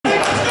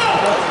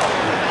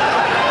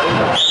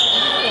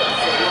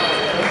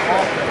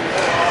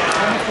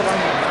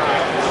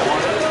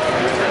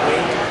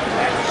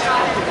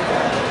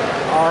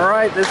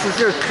This is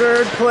your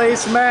third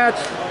place match.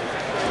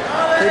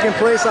 Taking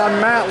place on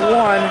mat 1.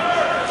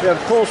 We have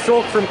Cole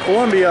Schulk from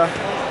Columbia,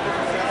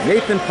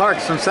 Nathan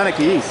Parks from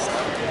Seneca East.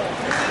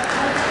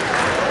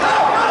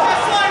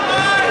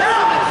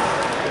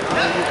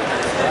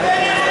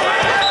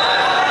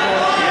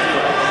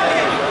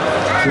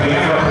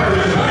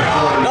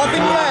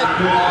 Nothing yet.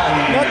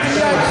 Nothing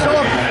yet.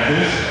 Schulk.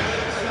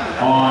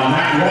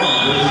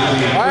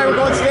 Alright, we're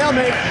going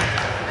stalemate.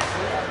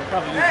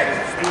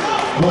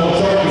 Cole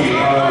Schulk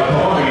of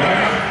Columbia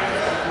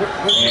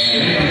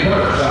and Nathan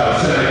Parks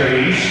of Seneca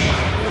East.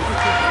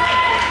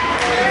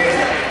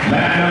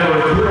 Mat number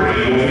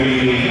 3 will be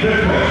the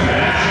fifth place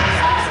match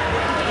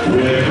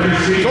with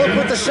three Schulk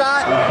with the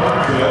shot.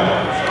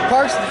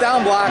 Parks the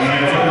down block.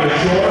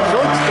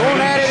 Schulk's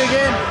going at it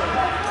again.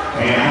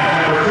 And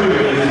mat number 2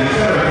 is the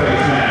seventh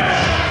place match.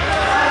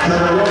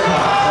 Trevor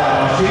Wilcox of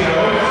Otsego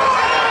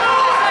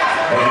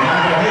and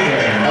Michael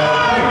Hagan of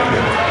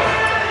Cleveland.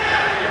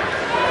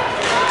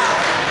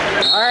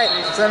 Alright,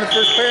 it's in the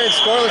first period.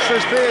 Scoreless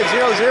first period,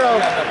 0-0.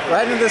 We're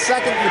heading to the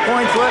second, the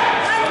coin flip.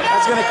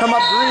 That's going to come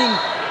up green.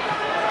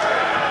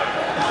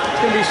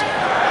 It's going to be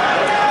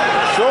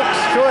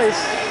Schulk's choice.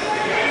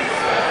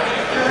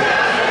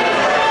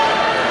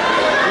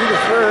 He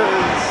defers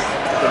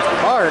to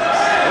Parks.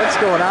 What's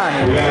going on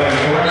here? We have a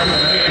correction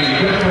to make. The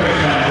fifth place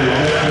match is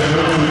just to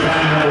move to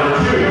mat number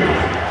 2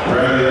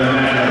 rather than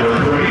mat number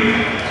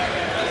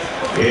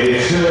 3. It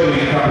is still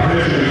the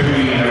competition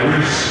between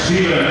Reese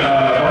Stephen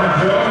of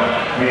Barnesville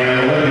and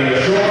Olivia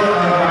Shore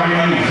of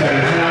Miami East. That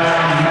is now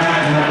on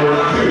mat number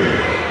 2.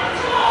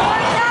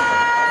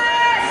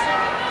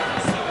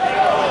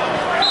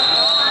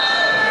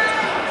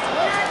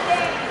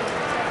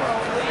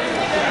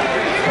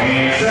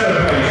 And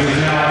seventh place is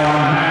now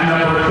on mat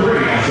number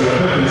 3. So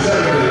fifth and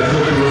seventh is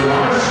Luke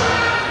Ruiz.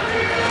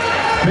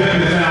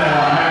 Fifth is now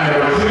on mat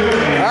number 2.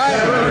 Alright,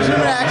 we're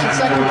resuming action,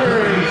 second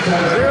period.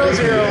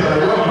 0-0.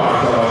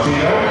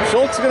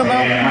 Schulk's going to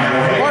mount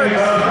Parks.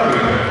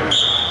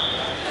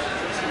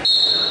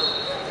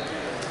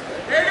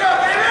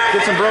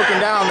 Gets him broken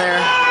down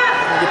there.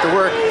 Get to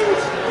work.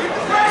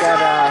 Got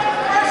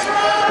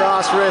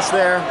cross wrist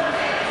there.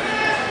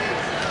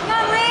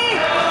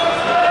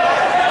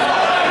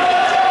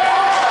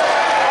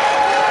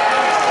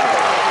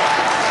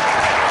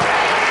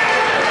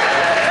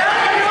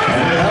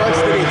 That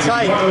looks to be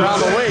tight around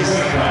the waist.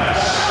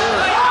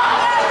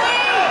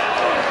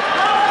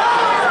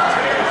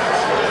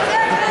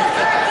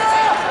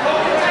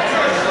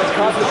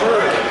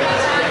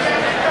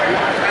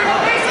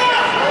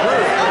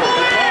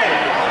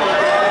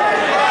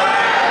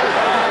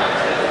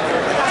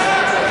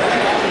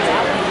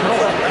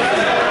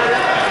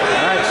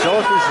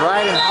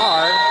 Riding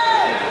hard.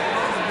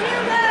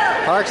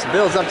 Parks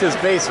builds up to his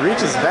base,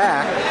 reaches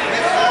back.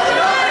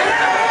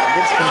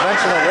 Gets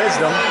conventional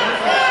wisdom.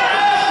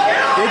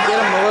 Did get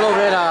him a little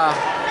bit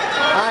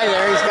high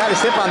there. He's got his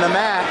hip on the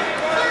mat.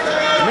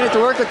 A minute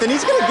to work with, and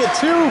he's going to get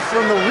 2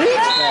 from the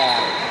reach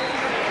back.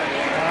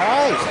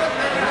 All right.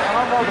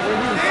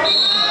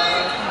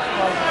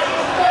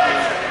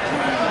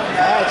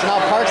 All right, so now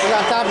Parks is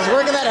on top. He's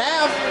working that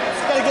half.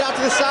 He's got to get out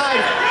to the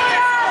side.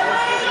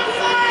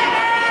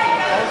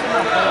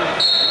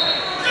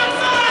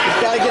 He's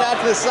got to get out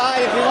to the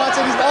side if he wants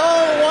it.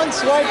 Oh, one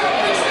swipe.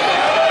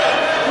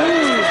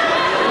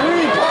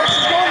 Parks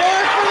is going to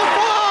work for the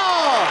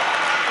ball.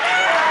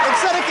 And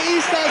Seneca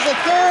East has a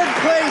third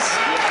place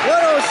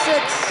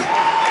 106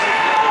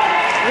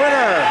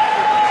 winner.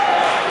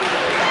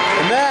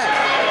 And that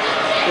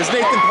is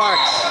Nathan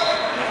Parks.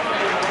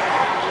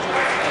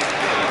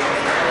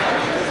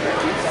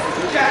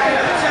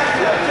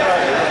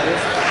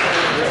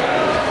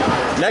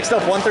 Next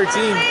up,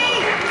 113.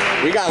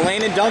 We got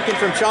Landon Duncan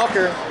from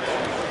Chalker,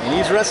 and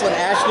he's wrestling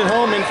Ashton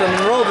Holman from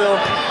Monroeville.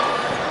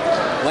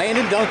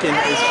 Landon Duncan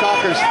is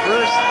Chalker's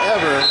first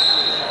ever.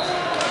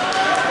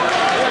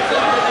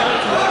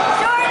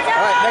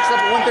 Alright, next up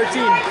at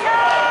 113.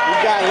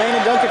 We've got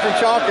Landon Duncan from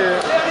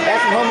Chalker,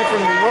 Ashton Holman from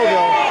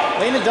Monroeville.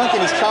 Landon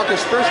Duncan is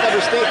Chalker's first ever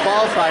state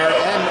qualifier,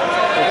 and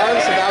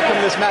regardless of the outcome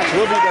of this match,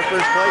 will be their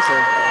first placer.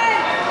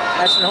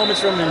 Ashton Holman's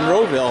from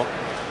Monroeville.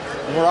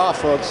 And we're off,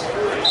 folks.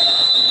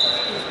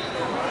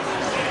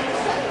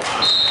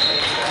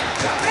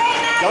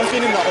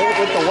 Duncan in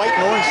with the white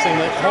and orange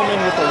singlet, Holman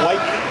with the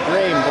white,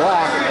 gray, and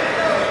black.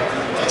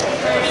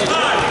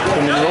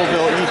 From the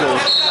Monroeville Eagles.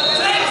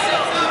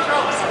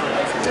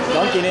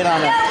 Duncan in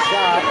on a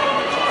shot.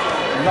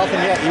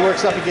 Nothing yet. He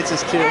works up, he gets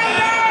his 2.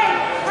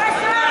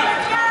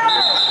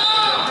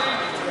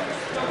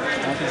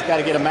 Duncan's got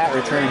to get a mat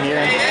return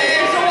here.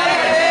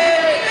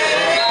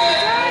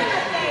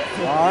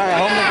 Alright,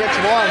 Holman gets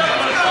 1.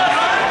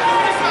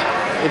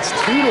 It's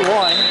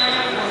 2-1.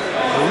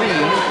 Green,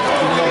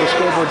 even though the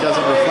scoreboard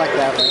doesn't reflect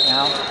that right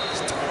now.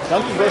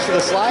 Duncan goes to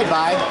the slide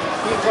by.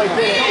 Can't quite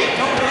get it.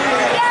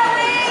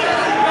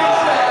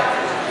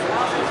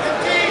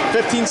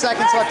 15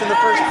 seconds left in the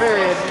first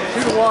period.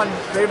 2-1,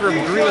 favor of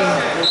Green,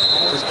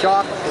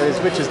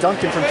 which is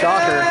Duncan from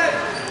Chalker.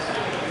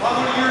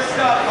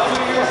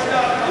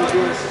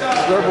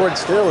 Scoreboard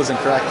still isn't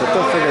correct, but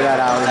they'll figure that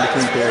out in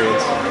between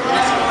periods.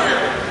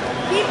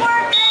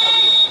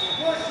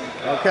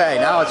 Okay,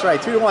 now it's right.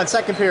 2-1,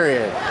 second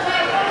period.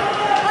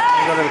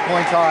 Go to the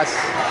coin toss.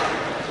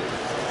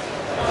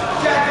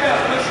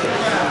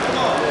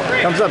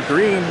 Comes up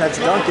green. That's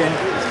Duncan.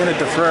 He's going to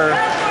defer.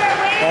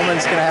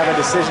 Holman's going to have a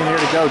decision here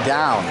to go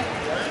down.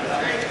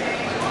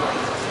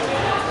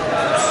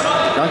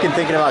 Duncan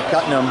thinking about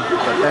cutting him,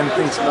 but then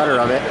thinks better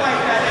of it.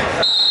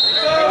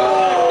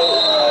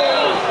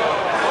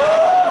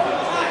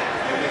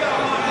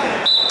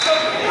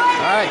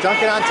 Alright,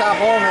 Duncan on top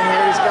Holman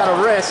here. He's got a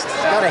wrist.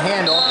 He's got a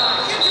handle.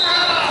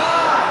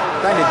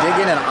 Trying to dig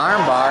in an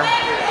arm bar.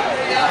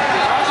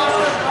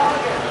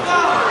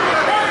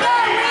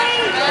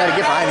 Got to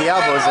get behind the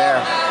elbows there.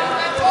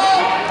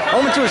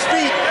 Holman to his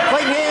feet.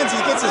 Fighting hands.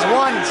 He gets his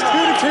one. It's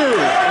 2-2.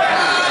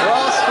 They're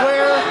all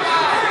square.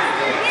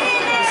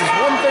 This is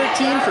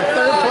 113 for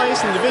third place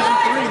in Division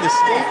III, the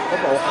state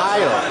of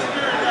Ohio.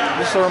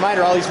 Just a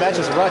reminder, all these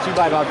matches are brought to you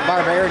by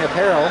Barbarian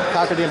Apparel,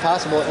 Conquer the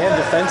Impossible, and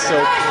Defense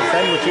Soap.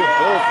 Defend what you have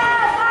built.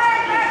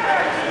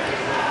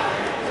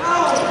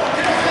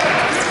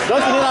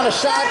 Duncan in on a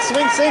shot,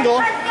 swing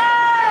single.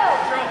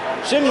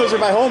 Shin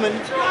wizard by Holman.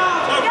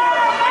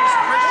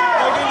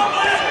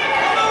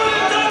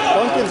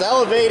 Duncan's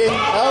elevating.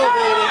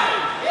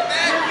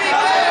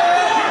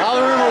 Now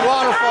they're in a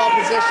waterfall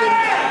position.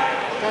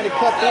 Trying to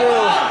cut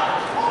through.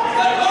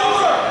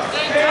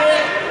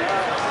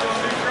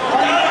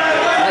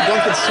 Now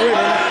Duncan's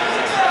swimming.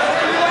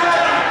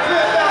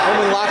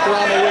 Holman locked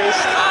around the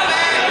waist.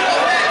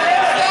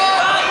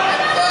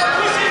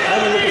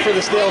 Holman looking for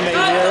the stalemate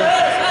here.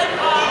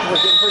 We're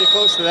getting pretty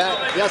close to that.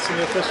 Yes, in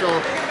the official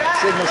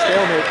signal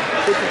stalemate.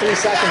 53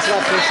 seconds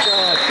left. We're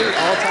still at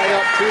all tied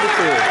up 2-2.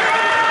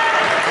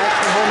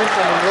 Ashton Holman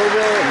from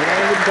Monroeville and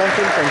Landon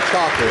Duncan from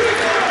Chalker.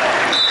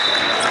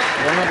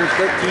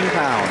 113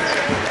 pounds.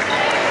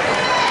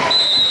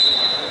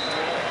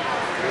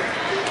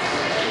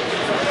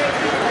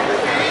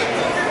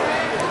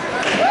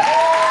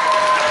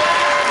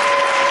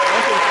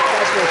 Duncan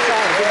tries for a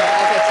shot. Didn't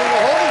like that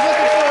single. Holman's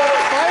looking for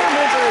a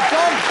fireman's or a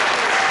jump.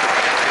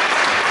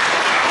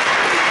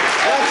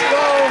 Let's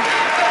go.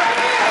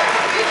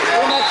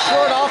 In that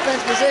short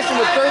offense position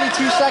with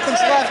 32 seconds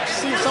left.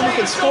 See if someone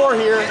can score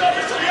here.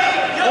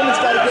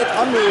 Holman's got to get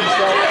under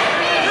himself.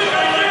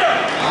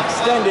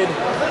 Extended.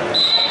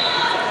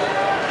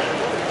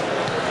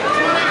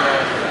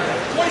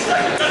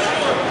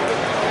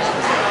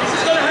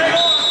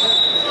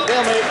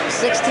 Stalemate.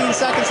 16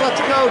 seconds left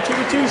to go.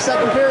 2-2,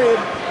 second period.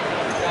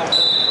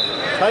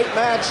 Tight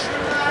match.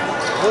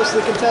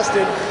 Closely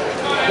contested.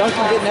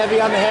 Duncan getting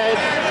heavy on the head.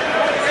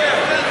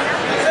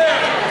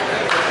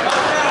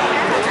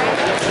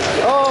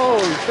 Oh,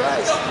 he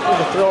tries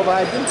with a throw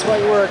by. Didn't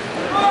quite work.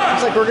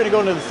 Looks like we're going to go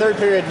into the third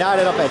period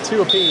knotted up at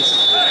 2 apiece.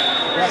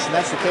 Yes, and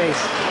that's the case.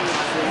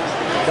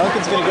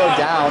 Duncan's going to go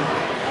down,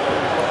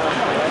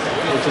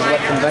 which is what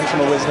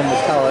conventional wisdom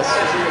would tell us.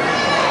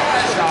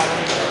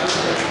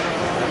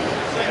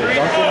 So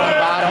Duncan on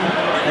bottom,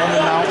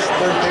 Holman mounts,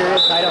 third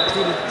period, tied up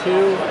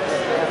 2-2.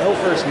 No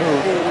first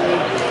move.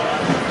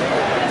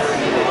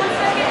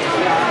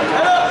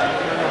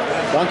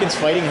 Duncan's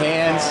fighting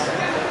hands.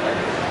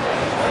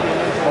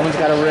 Holman's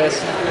got a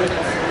wrist.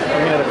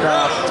 Bringing it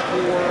across.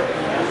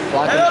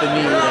 Blocking with the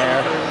knee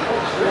there.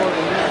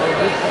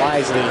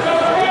 Wisely.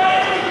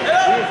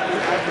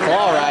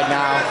 Claw ride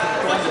now.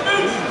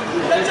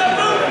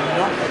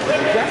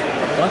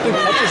 Duncan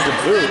catches the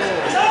boot.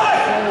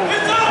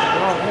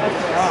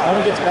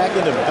 Holman gets back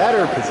into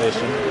better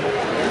position.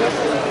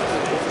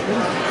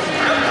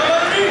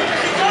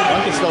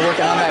 Duncan's still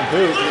working on that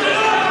boot.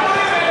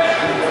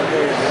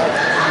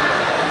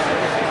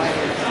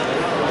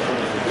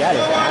 Got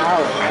it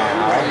out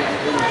now.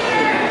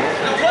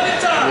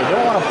 You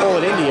don't want to pull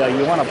it into you,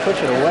 you want to push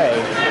it away.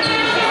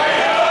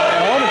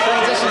 And Holman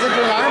transitions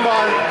into an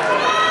armbar.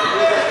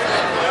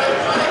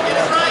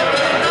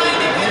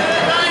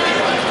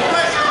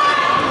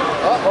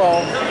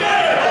 Uh-oh.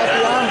 Got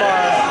the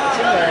armbar. It's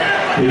in there.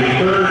 The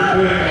third,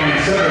 fifth,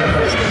 and seventh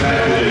place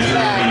matches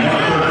in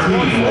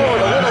 113.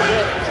 Forward a little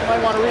bit. You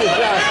might want to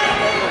readjust.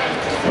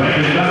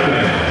 Landon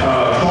Duncan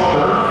of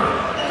Chalker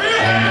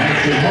and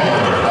Ashton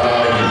Holman of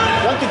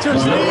Duncan to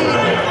his knee.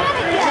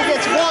 He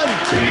gets one.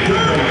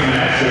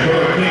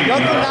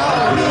 Duncan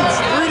now leads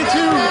 3-2.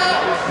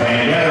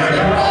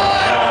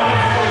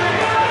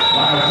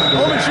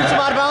 Holman shoots him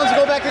out of bounds to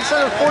go back to the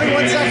center.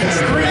 41 seconds.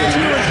 3-2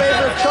 in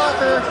favor of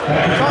Chalker.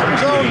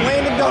 Chalker's own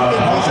Landon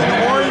Duncan. He's in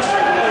orange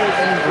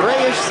and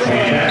grayish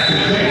singlet.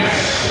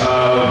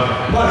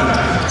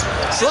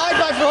 Slide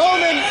by for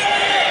Holman.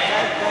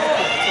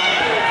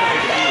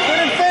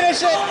 Couldn't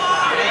finish it.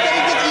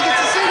 He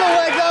gets a single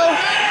leg though.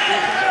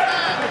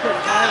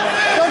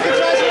 Duncan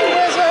tries for the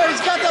wizard.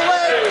 He's got the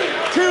leg.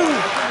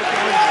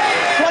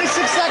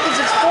 26 seconds.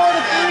 It's 4-3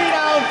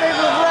 now in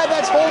favor of red.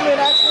 That's Holman.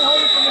 Actually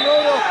Holman from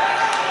Monroeville.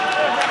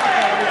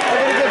 We're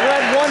going to give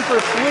red 1 for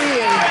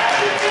fleeing.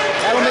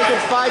 That'll make it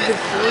 5-3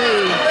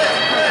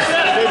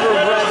 in favor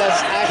of red.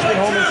 That's Ashton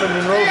Holman from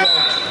Monroeville.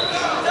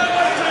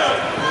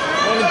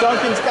 Landon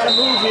Duncan's got to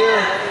move here.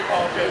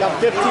 Got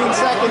 15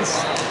 seconds.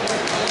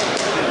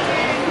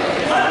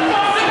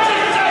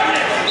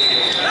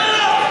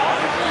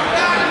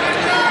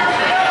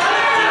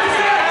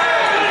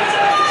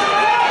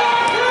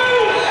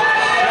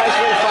 Nice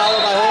way to follow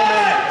by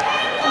Holman.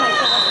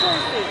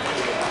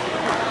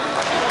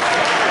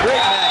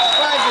 Great match.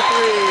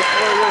 5-3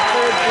 for your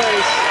third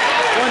place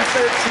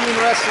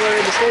 113 wrestler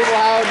in the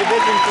Stable Howe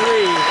Division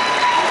 3,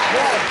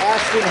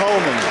 Ashton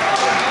Holman.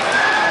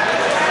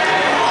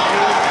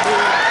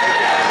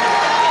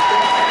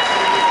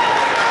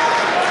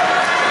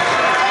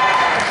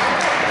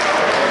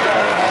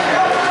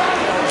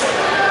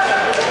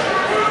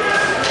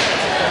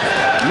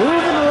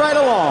 Moving right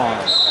along.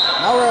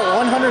 Now we're at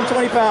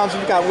 120 pounds.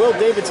 We've got Will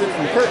Davidson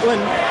from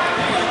Kirtland,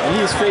 and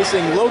he is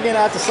facing Logan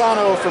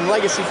Atasano from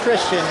Legacy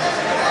Christian.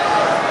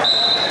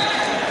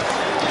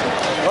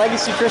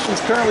 Legacy Christian's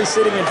currently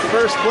sitting in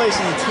first place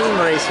in the team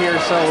race here,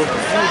 so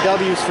any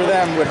W's for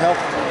them would help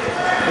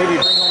maybe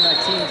bring home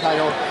that team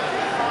title.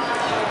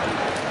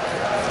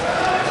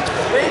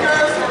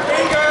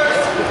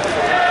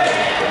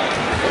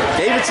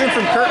 Davidson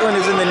from Kirtland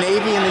is in the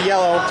navy and the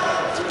yellow.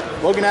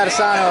 Logan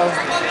Atasano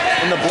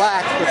in the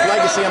black with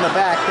Legacy on the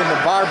back in the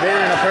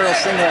Barbarian Apparel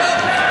singlet.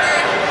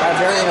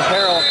 Barbarian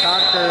Apparel,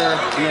 conquer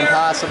the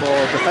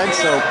impossible. Defense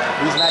Soap.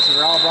 These matches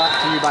are all brought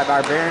to you by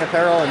Barbarian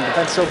Apparel and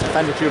Defense Soap.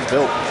 Defend what you have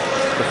built.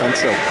 Defense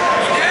Soap.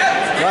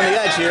 We're on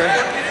the edge here.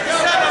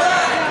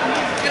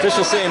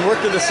 Official saying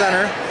work to the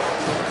center.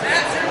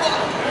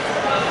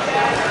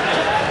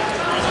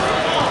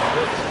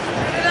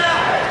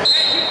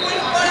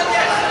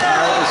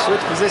 Alright, we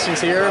switch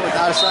positions here with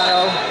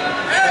Atasano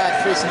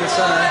back facing the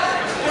center.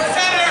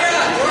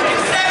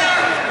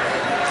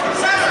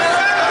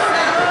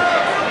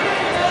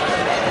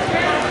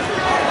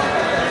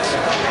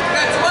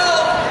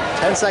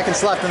 10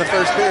 seconds left in the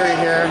first period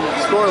here.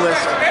 Scoreless.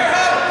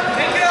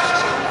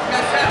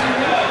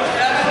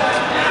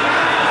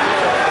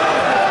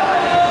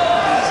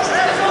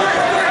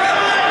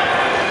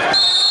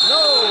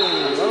 No!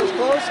 That was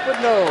close, but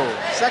no.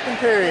 Second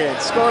period.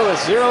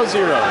 Scoreless.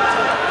 0-0.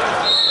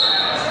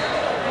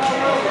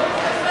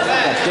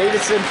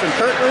 Davidson from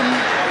Kirtland.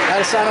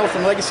 Atasano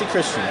from Legacy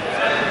Christian.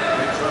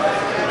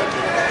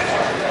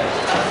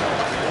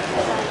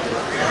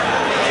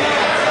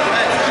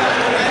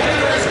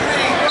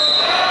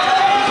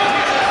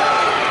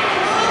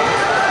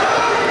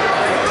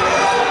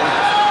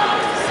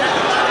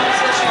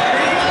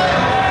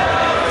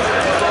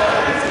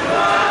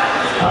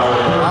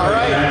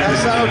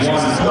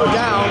 Chooses to go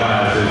down.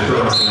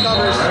 Davidson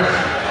covers.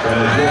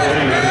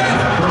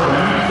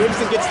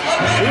 Davidson gets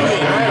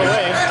moving right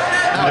away.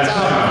 Now it's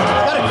out.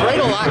 He's got a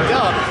cradle locked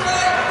up.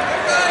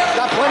 He's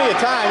got plenty of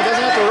time. He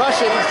doesn't have to rush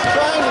it. He's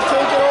trying to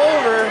take it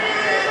over.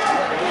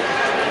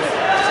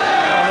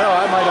 I don't know.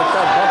 I might have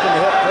tried bumping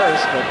the hip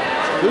first, but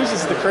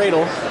loses the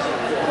cradle.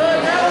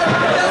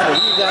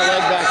 Leave that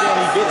leg back in.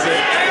 He gets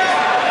it.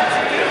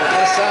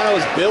 Atasano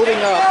is building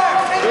up.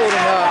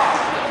 Building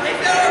up.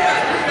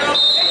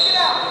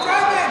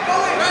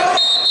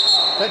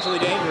 Potentially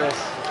dangerous.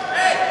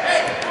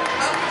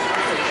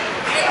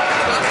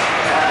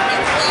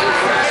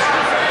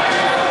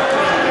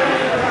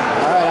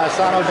 Alright,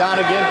 Atasano down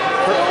again.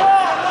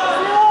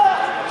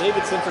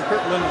 Davidson for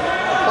Kirtland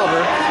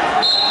cover.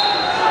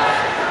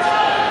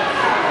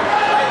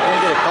 Gonna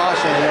get a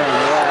caution here on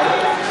the leg.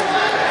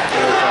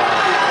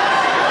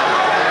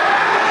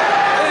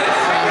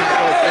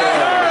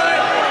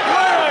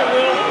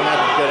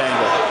 That's a good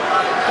angle.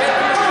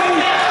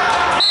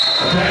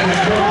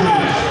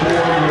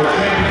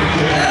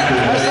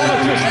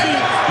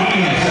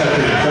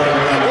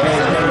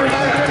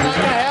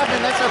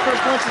 That's our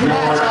first points of the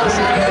match.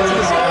 Atasano gets the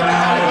escape.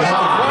 Now he goes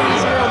up 1-0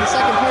 in the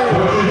second period.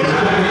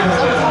 17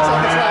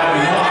 seconds left.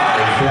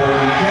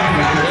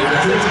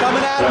 Davidson's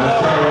coming at him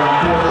though.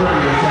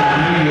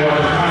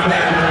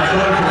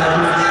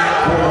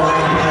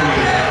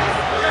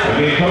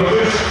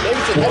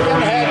 Davidson head on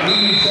the head.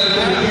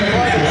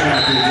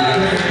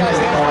 This guy's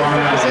in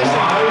perfect position.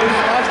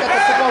 Now he's got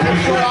the football good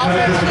short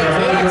offense.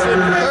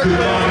 Davidson,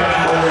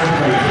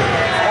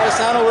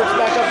 Atasano works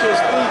back up to his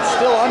feet,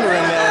 still under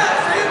him though.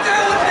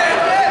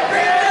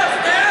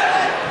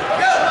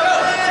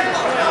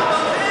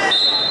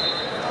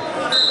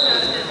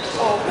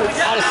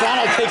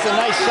 Atasano takes a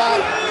nice shot.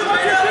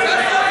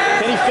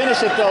 Can he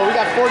finish it though? We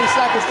got 40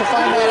 seconds to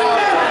find that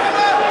out.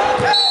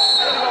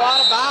 Go out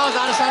of bounds.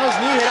 Atasano's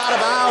knee hit out of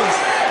bounds.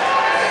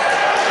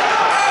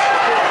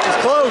 It was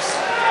close.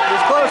 It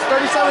was close.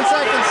 37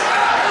 seconds.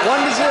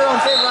 1-0 in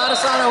favor of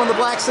Atasano in the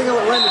black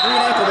singlet wearing the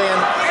green ankle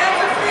band.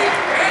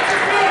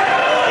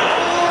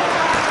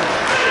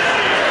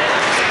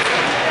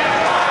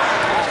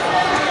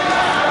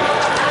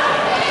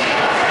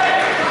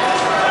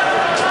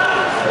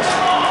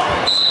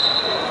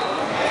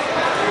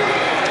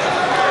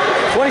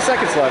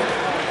 Seconds left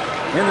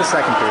in the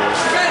second period.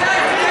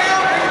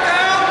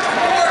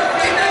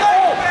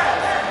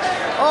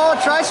 Oh,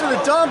 tries for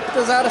the dump,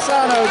 does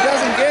Atasano,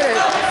 doesn't get it.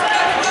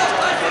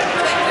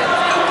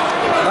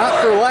 Not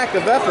for lack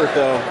of effort,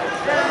 though.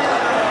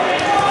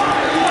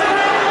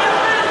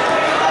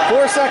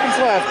 4 seconds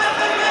left.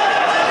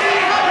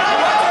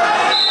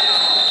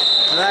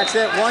 And that's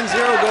it. 1-0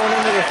 going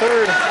into the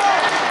third.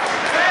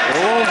 A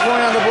lone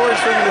point on the boards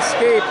from an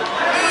escape.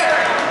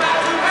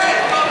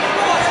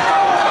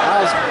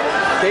 Now's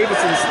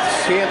Davidson's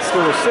chance to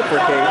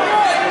reciprocate.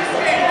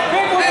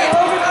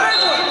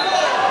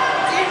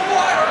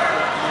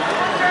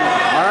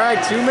 All right,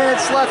 2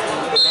 minutes left.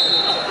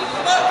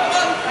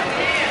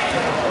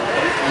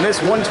 In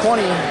this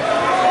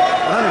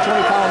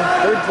 120-pound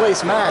third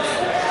place match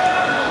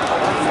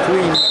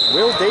between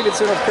Will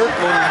Davidson of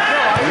Kirkland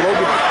and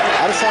Logan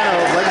Adesano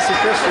of Legacy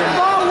Christian.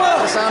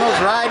 Adesano's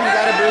riding,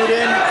 got a boot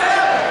in.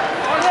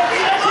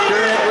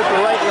 Securing it with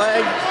the right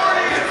leg.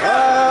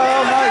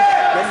 Oh, nice.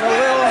 Getting a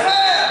little.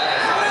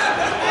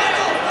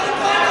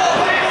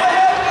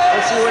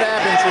 Let's see what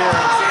happens here.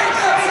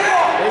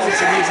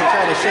 Davidson needs to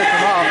try to shake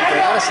him off,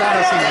 but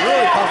Adesano seems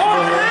really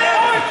comfortable here.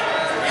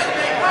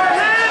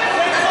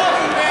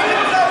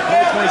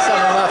 27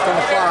 left on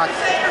the clock.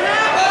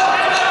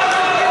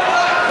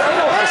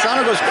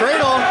 Adesano goes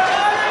cradle.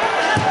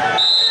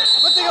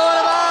 But they go out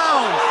of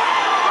bounds.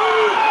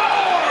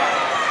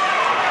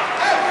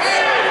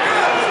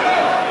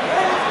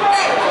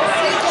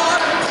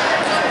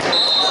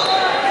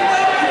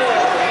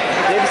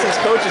 Davidson's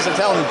coaches are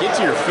telling him, get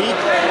to your feet.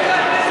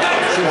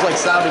 Seems like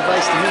sound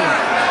advice to me.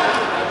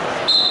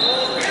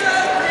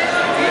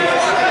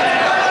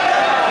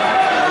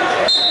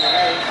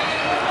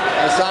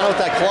 Adesano with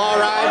that claw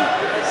ride,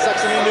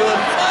 sucks him into him.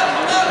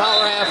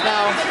 Power half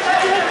now.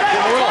 Getting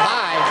a little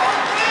high.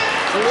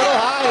 It's a little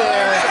high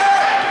there.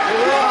 A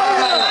little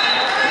high.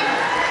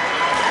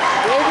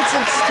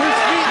 Davidson's to his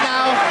feet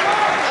now.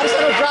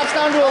 Adesano drops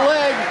down to a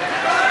leg.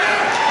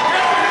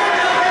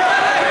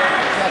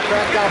 Got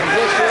cracked down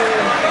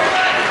position.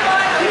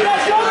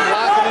 Davidson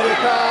locking in the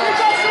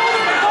crotch.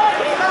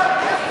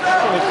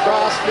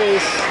 Cross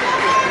face.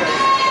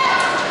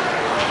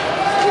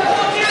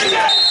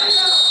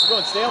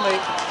 Going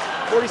stalemate.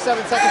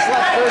 47 seconds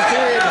left, third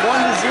period. 1-0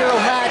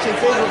 match in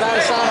favor of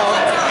Adesano.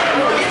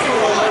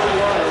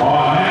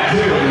 On mat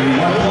 2, the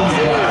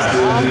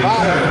 120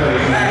 class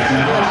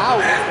is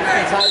Out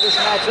and tie this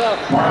match up.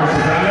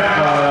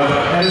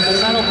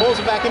 Adesano pulls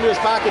him back into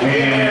his pocket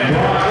again there.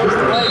 Throws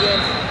the leg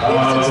in.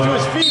 Davidson's to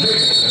his feet.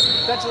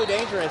 Potentially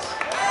dangerous.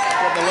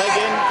 Got the leg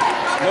in.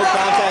 No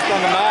contact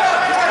on the mat.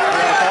 We're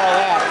going to call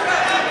that.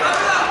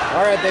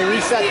 All right, they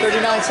reset.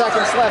 39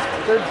 seconds left.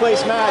 Third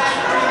place match.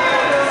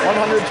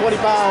 120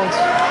 pounds.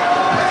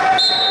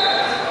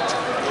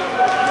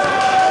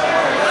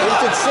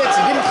 Davidson sits.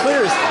 He didn't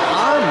clear his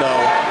arm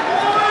though.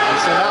 And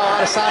so now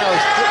Adesano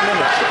is putting in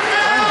a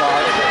arm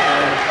bar.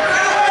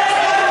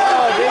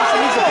 Oh, Davidson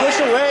needs to push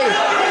away.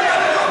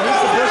 He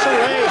needs to push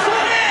away.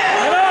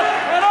 Head up!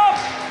 Head up!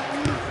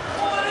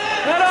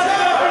 Head up,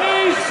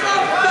 Japanese!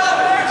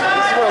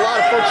 This is where a lot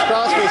of folks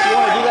crossface. You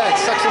want to do that, it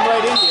sucks him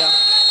right into you.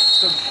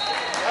 So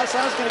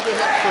Adesano's going to get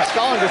hit for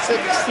stalling with 16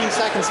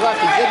 seconds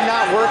left. He did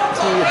not work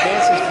to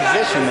advance his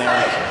position there.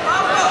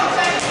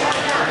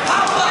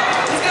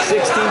 16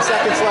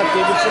 seconds left.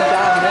 Davidson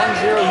down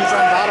 1-0. He's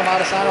on bottom.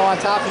 Adesano on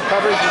top. He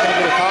covers. He's going to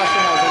get a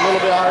caution. That was a little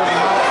bit hard to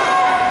mount.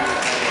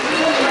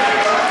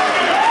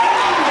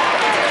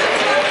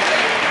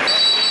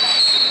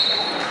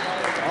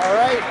 All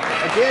right.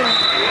 Again,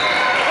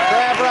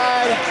 crab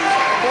ride.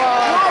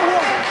 Claw.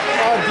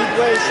 Deep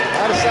waist.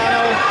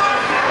 Adesano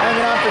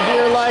hanging on for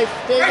dear life.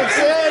 Davidson.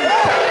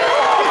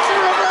 It's a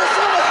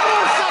reversal with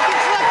 4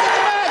 seconds left in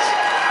the match.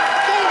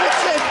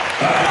 Davidson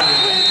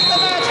wins the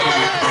match in the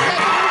last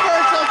second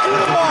reversal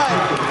 2-1.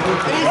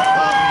 He's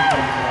pumped.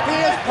 He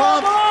is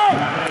pumped.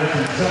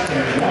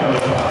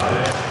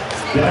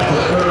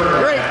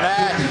 Great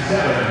match.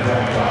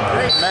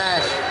 Great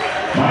match.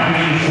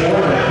 Miami 4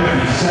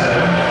 at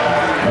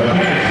 57.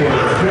 Mechanics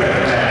were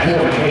 5th at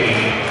 48.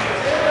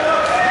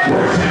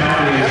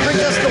 That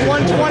brings us to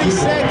 126.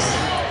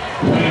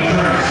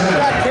 We've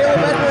got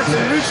Caleb Edwards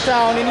from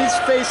Rootstown, and he's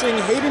facing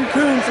Hayden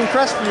Kuhn from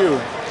Crestview.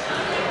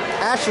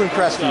 Ashland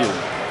Crestview.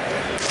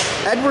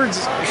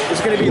 Edwards is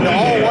going to be in the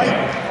all-white.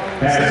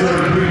 And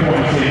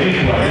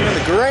in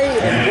the gray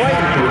and white,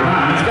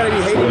 it's going to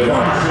be Hayden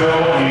Kuhn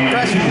from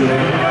Crestview.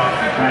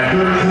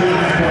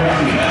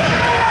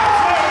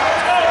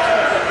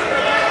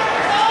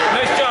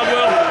 Nice job,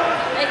 Will.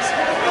 Thanks.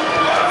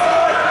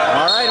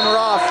 All right, and we're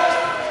off.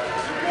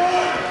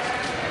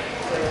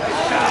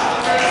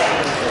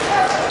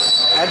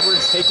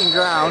 Edwards taking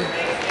ground.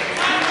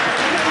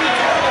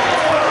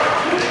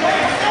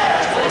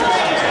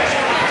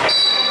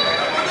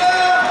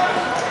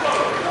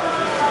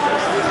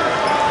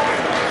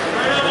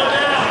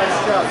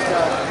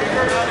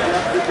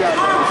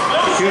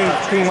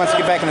 Kuhn wants to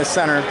get back in the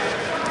center.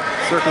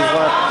 Circles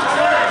left.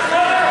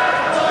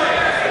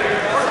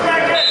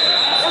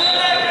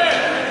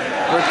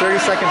 We're 30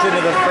 seconds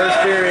into the first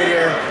period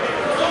here.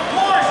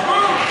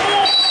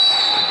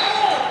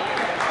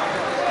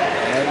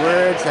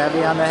 Edwards,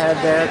 heavy on the head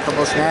there.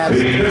 Couple snaps.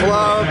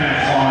 Club.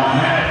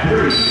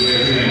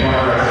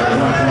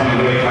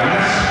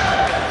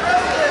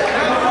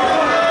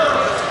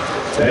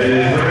 That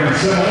is Rickon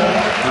Simmel,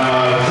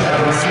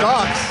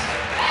 Stalks.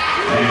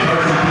 and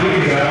Carson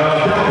Keys of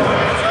Delta.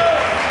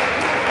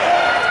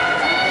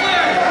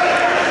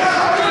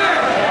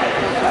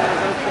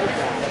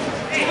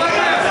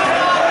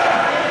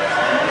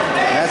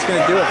 That's going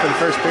to do it for the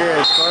first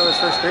period. Scoreless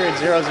first period,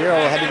 0-0.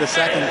 We'll head to the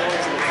second.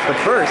 But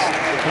first,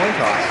 the coin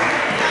toss.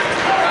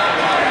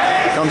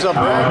 Comes up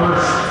red. Who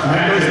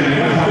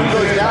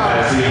goes down?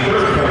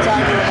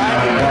 Time to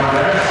remind you,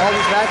 all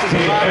these matches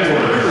are brought to you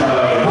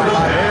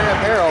by Aaron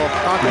Apparel,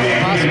 Conquer the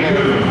Impossible,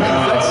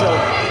 and Fred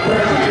Silk,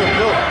 to a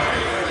built.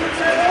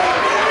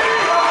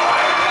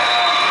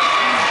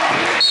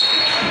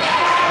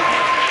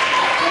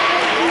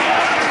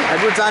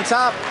 Edwards on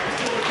top.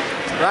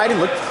 Riding,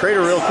 looked at the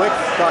crater real quick,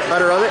 thought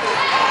better of it.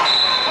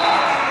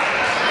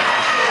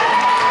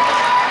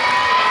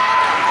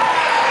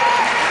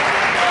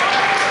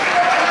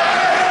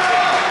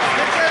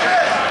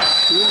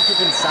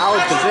 Keeping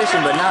solid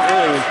position, but not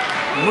really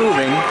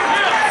moving.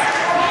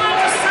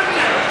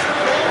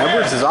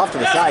 Edwards is off to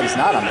the side, he's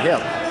not on the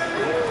hip.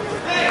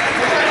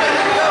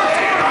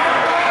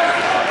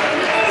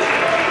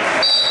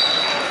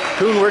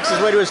 Kuhn works his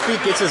way to his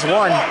feet, gets his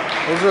one.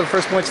 Those are the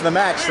first points of the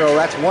match, so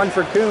that's one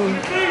for Kuhn.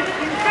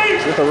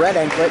 With a red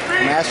anklet,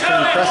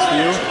 mastering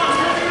Crestview.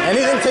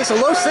 Anything takes a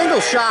low single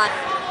shot.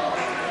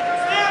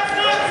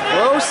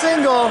 Low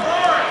single.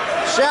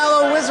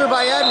 Shallow whizzer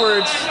by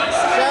Edwards.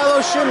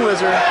 Shallow shin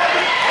whizzer. Let's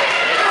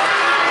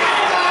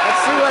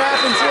see what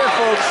happens here,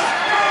 folks.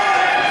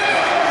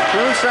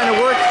 Kuhn's trying to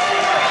work.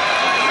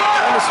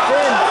 Trying to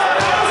spin.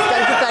 Got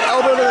to get that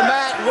elbow to the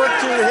mat. Work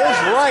to his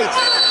right.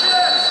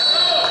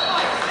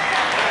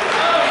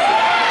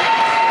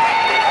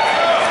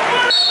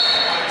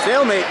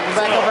 Stalemate. We're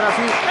back up on our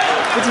feet.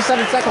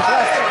 57 seconds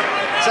left.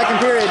 Second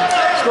period.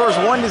 Scores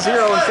 1-0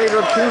 in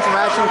favor of Kuhn from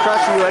Ashland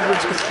Crestview.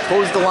 Edwards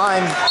closed the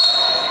line.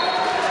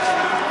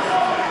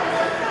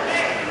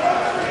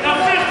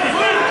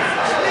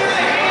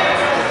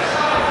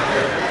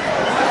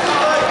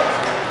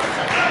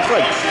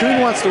 Like Kuhn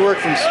wants to work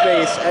from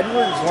space.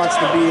 Edwards wants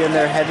to be in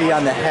there heavy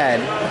on the head.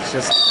 It's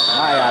just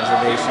my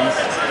observations.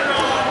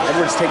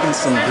 Edwards taking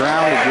some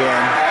ground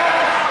again.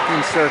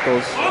 In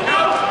circles.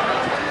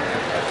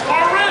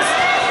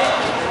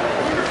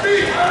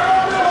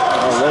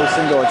 Low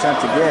single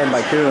attempt again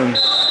by Kuhn.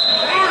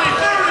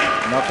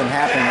 Nothing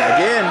happened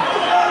again.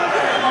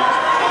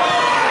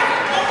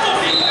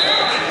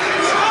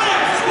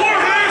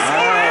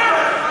 Alright.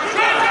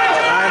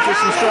 Time for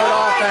some short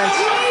offense.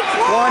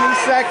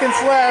 20 seconds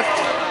left.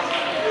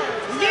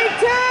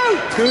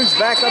 Kuhn's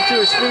back up to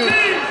his feet.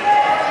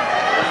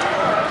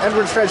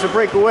 Edwards tries to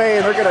break away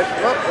and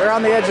they're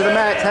on the edge of the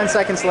mat. 10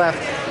 seconds left.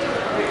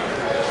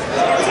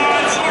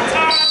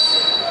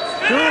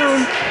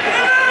 Kuhn.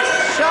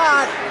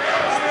 Shot.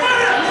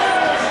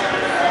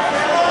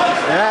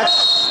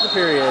 That's the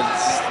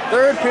periods.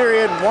 Third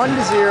period, 1-0 in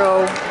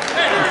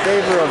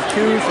favor of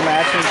Kuhn from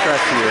Ashland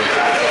Crestview.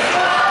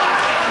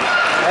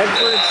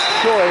 Edwards'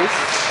 choice.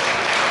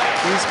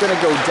 He's going to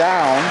go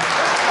down.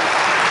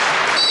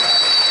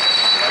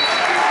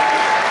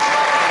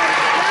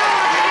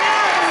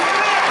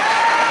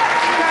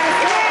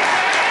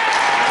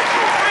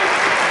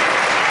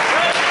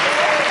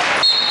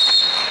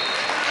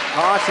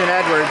 Caution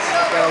Edwards.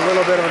 Got a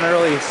little bit of an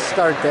early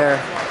start there.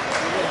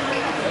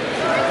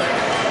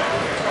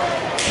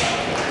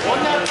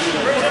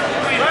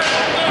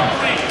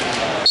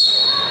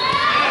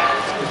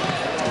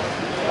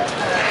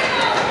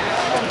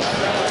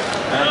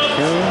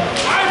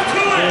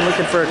 Kuhn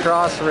looking for a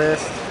cross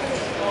wrist.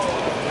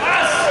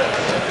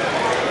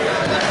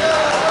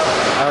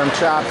 Arm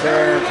chop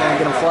there, trying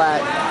to get him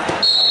flat.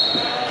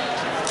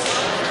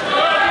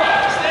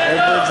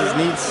 Edwards, his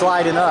knees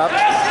sliding up.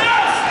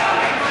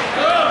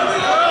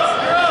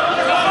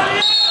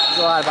 He's a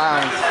lot of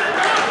bounds.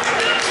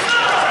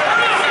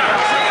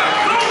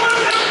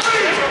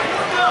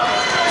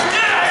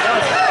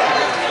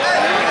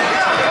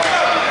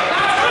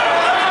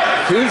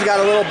 Kuhn's got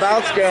a little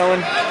bounce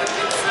going.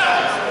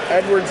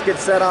 Edwards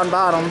gets set on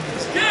bottom.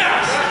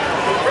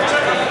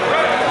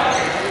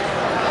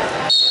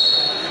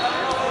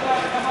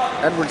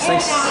 Edwards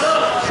thinks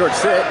short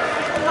sit.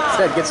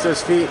 Instead gets to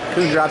his feet.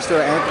 Kuhn drops to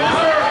her ankle.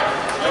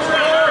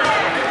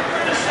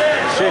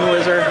 Shin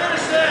whizzer.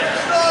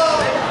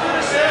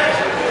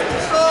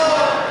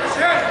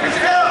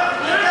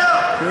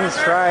 Kuhn's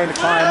trying to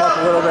climb up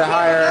a little bit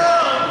higher.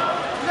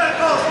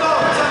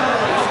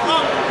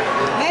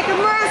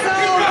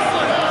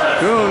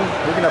 Kuhn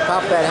looking to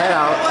pop that head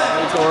out.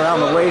 Let's go around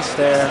the waist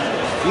there.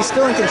 He's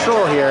still in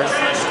control here.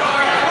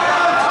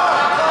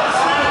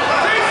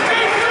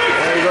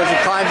 There he goes, he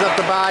climbs up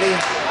the body.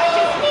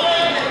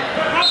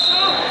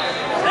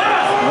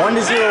 1-0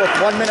 with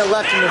 1 minute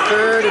left in the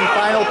third and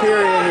final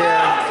period here.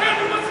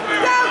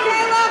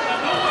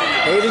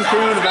 Hayden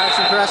Kuhn of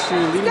Ashland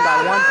Crestview leading by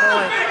 1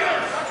 point.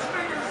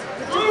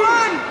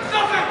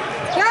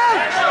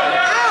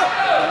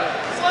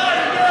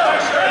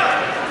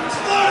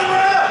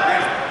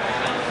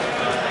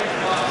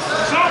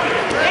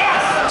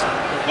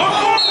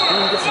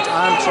 Gets an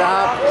arm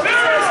chop.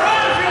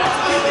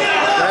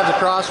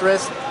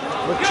 nervous.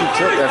 Looked too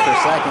tilt there for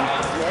a second.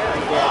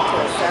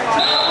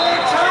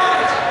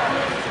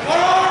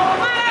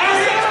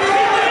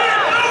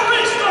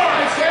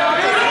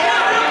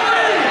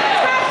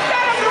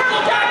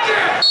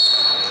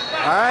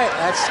 All right,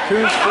 that's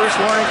Kuhn's first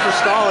warning for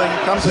stalling.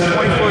 Comes with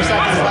 24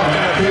 seconds left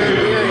in the third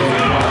period.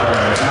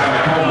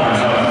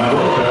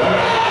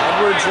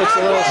 Edwards looks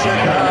a little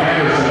shaken up.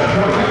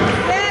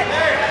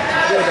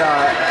 Did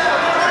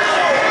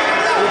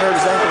hurt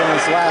his ankle in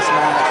his last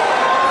match.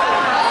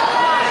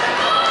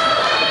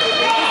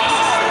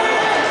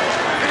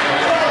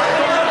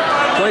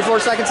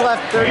 .24 seconds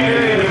left, third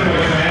period.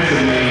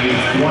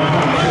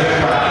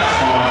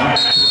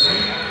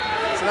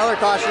 It's another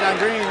caution on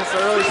green. It's an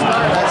early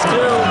start. That's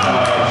two.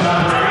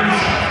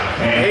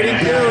 Hayden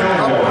Kuhn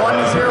up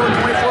 1-0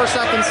 with 24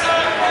 seconds.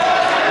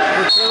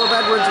 With Caleb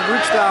Edwards of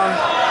Rootstown.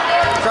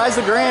 Tries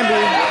the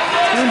Granby.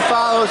 Kuhn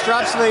follows,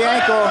 drops to the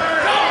ankle.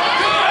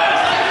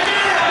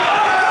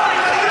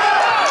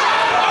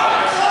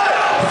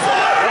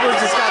 Edwards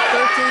has got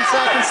 13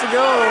 seconds to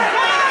go.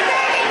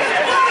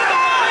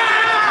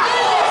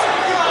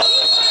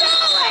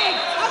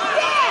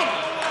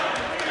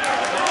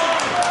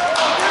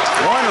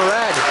 One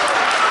red.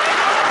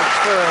 Looks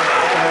for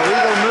an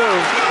illegal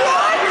move.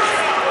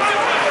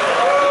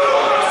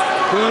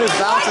 Kuhn is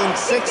bouncing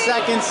 6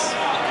 seconds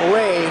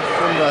away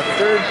from the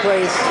third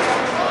place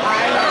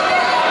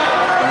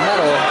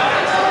medal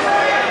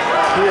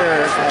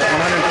here at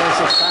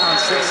 136 pounds.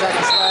 6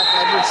 seconds left.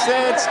 Edwards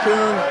sits.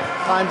 Kuhn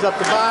climbs up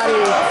the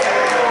body.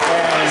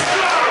 And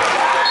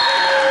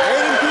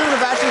Hayden Kuhn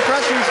of Ashland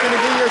Crusher is going to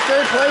be your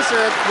third placer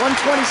at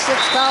 126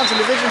 pounds in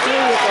Division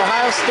III with the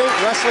Ohio State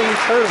Wrestling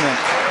Tournament.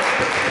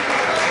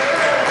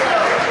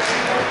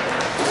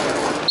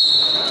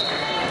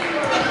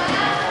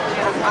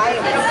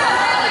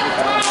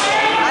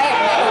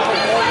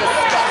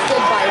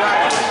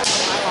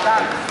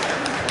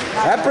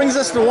 That brings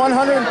us to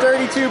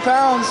 132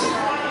 pounds.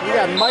 We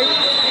got Mike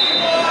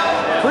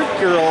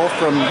Freakgirl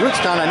from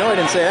Rootstown, I know I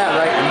didn't say that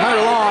right, and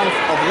Hunter Long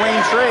of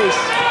Wayne Trace.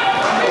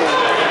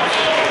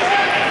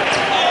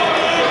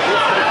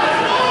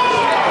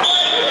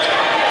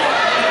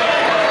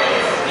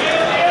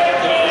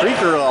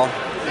 Freakgirl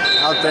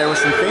out there with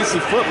some fancy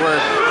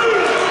footwork.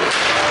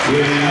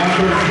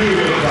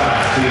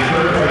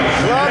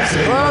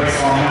 Clubs.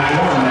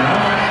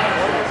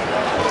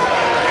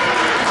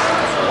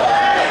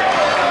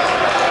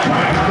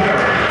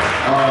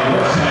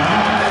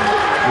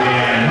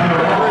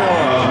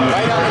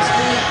 Right on his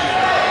feet.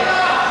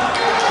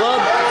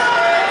 Club.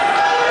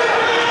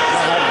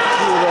 Might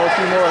have a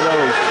few more of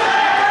those.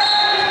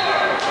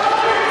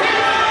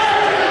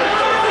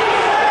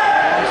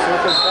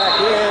 Circles back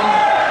in.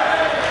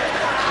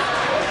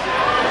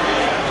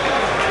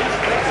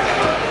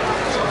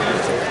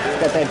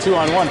 Got that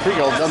 2-on-1.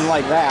 Freakgirl doesn't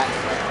like that.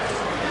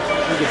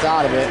 He gets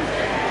out of it.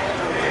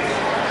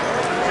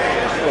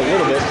 A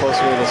little bit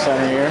closer to the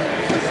center here.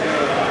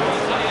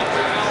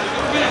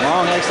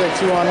 Long likes that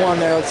 2-on-1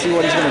 there. Let's see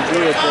what he's going to do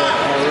with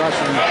the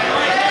Russian.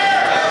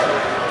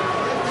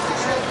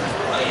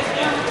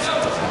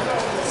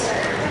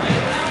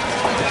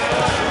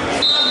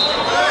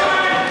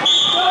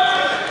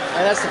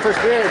 And that's the first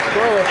period.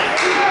 Throw it.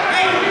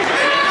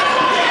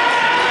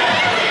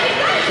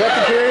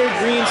 Second period,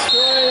 Green's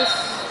choice.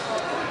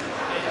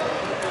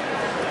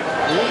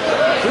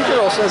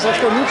 Freakgirl says, let's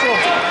go neutral.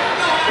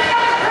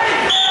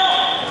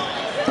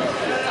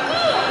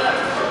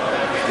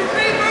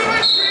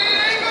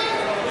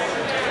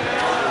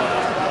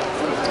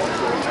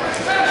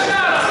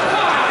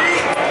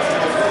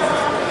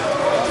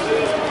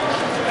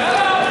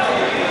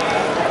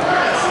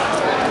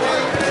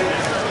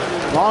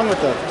 Long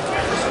with the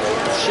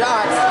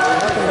shot,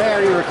 nothing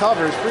there, he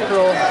recovers.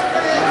 Freakgirl on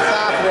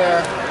top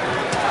there.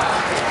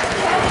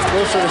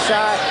 Goes for the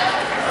shot,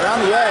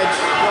 around the edge.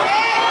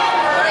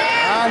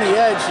 On the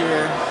edge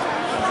here.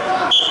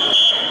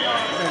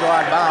 He's gonna go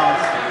out of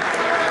bounds.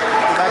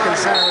 Back in the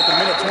center with a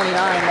minute 29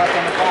 left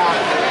on the clock.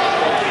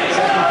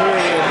 Second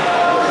period.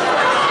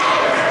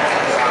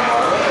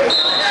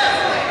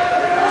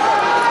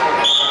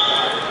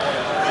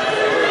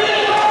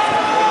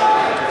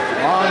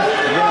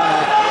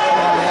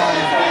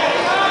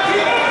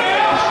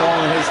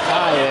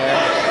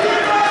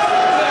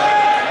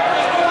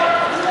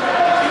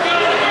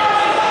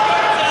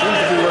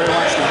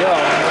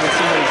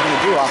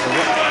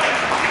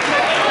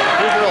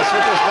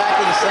 Circles back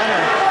to the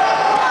center.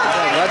 He's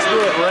like, let's do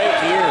it right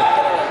here.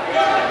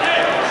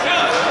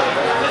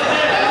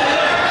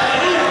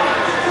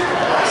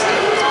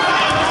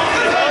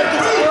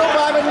 It's still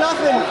 5-0.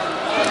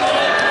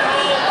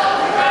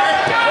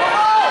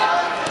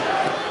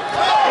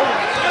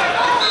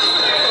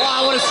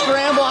 Wow, what a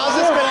scramble. How's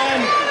this going to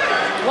end?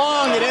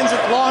 Long. It ends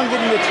with Long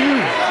getting the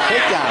 2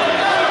 takedown.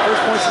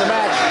 First points of the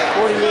match.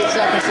 48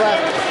 seconds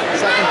left.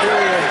 Second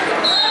period.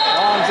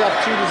 Long's up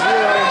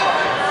 2-0.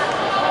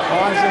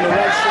 Long's in the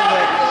red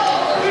singlet.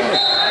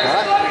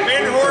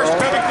 Main horse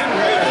Covington.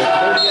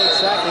 38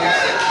 seconds.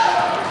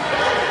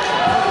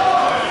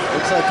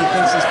 Looks like he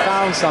thinks he's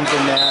found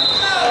something there.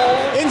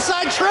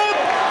 Inside trip!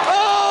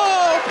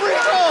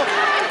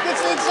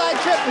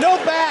 No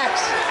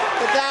backs,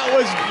 but that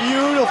was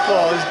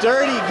beautiful. It was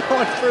Dirty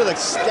going for the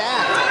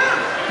stack.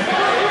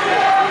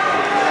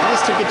 I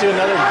just took it to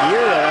another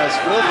gear there. That was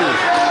filthy.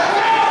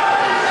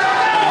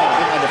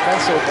 Get my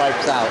defense soap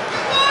wipes out.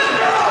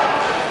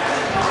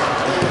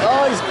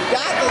 Oh, he's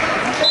got the.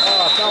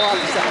 Oh, fell off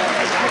the side.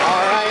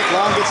 All right,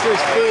 Long gets to his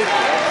feet.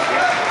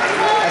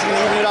 That's going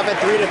to even it up at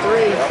 3-3.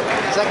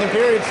 Second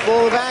period,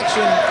 full of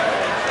action.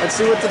 Let's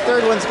see what the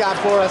third one's got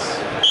for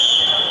us.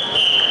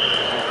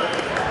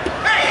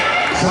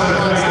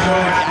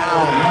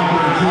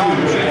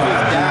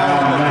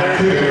 Down in the third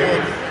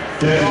period.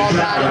 They're all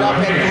knotted up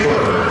at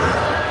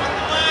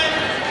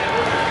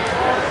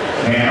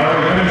 3.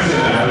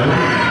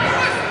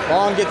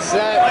 Long gets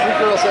set. Free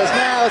girl says,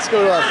 nah, let's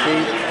go to our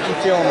feet. I'm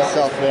feeling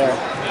myself there.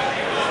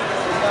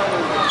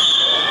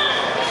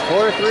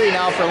 4-3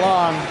 now for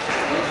Long.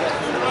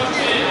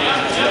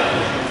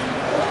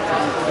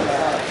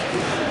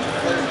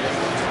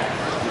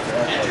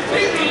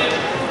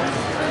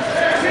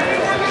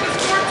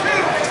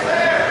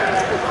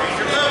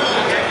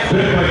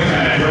 Fifth place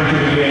match,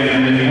 Berkeley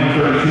again in the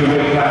 132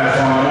 weight class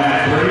on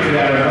mat 3. We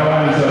got our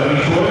Owens of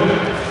Eastwood.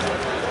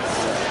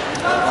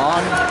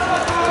 On.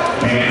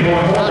 And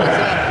going forward.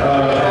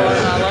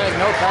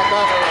 No, back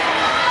up.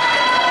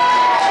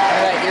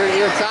 That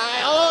ear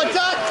tie. Oh,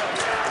 duck!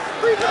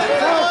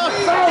 Oh,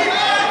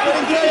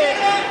 couldn't get it.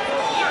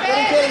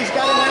 Couldn't get it. He's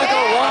got an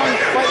ankle. Long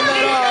fighting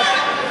that off.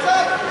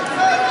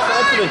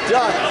 Tried for the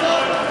duck.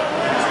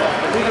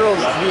 Two girls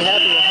be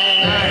happy to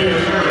hang on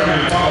here.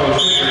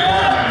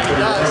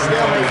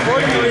 Stalemate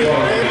 43 in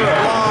favor of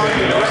Long.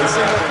 The red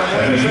single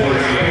from Windsor. 18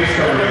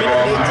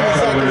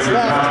 seconds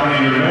left.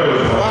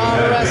 A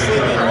lot of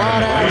wrestling and a lot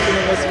of action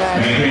in this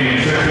match. Maintaining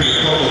 6 feet of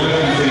total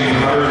distancing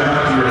from others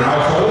not to your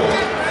household.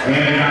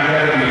 And not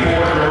that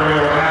before, during,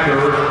 or after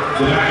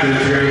the matches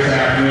here this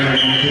afternoon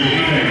and into the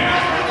evening.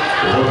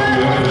 We hope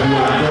you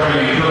enjoy the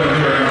encouragement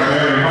here from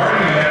Mary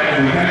Harding. And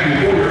we thank you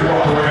for your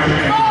cooperation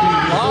and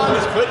continued Long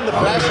is putting the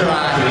pressure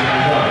on.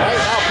 Right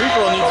now,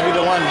 Prequel needs to be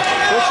the one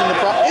pushing the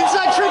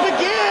inside trip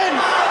again!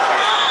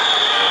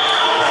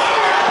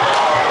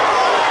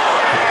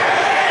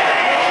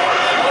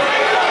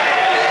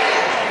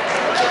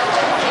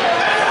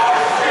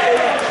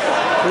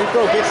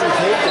 Prequel gets the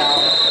takedown.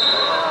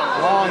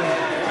 Long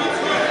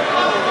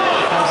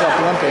comes up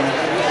limping.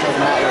 Does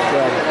not look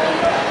good.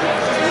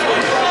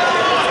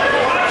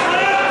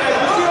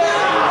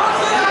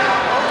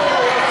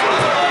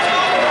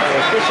 The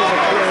officials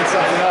are clearing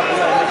something up. We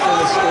gotta make sure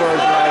the score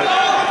is right.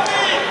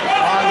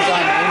 Long's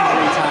on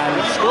injury time.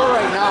 The score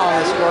right now on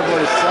the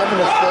scoreboard is 7-4 in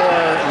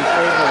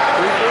favor of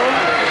Prequel.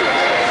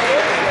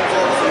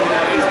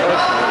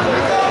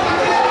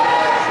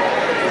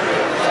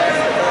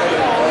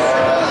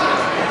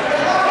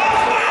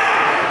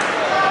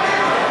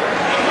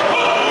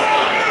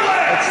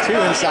 That's 2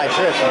 inside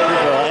trips from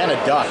Prequel and a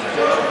duck.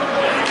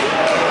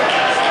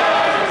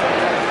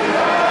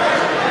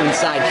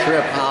 Inside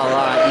trip a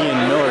la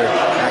Ian Miller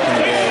back in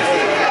the day.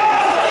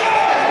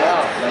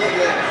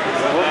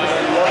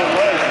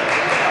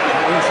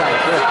 Inside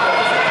trip.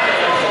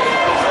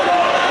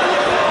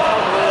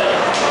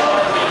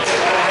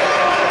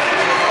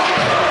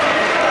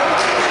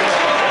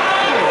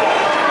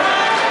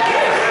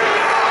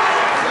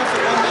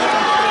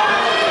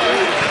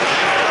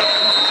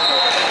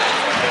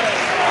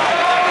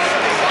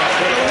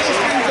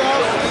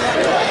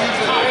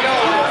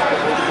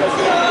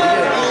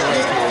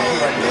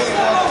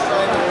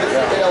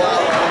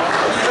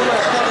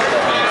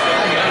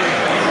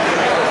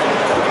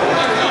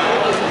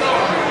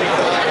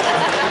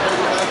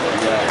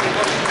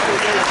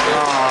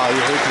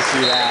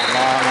 See that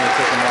Long and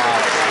took him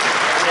off.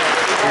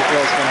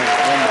 Prequel's going to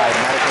win by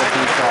medical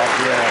default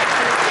here at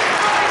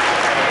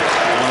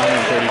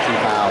 132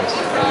 pounds.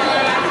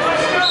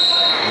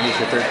 And he's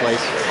your third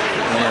place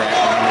winner at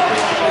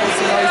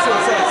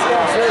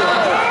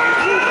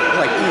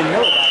 132. Like Ian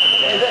Miller back in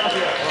the day.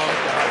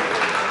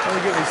 Don't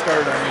get me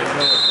started on Ian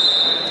Miller.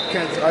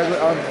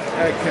 I'm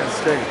at Kent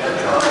State.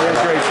 Ray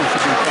Gracie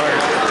should be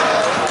fired.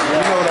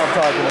 You know what I'm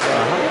talking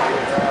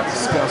about.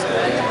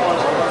 Disgusting.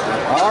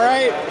 All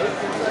right.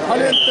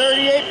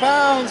 138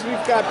 pounds.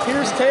 We've got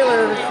Pierce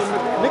Taylor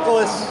from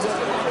Nicholas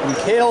and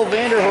Cale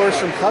Vanderhorst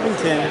from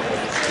Covington.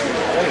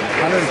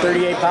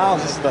 138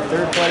 pounds. This is the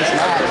third place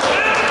match.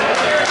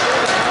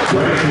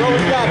 So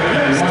we've got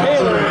Pierce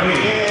Taylor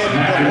in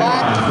the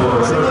black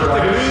singlet with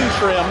the green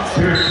trim.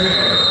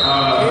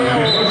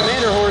 Cale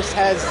Vanderhorst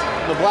has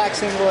the black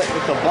singlet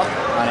with the buck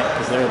on it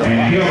because they're the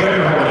buck.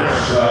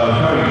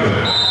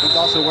 He's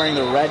also wearing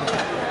the red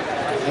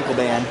ankle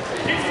band.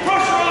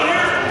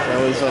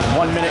 So it's a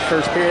 1 minute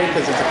first period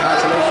because it's a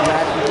consolation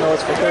match, even though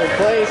it's for third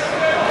place.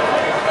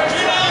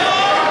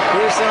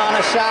 Pearson on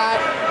a shot.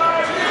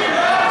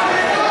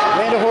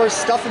 Vanderhorst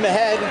stuffing the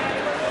head.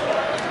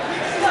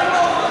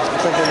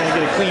 Looks like they're going to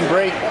get a clean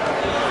break.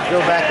 Go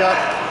back up.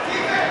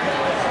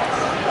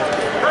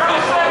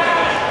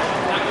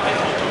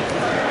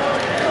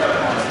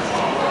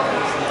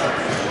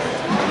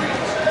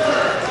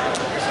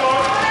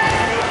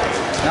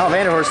 Now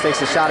Vanderhorst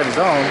takes a shot of his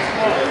own.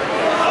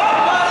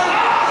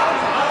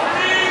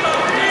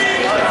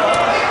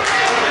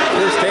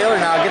 Here's Taylor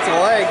now, gets a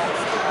leg.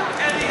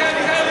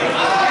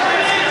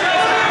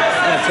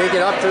 Gonna take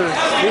it up to his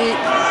feet,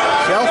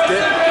 shelved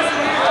it.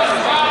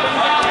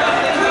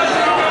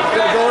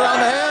 Gonna go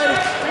around the head.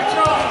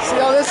 See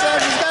how this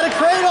ends? He's got a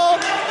cradle.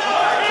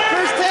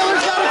 Here's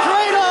Taylor's got a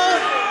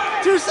cradle.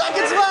 2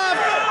 seconds left.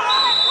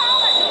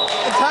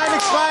 And time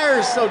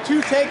expires. So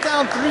 2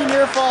 takedown, 3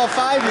 near fall,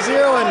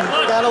 5-0,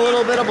 and got a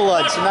little bit of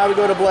blood. So now we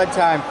go to blood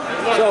time.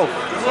 So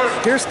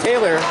here's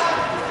Taylor.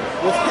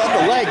 With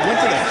the leg, went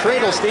to the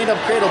cradle, stand-up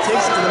cradle,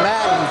 takes it to the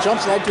mat, and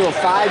jumps ahead to a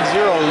 5-0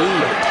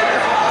 lead.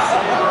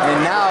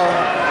 And now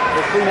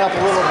we're cleaning up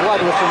a little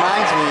blood, which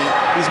reminds me,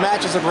 these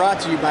matches are brought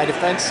to you by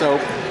Defense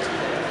Soap,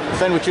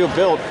 Defend What You Have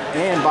Built,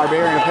 and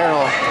Barbarian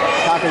Apparel,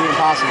 Conquer the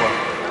Impossible.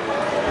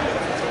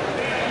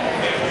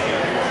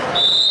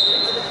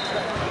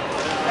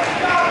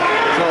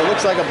 So it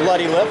looks like a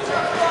bloody lip.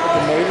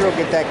 The Major will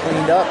get that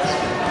cleaned up.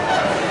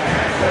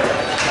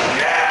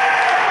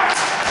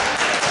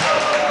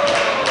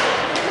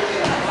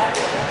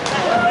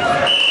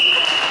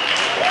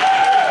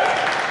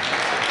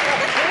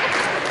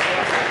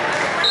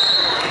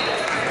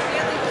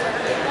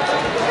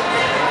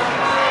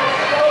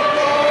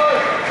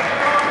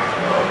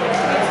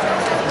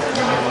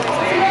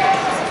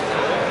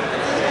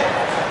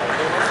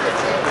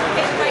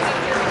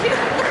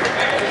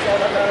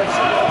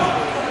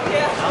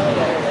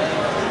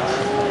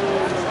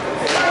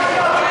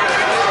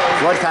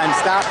 Blood time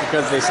stopped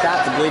because they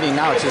stopped the bleeding.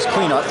 Now it's just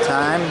cleanup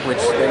time,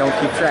 which they don't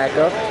keep track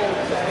of.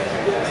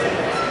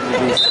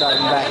 We'll be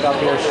starting back up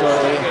here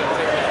shortly.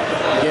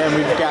 Again,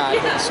 we've got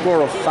a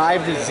score of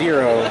 5-0.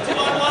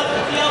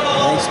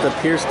 Thanks to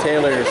Pierce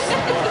Taylor's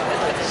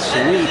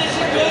sweet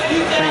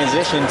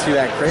transition to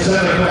that cradle.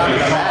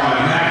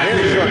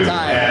 Very short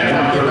time.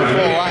 We'll give the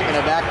full lock and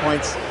a back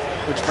points,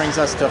 which brings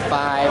us to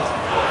 5.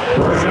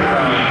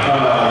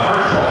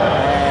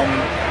 And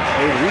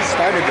they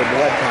restarted the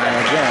blood time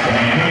again.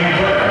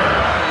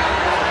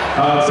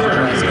 That's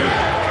interesting.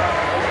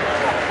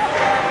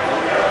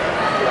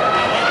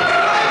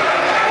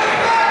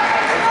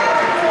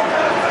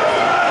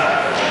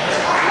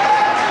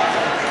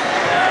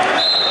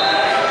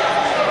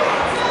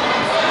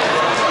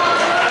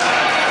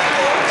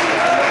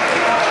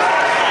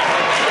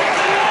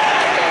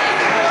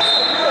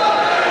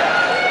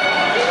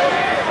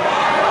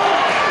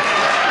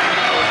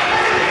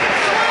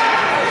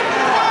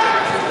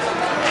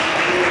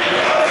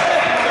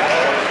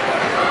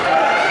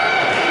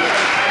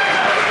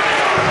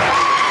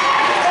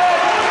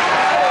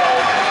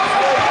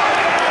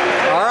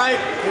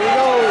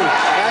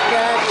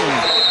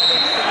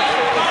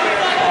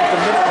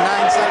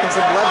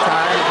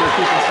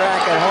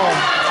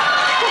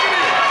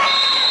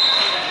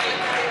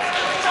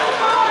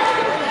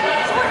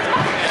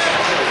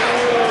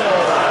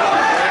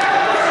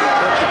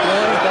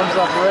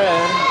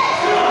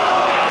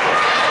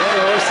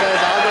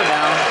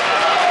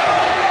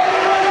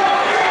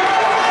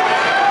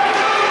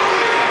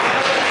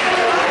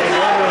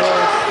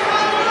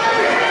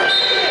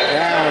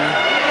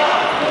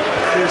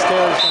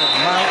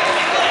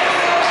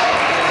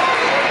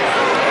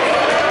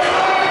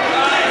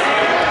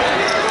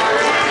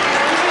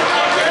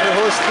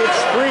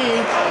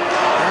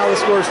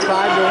 Scores 5-1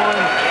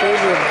 in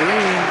favor of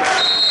Green.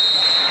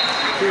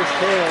 Pierce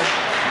Taylor.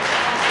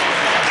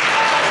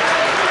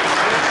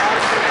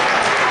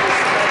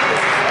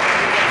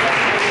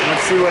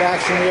 Let's see what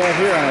action we have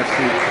here on our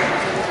feet.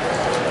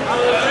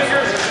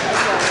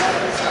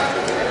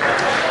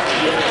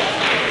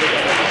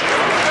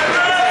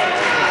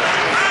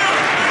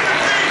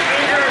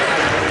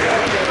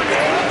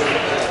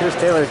 Pierce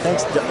Taylor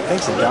thinks a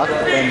duck,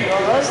 but then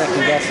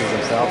second guesses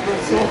himself.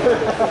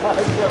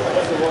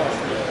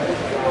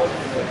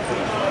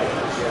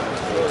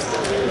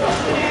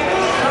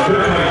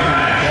 Good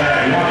match at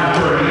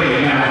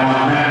 1:38 now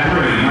on mat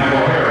 3,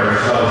 Michael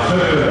Harris of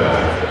Citadel.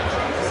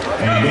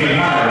 And Dave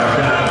Meyer of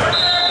Dallas.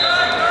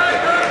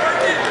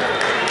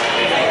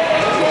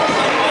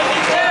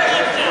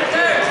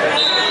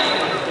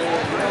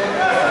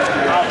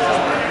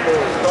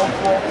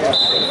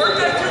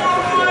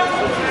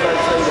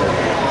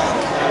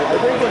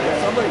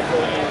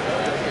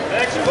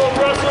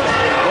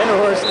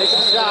 Vanderhorst takes a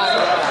shot.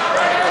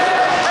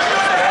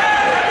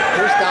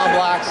 Pierce down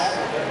blocks.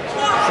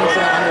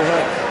 Simpson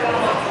underhook.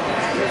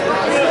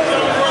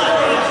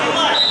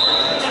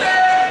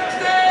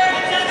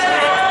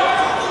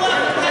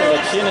 A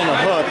chin and a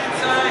hook.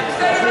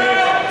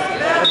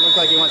 Doesn't look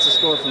like he wants to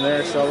score from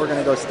there, so we're going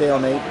to go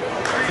stalemate.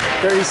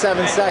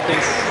 37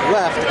 seconds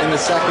left in the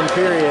second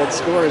period.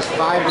 Score is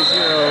 5-0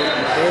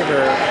 in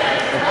favor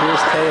of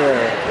Pierce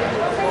Taylor.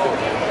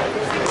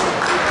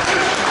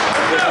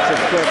 Just a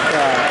quick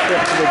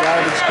trip to the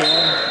garbage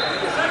can.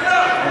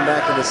 Come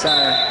back to the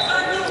center.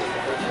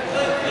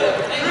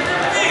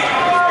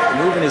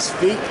 Moving his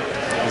feet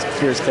is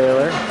Pierce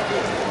Taylor.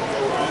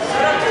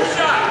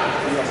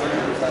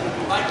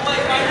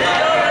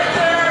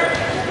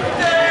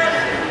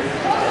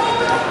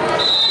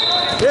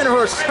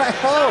 Vanderhorst.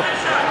 Oh.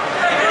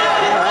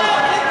 All right.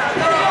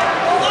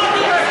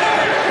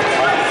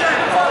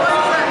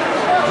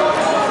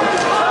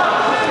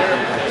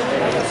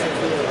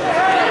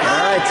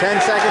 All right,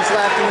 10 seconds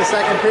left in the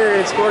second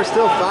period. Score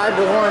still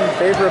 5-1 in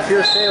favor of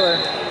Pierce Taylor.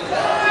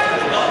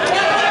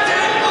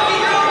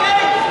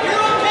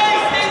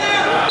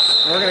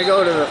 We're going to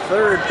go to the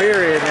third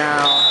period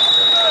now.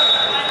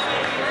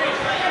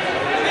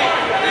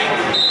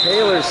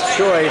 Taylor's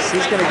choice,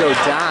 he's going to go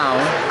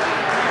down.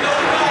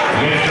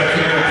 Against the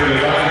here for the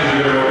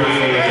Vikings, there will be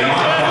a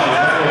modified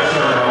medal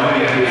ceremony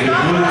at the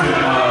conclusion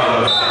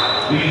of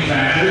these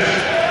matches.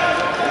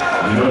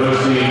 You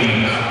notice the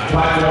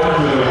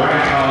platform to the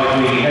right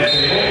of the head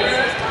table.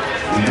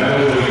 The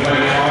medal will be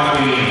placed on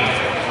the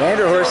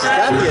Vanderhorst has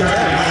got the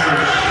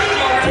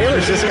attempt.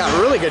 Taylor's just got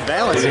really good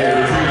balance here.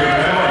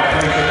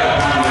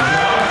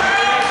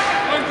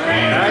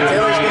 Alright,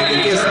 Taylor's going to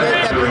get the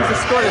escape. That brings the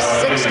score to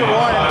 6-1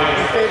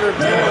 in favor of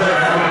Taylor.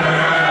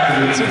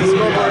 You can see the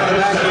scoreboard in the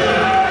back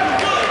here.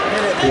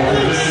 Minute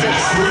 6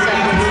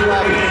 seconds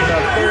left in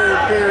the third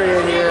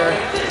period here.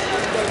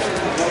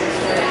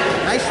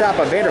 Nice shot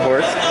by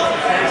Vanderhorst.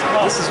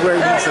 This is where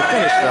he needs to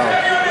finish though.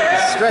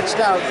 He's stretched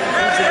out. He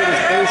needs to get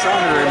his base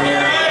under him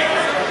here.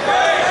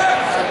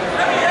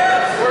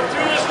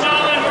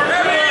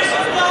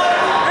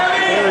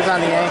 Taylor's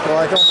on the ankle.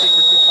 I don't think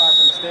we're too far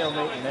from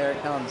stalemate, and there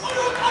it comes.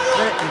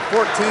 Minute and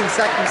 14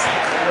 seconds.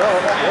 Oh,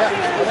 yeah.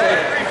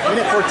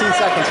 Minute 14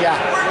 seconds, yeah.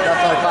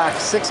 That's on the clock.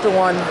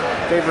 6-1 in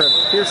favor of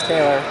Pierce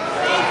Taylor.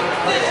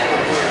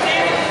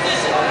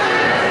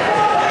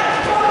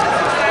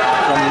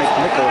 From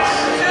McNicholas.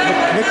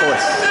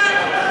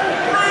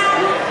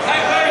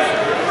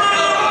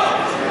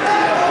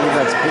 I believe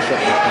that's Bishop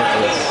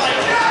McNicholas.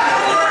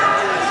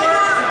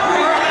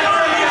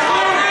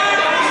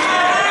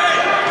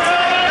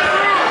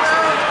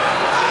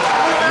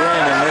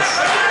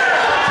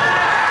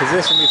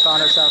 Position we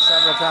found ourselves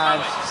several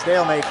times.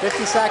 Stalemate.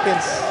 50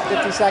 seconds.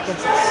 50 seconds.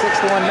 It's a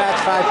 6-1 match,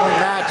 5-point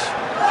match.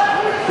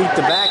 Feet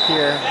to back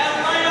here.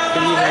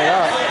 Could even it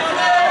up.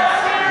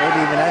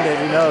 Maybe even end it.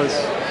 Who knows?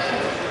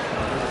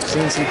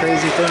 Seen some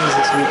crazy things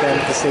this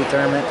weekend at the state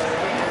tournament.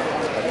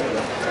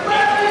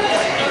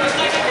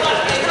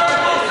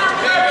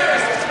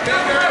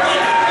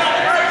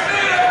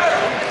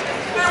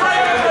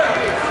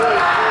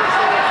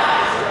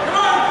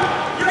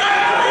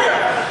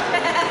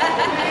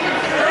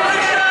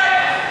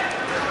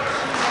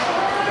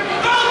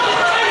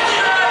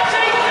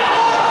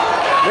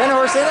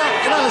 In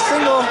on a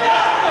single,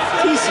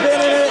 he's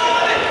spinning it,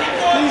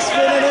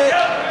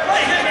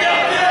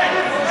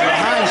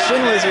 behind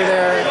Shinwizard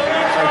there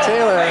by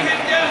Taylor,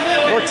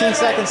 14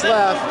 seconds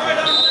left,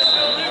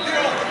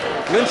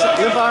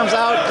 limp arms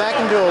out, back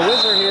into a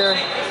whizzer here,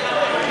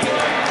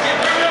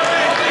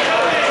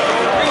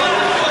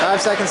 5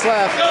 seconds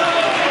left,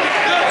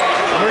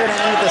 and we're going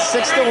to end with a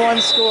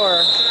 6-1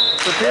 score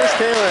for Pierce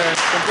Taylor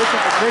from Bishop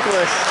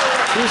McNicholas.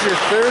 He's your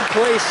third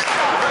place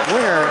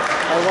winner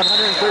at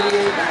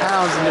 138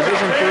 pounds in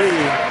Division III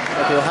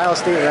at the Ohio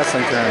State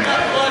Wrestling Tournament.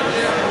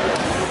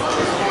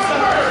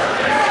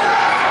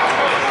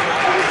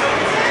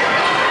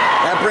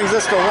 That brings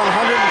us to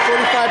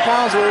 145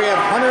 pounds, where we have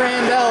Hunter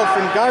Andel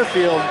from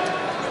Garfield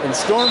and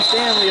Storm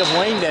Stanley of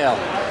Waynedale.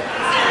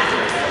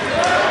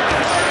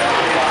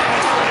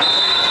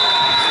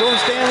 Storm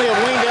Stanley of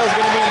Waynedale is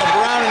going to be in the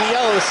brown and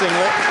yellow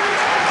singlet.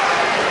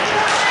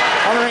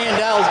 Hunter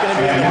Andel is going to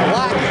be in the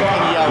black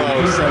and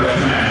yellow singlet.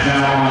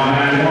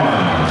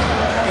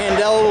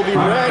 Andel will be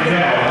red,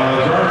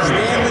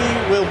 Stanley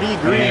will be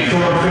green. And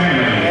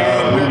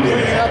we're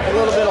cleaning up a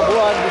little bit of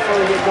blood before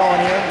we get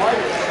going here.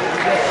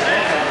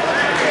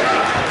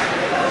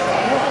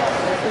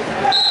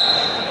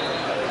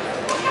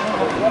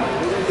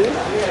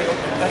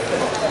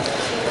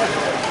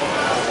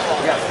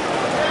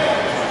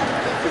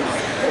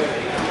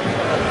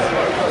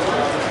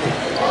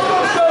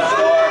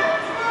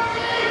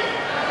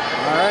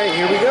 Alright,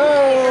 here we go.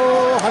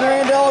 Hunter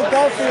Andel of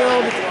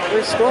Garfield.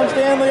 There's Storm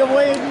Stanley of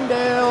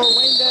Waynedale.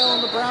 Waynedale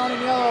in the brown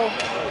and yellow.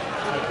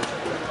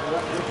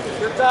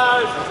 Good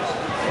time.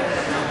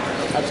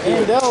 That's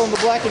Andel in the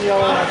black and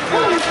yellow.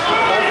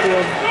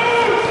 Garfield.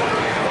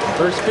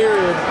 First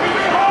period.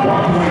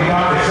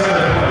 125 to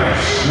 7th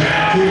place.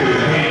 Matt 2,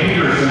 Kane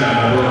Peterson of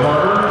Wood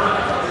Harbor.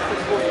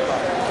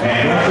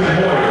 And Rustin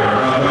Boyer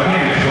of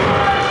Mechanicsburg.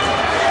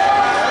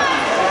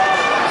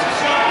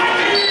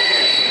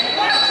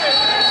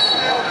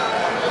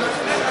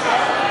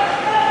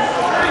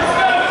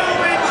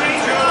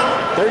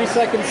 30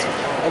 seconds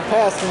have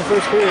passed in the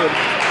first period.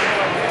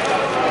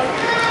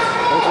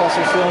 Both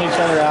wrestlers feeling each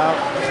other out.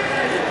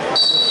 No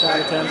shot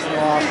attempts, no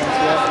offense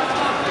yet.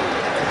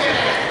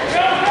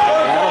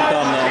 That'll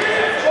come though.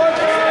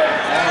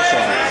 That'll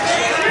come. 30 seconds.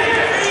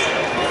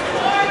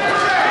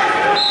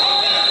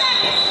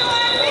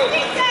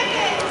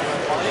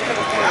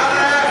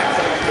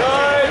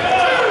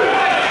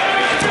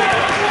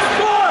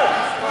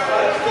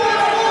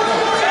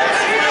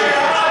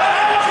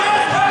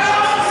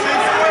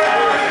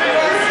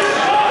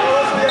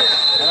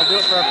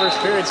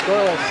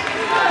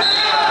 Scoreless.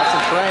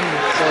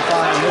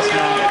 down on this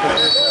mount for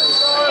third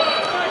place.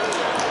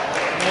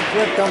 And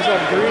flip comes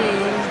up green.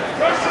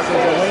 So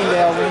to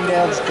Wayndale.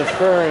 Wayndale's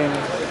deferring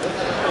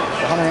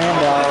to Hunter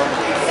Amdahl.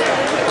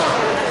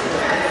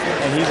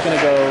 And he's going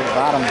to go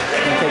bottom. He's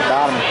going to take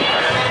bottom.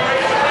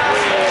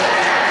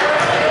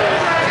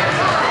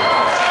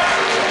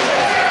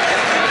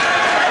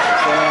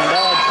 So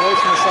Amdahl had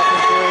choice in the second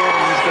period,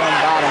 and he's going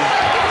bottom.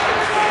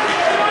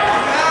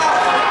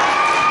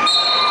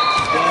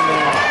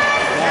 Standing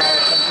now,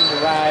 attempting to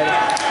ride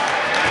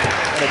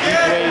at a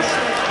deep race.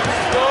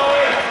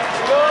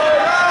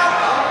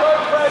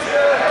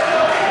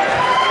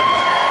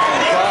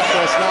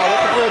 Process now,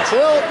 looking for a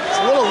tilt. It's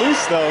a little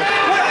loose though.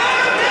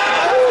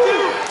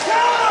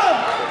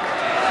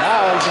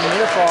 Now he's in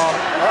near fall.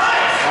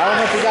 I don't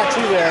know if he got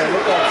two there.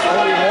 Looked like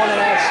only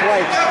 1.5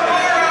 swipes.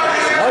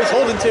 Oh, he's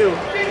holding two.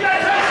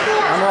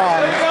 I'm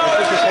wrong. I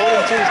think he's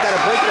holding two. He's got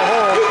to break the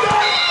hold.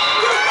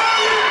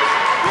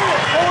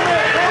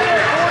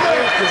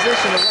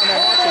 Position to run the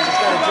hatches. He's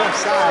got to jump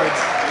sides.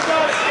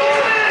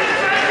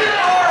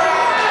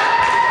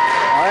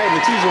 All right,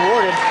 the two's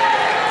awarded.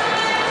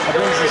 That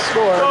brings the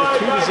score to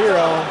 2-0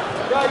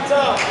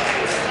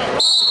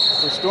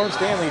 for Storm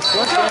Stanley.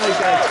 Storm Stanley's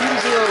got a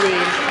 2-0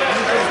 lead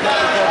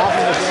off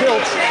of the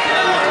tilt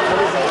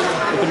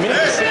with a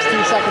minute and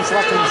 16 seconds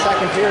left in the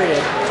second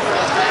period.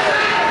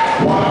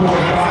 1.5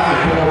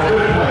 for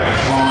fifth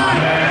place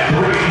on net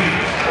 3.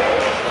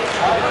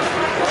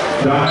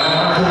 Donnell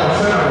Marshall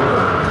Center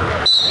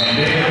and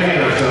David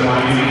Davis of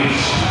Miami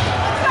East.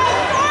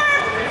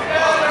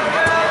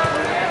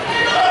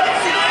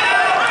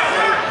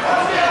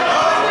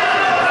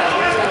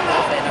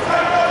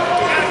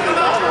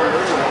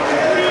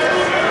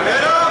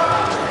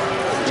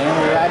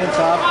 Stanley riding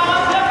top.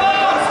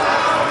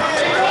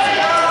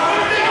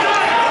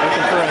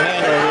 Looking for a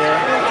handle here.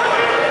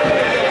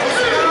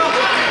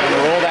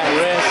 Roll that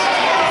wrist.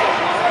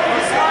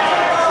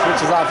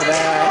 Switches off of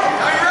that.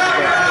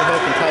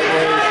 Underhook and tight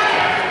waist.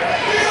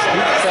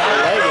 Scoops that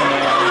leg in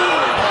there.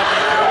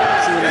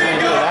 See what he's going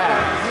to do with that.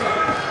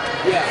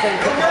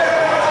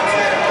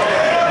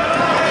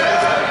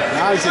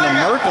 Now he's in a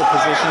Merkle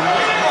position.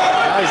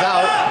 Now he's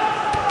out.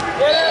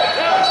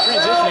 He's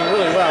transitioning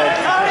really well.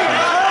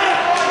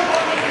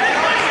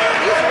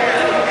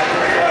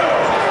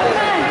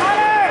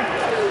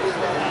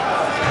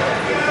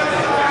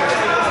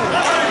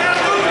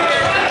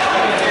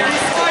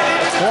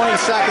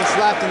 Seconds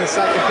left in the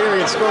second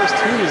period. Scores 2-0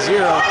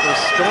 for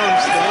Storm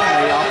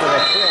Stanley off of a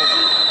tilt.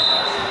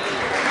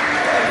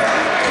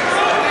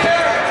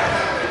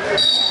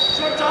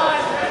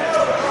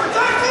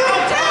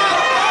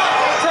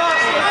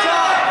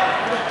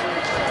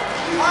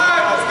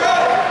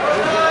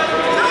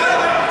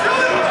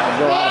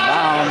 Go out of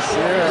bounds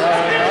here.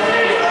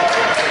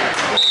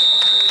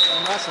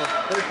 Russell,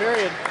 third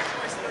period.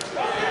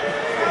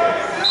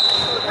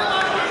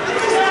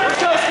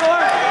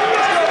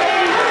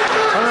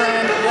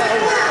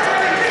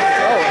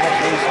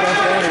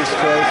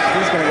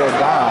 He's going to go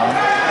down.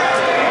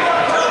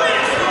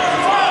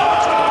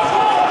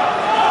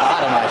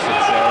 Bottom, I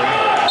should say.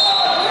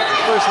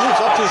 First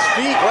moves up to his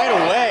feet right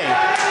away.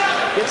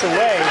 Gets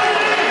away.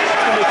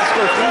 It's going to make the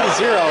score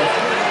 3-0.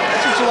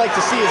 That's what you like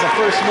to see as a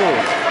first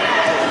move.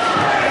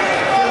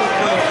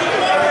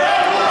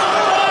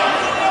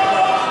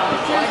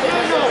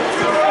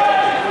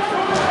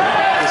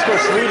 The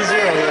score's 3-0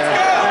 here.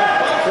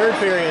 Third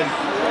period.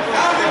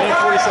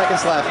 40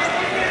 seconds left.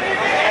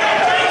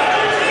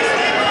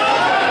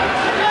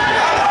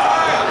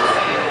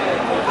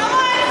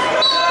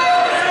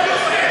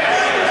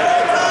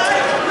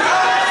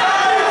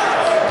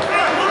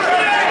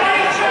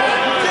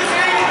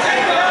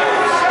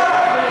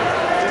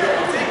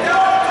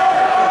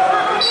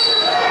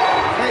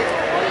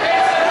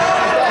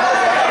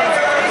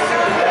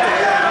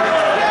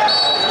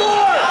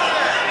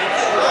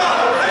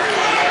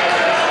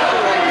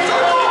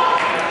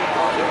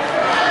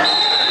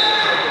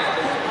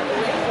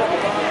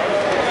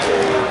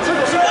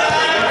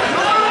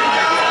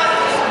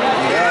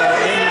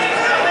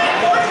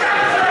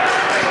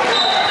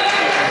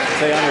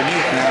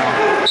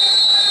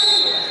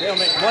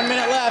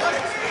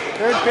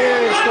 Third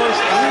period scores 3-0.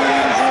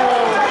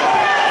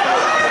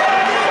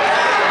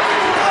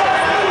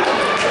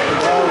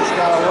 Well, he's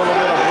got a little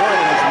bit of blood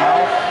in his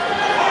mouth.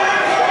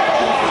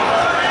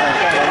 I'm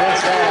trying to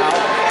rinse that out.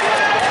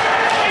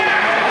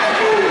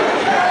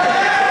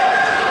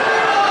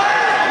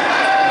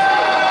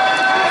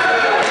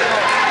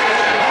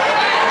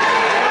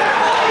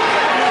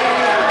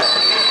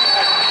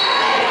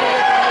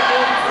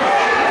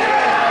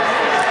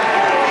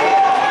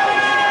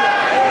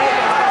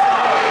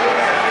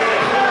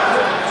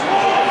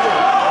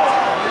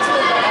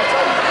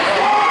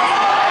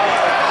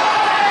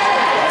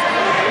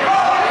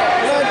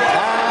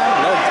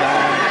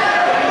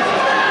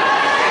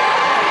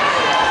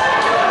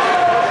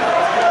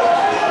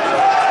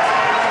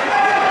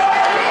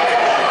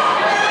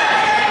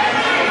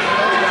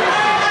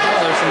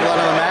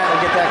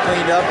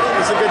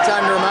 a good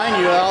time to remind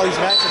you that all these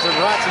matches are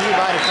brought to you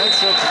by Defense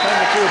Silk,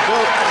 Defender 2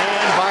 Built,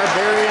 and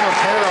Barbarian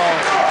Apparel.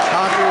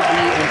 Conquer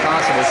the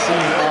impossible. See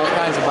all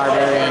kinds of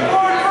Barbarian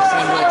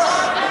singlets,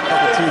 a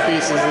couple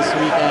two-pieces this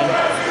weekend.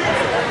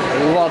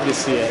 Love to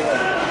see it.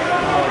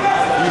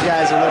 If you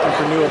guys are looking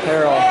for new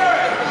apparel,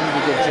 you need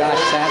to give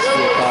Josh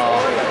Satsky a call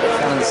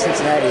down in the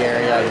Cincinnati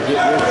area to get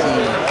your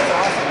team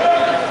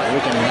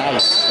looking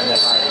nice in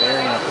that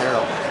Barbarian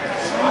Apparel.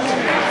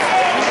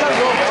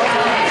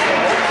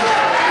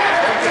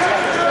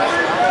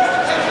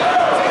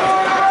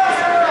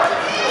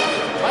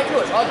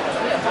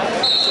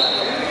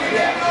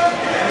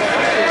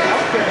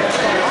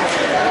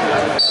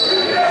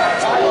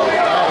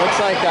 Looks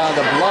like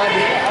the blood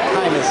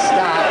kind of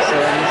stopped, so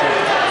that means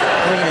they're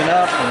cleaning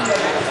up and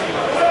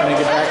going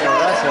to get back to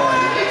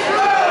wrestling.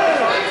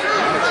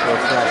 That's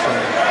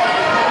refreshing.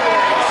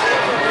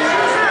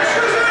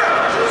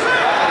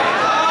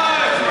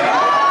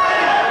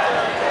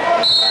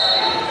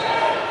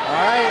 All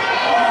right,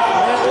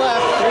 minute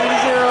left,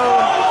 3-0.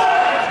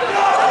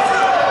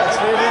 That's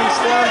favoring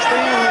Storm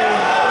Stanley.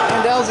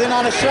 Mandel's in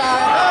on a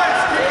shot.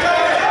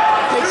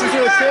 Takes him to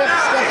his hip,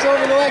 steps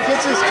over the leg,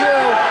 hits his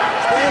cue.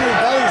 Stanley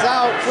bellies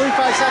out,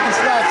 45 seconds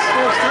left,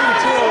 scores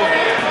 3-2.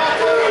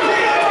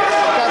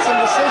 Got some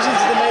decisions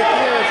to make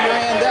here if you're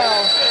Mandel.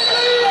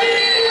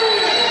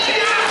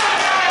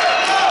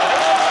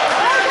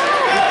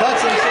 He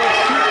cuts him, so it's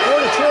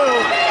 4-2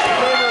 in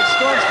favor of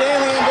Storm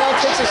Stanley. Mandel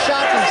takes a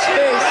shot from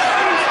space.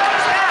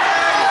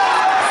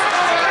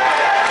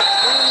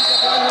 Stanley's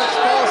up on the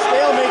call,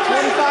 stalemate,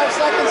 25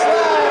 seconds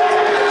left.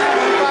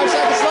 25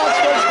 seconds left,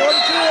 scores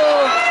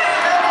 4-2.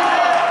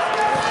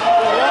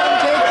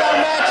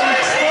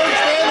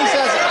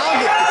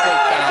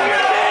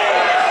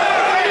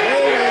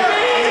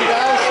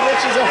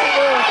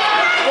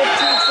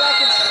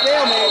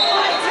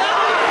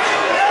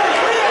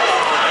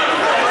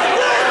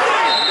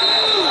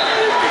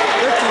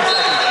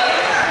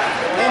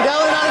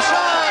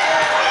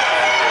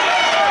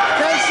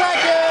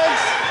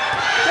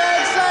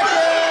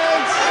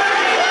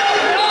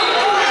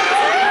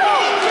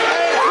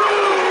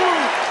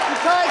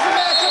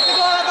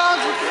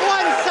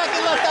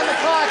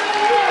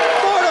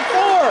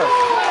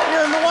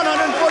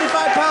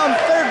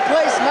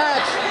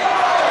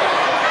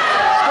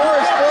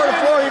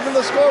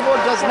 The scoreboard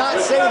does not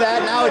say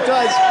that. Now it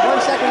does. 1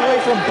 second away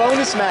from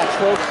bonus match,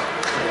 folks.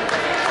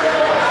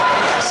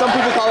 Some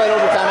people call it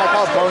overtime. I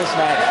call it bonus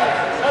match.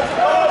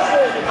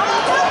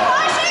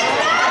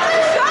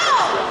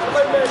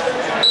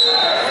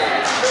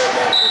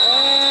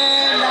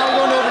 And now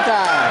we're going to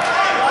overtime.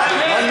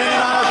 1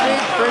 minute on our feet.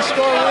 First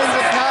score wins.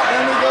 If not,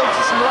 then we go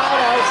to some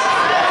wideouts.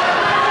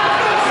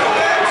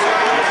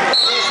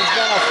 This has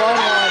been a fun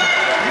one.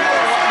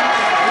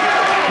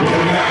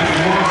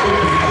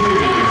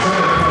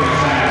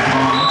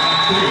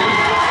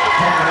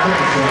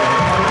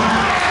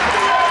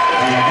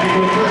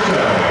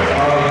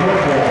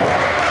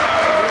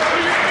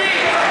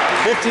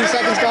 Fifteen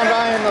seconds gone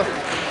by in the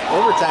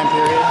overtime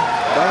period,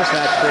 bonus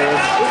match period.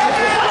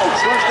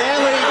 Storm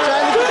Stanley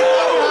trying to get it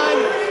out behind.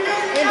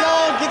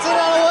 Mandel gets it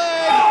on a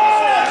leg.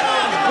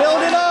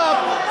 Build it up.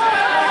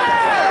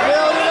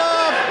 Build it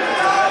up.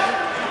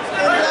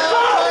 Mandel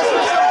tries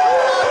for some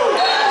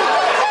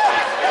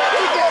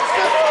he gets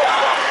the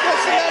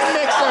cement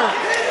mixer.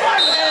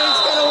 And he's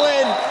going to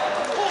win.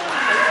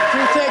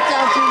 2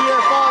 takedown, 2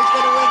 near fall. He's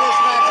going to win this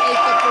match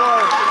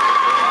 8-4.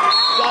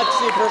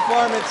 Gutsy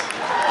performance.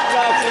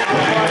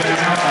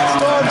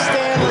 Storm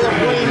Stanley of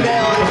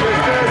Waynedale is your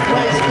third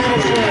place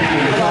finisher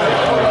at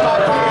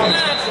 45 pounds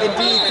in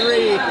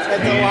D3 at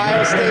the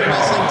Ohio State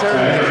Wrestling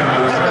Tournament.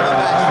 Heck of a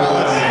match,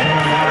 fellas.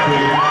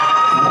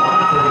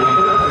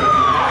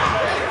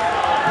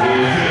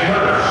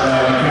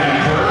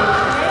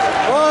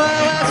 Well, that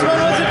last one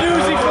was a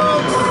doozy,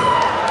 folks.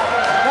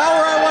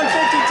 Now we're at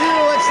 152.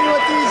 Let's see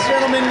what these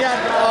gentlemen got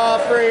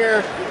for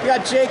here. We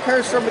got Jake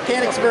Hurst from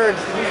Mechanicsburg,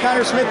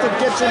 Connor Smith of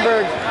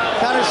Gibsonburg.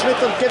 Connor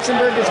Smith of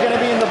Gibsonburg is going to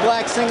be in the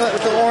black singlet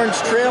with the orange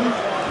trim.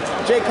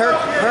 Jake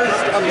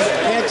Hurst of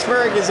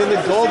Mechanicsburg is in the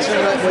gold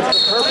singlet with the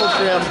purple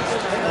trim.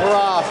 We're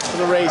off to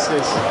the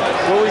races.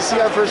 Will we see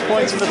our first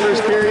points in the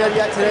first period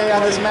yet today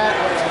on this mat?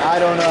 I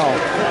don't know.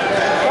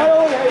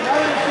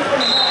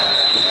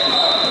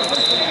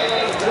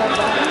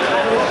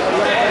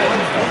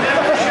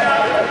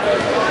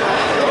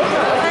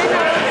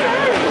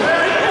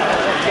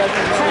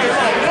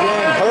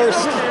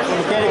 Hurst from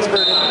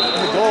Mechanicsburg in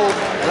the gold,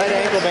 red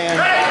ankle band.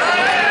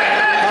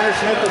 Connor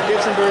Smith of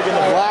Gibsonburg in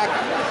the black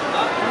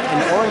and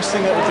orange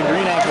singlet with the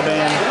green ankle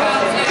band.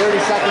 30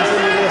 seconds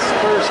into this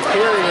first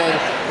period,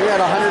 we're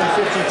at 152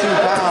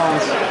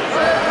 pounds.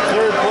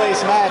 Third place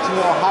match in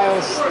the Ohio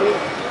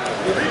State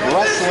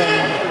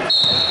Wrestling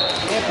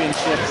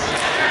Championships.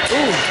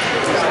 Ooh,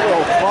 just a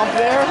little bump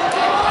there.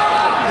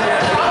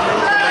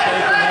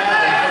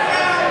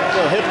 A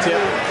little hip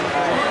tip.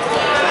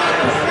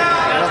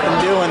 Nothing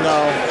doing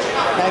though.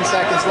 10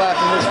 seconds left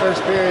in this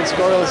first period.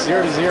 Scoreless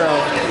 0-0.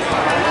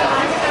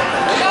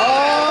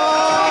 Oh!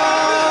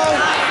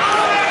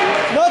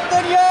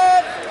 Nothing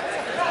yet!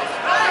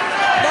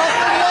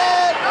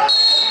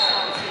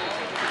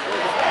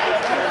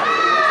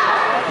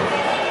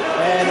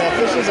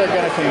 coaches are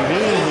going to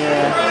convene here.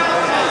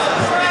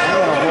 I'm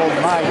going to hold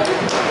my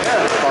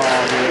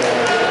ball here.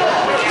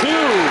 2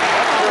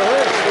 for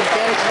Hurst in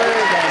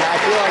Mechanicsburg, and I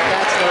feel like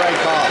that's the right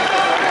call.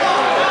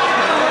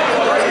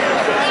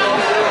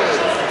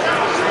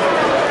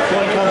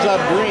 One comes up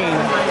green.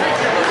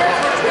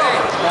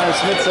 Connor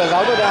Smith says,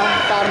 I'll go down,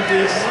 bottom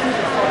piece.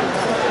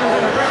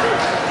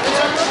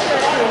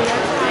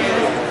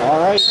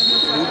 All right.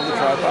 Move the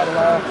tripod a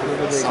while.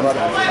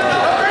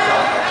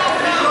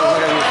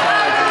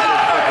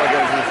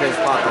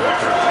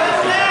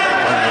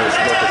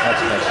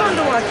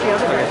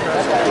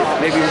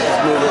 Maybe you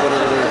just move it a little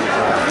bit.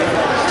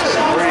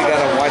 Or you got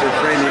a wider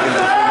frame, you can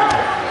just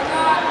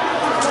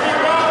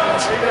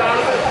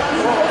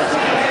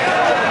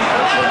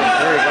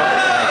there you go.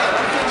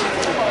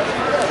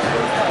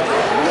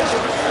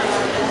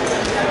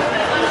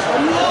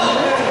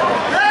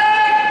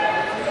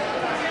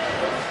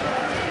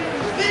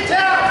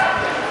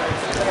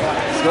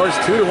 Scores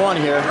 2-1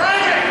 here.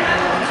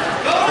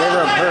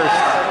 Favor of Hurst.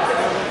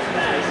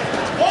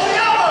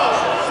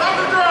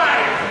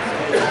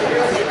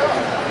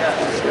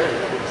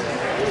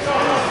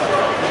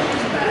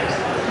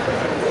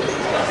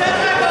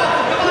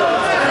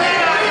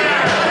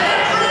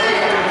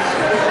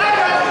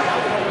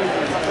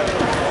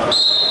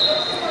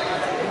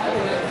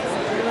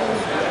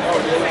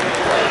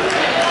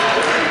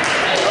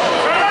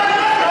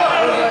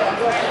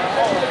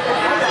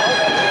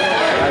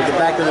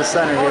 Back to the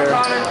center here.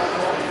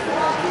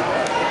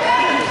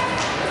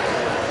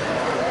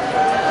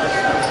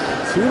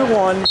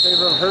 2-1 in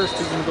favor of Hurst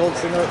using gold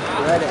singlet,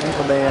 red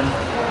ankle band.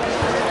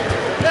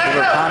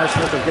 Favor of Connor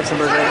Smith of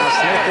Gitzenburg right now.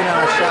 Smith in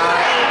on a shot.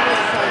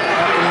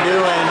 Nothing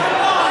doing.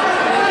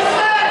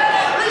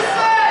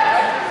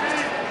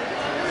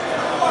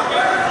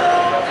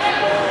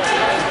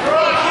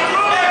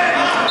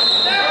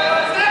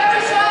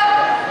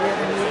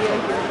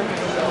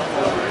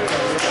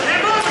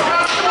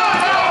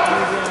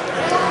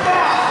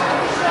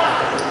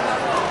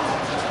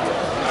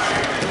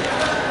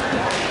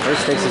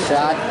 Hurst takes a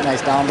shot,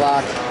 nice down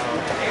block.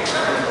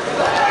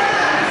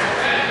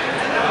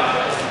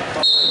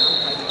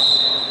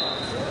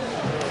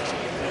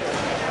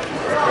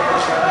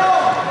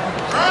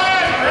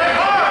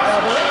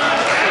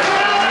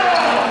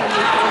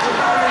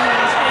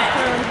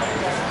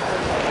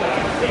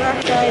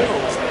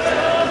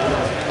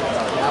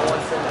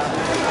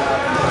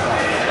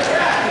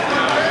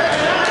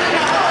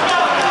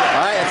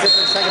 Alright, that's it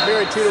for the second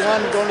period,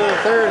 2-1, going to the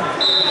third.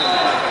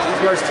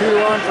 Scores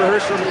 2-1 for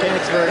Hurst from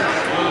Mechanicsburg.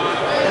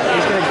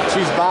 He's going to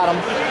choose bottom.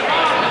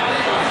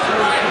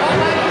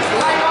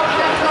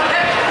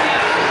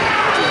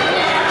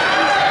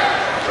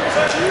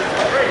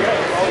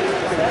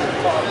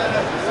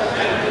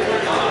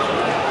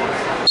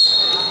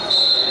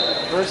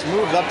 Hurst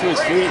moves up to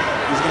his feet.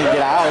 He's going to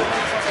get out.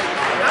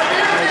 He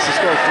makes the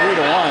score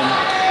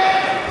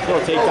 3-1.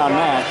 Little takedown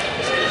match.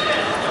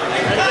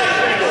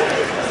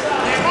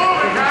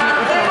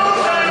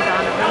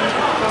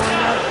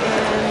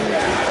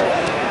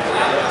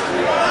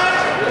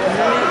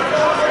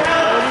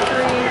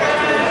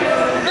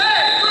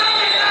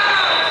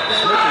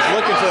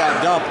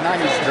 Now he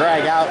needs to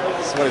drag out,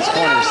 that's what his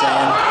corner's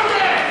saying.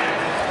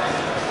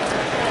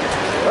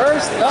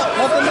 First,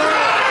 nothing there.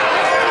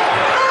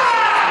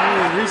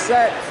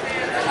 Reset.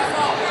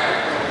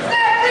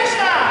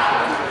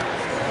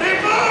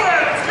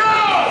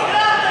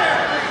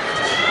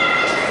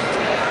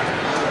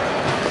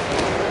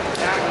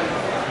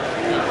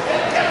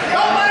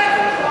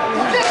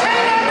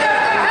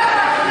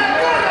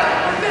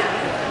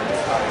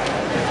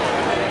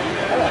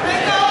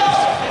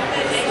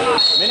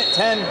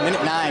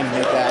 Minute 9,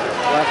 make that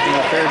left in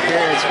the third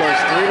period. Scores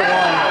 3-1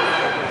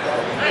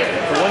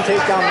 for one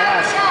takedown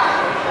pass.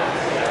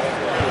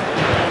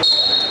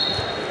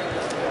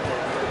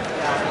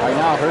 Right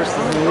now, Hurst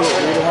is in the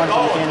lead, 3-1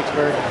 for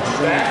Mechanicsburg.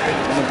 He's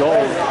in the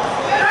gold.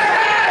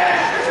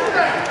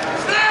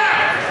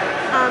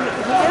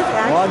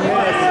 1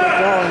 minute to get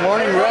going.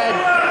 Warning red.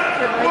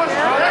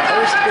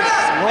 Hurst gets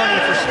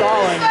warning for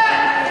stalling.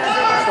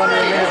 Just under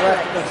a minute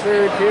left in the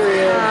third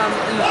period.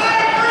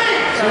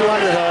 2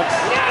 underhooks.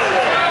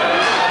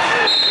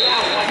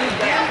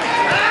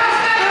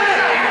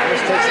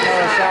 Takes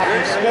another shot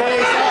from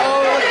space.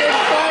 Oh, look at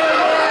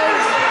fire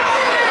is!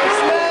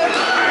 Smith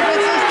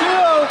gets his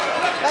 2.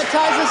 That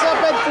ties us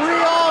up at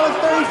 3-all with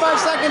 35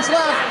 seconds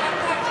left.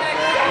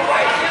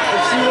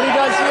 Let's see what he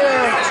does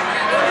here.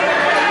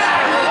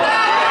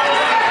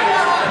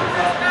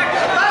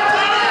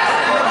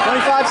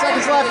 25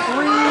 seconds left.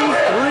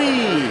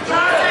 3-3.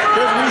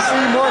 Could we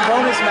see more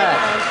bonus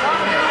match?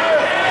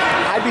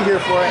 I'd be here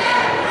for it.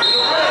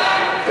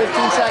 15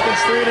 seconds.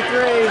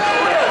 3-3.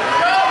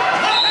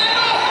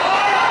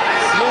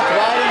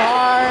 Riding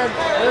hard,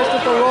 Hurst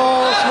with the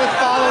roll, Smith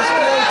follows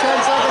through, 10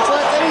 seconds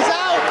left, and he's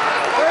out!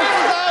 Hurst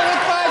is out with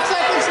 5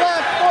 seconds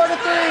left,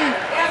 4-3.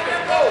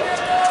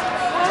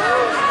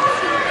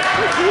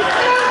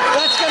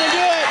 That's gonna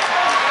do it!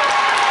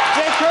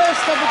 Jake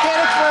Hurst of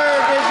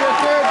Mechanicsburg is your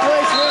third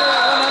place winner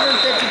at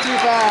 152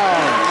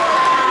 pounds.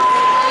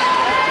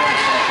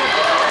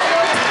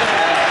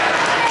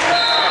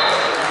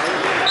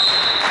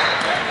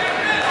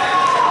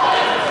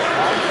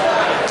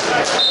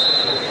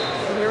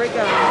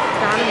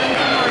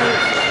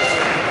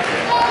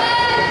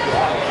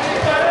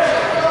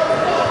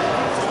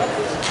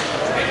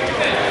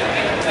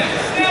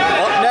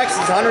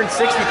 160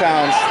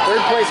 pounds.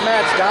 Third place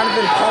match,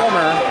 Donovan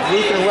Palmer,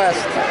 Lutheran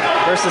West,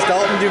 versus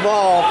Dalton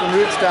Duvall from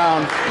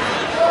Rootstown.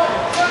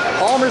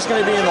 Palmer's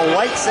going to be in the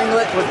white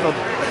singlet with the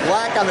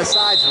black on the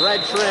sides,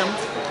 red trim.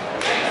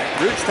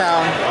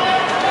 Rootstown,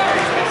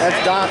 that's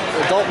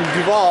Dalton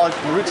Duvall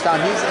from Rootstown.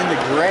 He's in the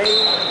gray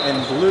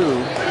and blue,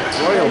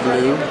 royal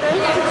blue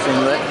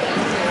singlet.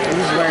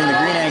 He's wearing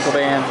the green ankle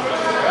band.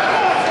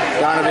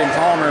 Donovan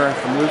Palmer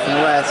from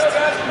Lutheran West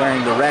wearing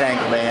the red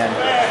ankle band.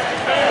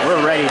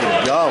 We're ready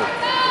to go.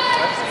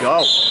 Let's go.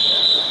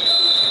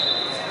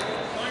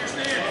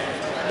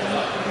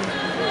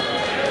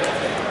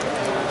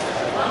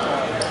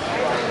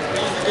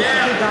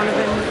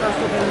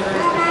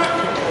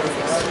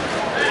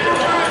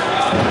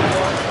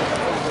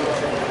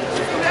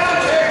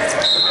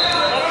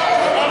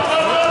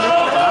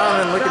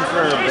 Donovan looking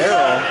for a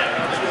barrel.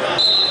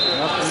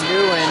 Nothing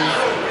doing.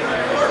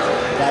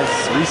 Guys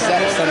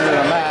reset center of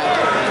the mat.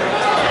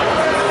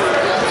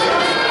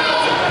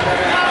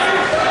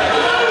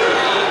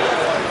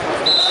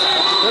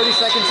 30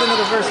 seconds into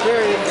the first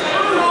period.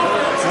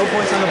 No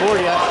points on the board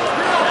yet.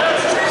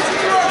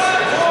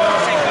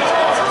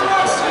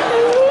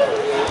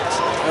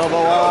 Elbow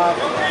off.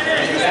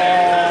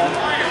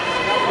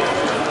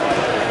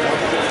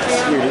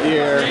 Ear to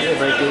ear.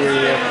 Break the ear to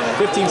ear.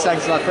 15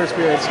 seconds left. First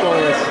period.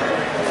 Scoreless.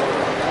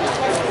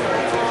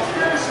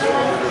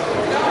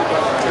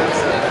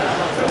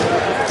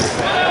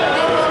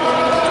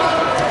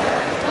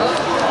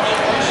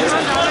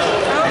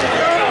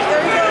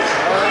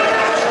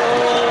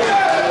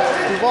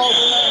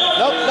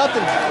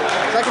 Nothing.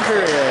 Second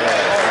period.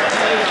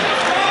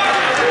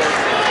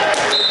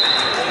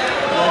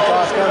 One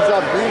toss comes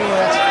up green.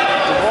 That's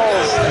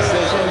Duvall's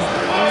decision.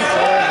 He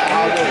said,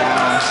 I'll go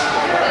down.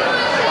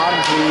 Bottom,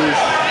 please.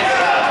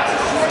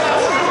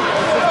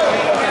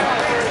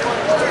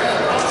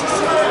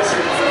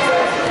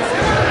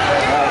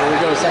 Here we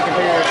go. Second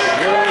period.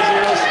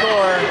 0-0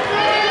 score.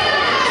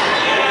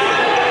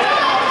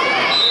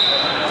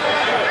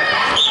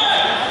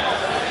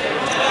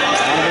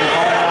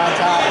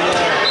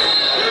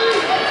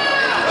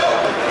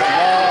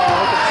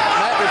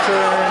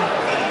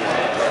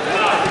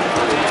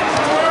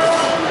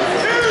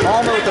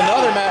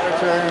 Another mat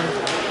return.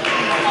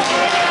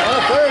 And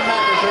a third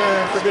mat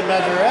return for good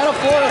measure. And a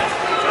fourth.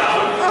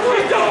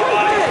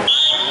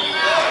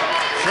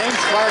 Shane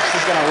Sparks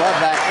is going to love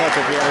that clip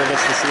if he ever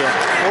gets to see it.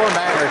 4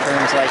 mat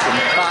returns like in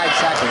 5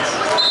 seconds.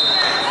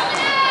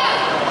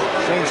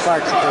 Shane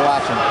Sparks, if you're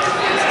watching,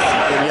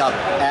 hit me up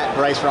at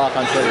Bryce Roth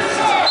on Twitter.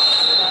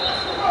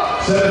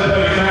 7th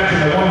place match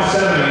in the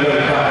 170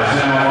 weight class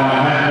now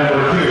on mat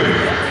number 2.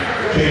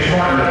 Chase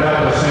Martin of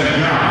Bethel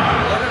St. John.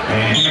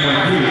 And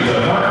Cameron Hughes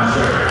of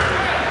Martinsburg.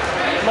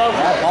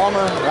 Yeah,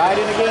 Palmer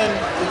riding again.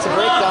 It's a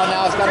breakdown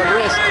now. It's got a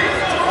wrist.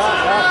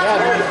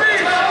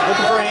 Yeah.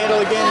 Looking for a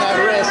handle again. That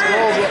wrist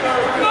rolls it.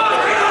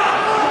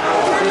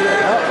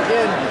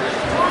 Again.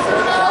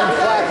 Shot him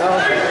flat though.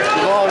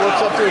 The ball works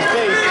up to his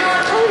base.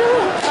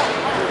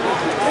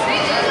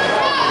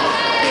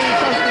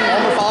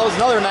 Palmer follows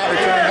another mat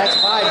return. That's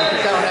 5 if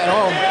you're counting at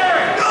home.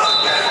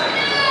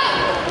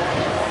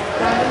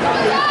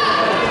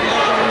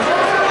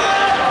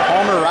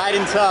 Palmer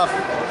riding tough.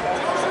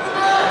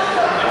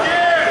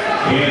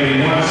 In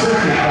the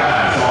 160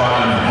 class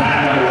on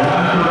mat number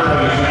 1 third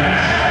place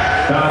match,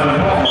 Donovan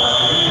Palmer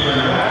of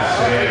Lutheran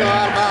West and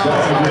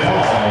Dalton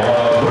Duvall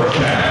of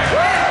Rootstown.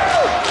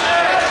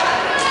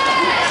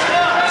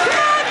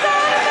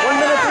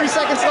 1 minute, 3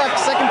 seconds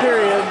left, second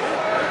period.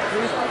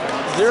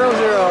 0-0.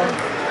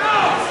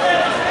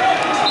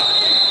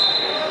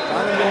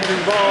 Donovan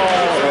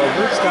Duvall of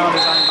Rootstown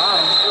is on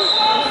bottom.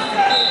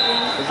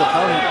 His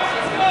opponent,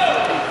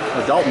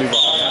 or Dalton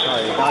Duvall,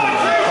 sorry, Donovan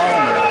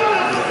Palmer,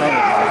 his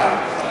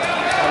opponent.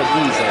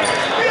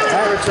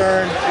 That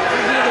return.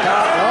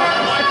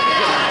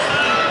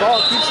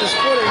 Ball keeps his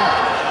footing.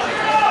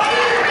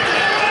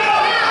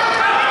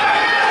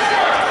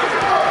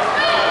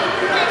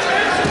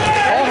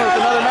 Palmer with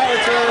another mat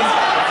return.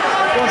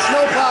 Going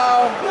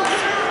snowplow.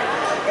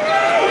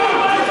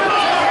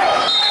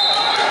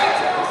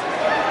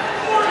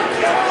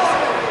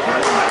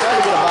 Tried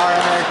to get a bar in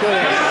there,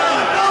 couldn't.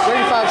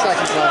 35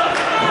 seconds left.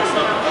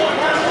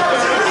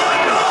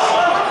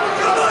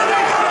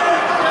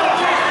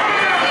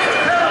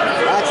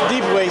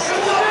 Deep waist.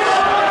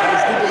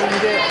 As deep as you can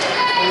get. 20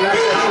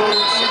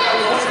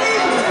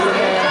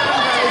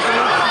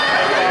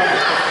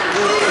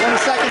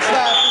 seconds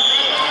left.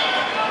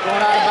 Going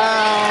out of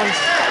bounds.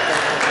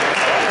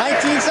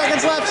 19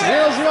 seconds left.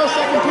 0-0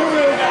 second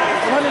period.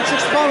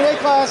 160-pound weight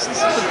class. This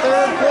is the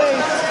third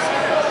place.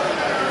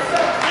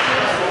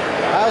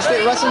 Ohio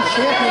State Wrestling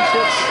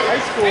Championships, high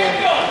school.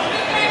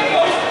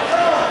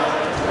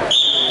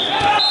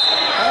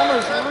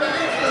 Palmer's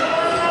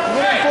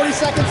 40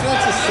 seconds, and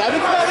that's the 7th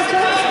mat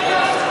return?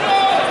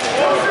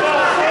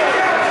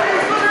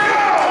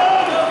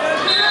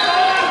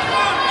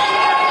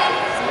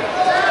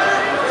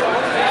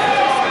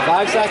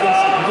 5 seconds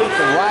to complete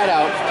the ride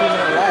out,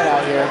 2-minute ride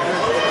out here.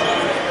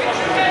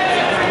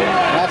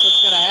 And that's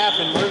what's going to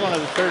happen. We're going to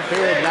the third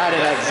period, not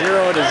at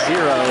to 0.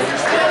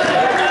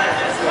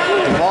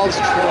 Duvall's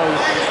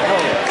choice. No,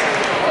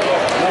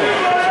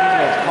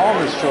 it's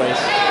Palmer's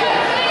choice.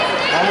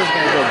 Palmer's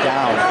going to go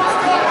down.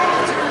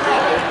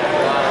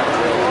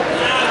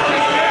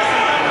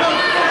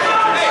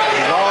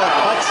 Duvall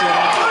cuts him,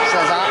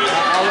 says,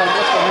 I'll let him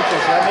go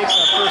neutral. So that makes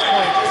our first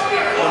point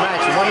of the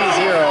match 1 to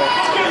 0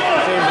 in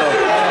favor of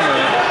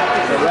Palmer,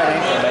 the red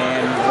ankle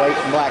band, white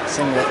and black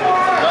singlet.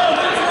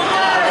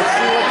 Let's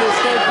see what this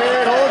third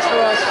period holds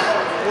for us.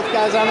 Both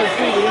guys on their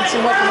feet. We didn't see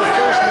much in the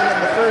first minute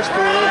in the first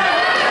period.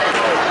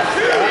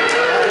 That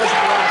wasn't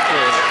the last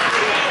period.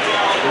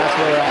 And that's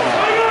where we're at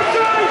now.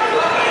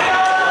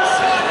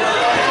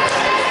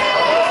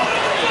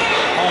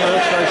 Palmer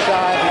looks for a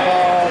shot. The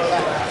ball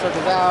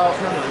circles out.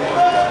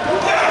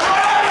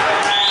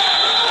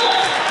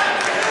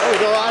 Oh, we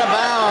go out of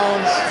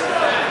bounds.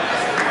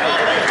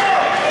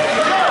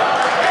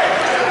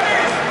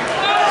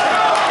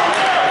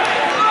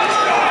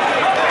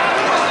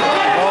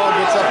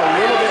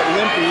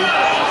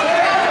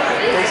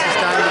 Takes his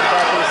time to get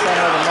back to the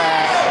center of the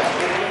mat.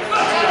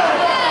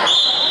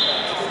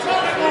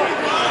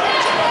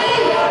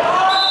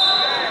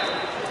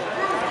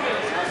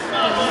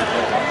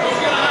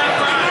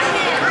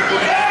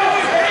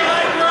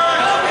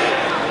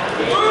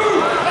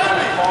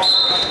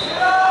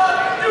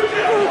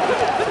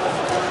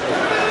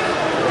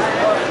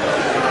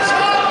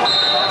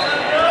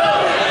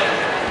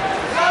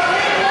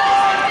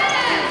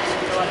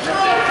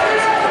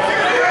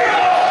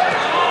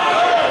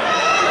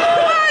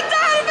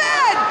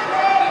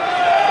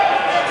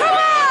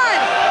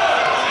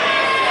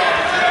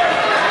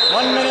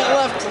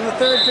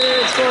 Third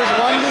period scores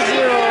 1 to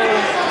 0.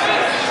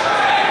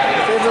 In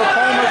favor of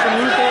Palmer from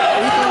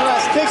Lutheran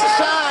West. Takes a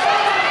shot.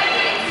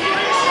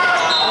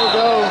 There we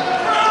go.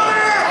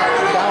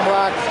 Down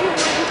block.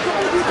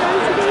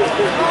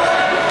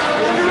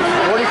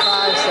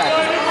 45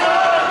 seconds.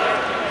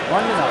 1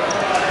 to 0.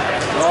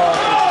 Ball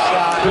takes a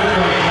shot.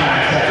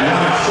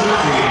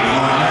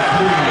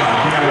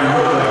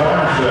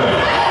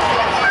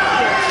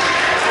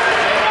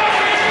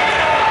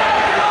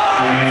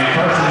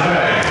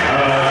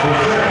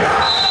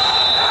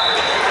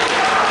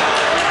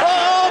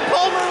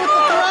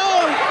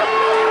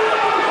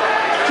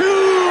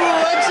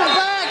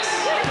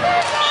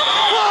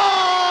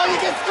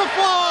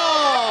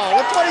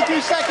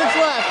 Seconds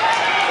left.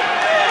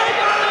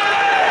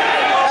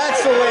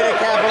 That's the way to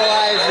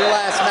capitalize your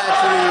last match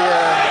of the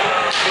year.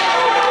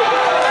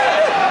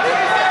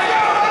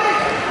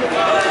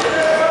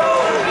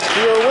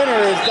 Your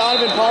winner is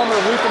Donovan Palmer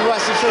of Lutheran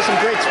West. He shows some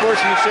great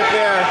sportsmanship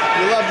there.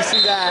 You love to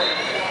see that.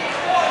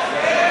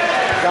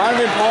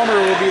 Donovan Palmer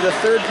will be the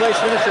third place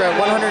finisher at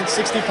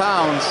 160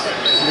 pounds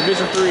in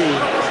Division III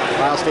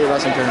Ohio State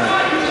Wrestling Tournament.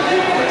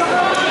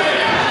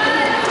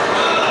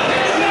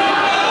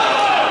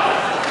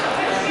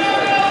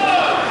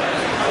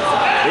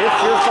 If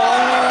you're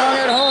following along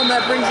at home,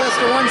 that brings us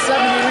to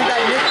 170. We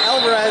got Nick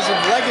Alvarez of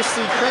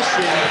Legacy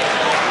Christian.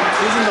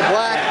 He's in the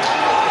black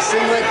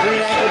singlet,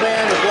 green ankle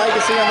band with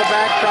Legacy on the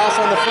back, cross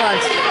on the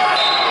front.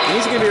 And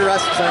he's going to be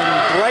wrestling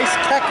Bryce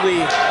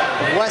Keckley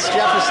of West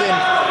Jefferson.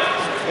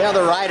 The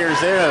other riders,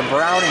 they're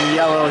brown and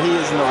yellow. He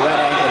is in the red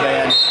ankle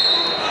band.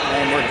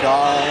 And we're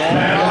gone.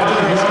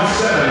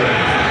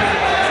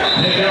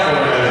 Nick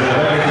Alvarez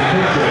of Legacy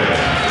Christian.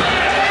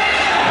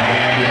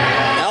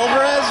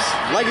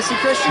 Legacy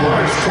Christian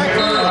versus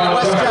Keckley of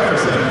West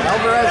Jefferson.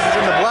 Alvarez is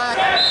in the black.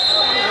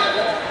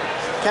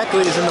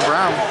 Keckley is in the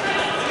brown.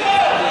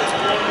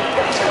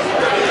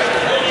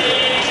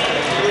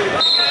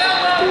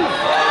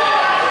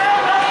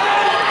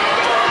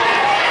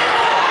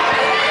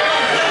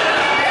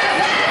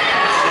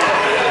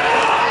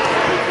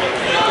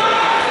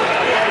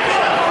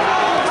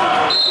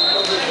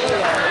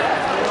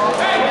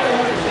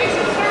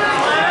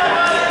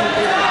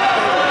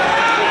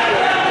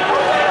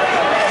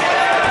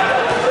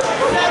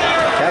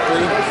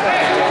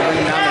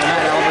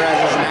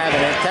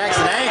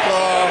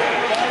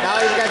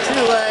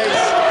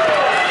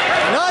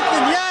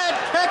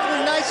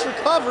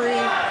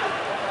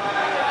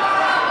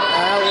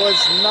 That was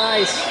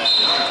nice.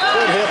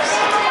 Good hips.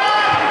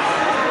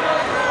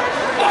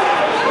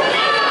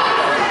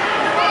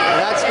 And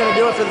that's going to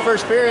do it for the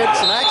first period.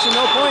 Some action,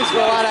 no points,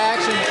 but a lot of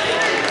action.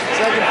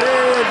 Second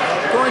period,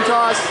 coin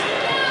toss.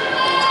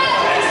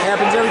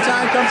 Happens every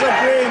time, comes up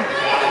green.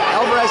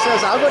 Alvarez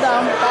says, I'll go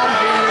down, bottom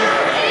green.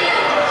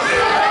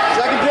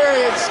 Second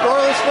period,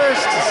 scoreless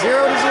first,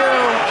 0 to 0.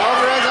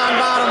 Alvarez on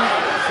bottom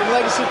from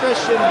Legacy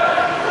Christian.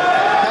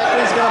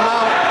 Keckley's going to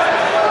mount.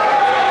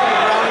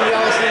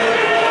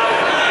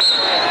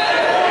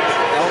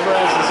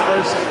 Alvarez's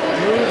first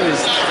move is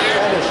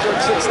kind of short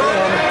sit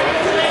stand.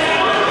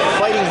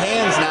 Fighting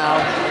hands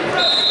now.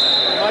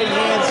 Fighting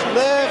hands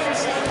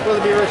lift. Will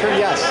it be returned?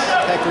 Yes.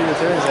 Keckley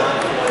returns it.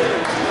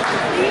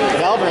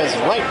 And Alvarez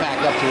right back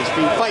up to his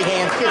feet. Fight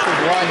hands, gets his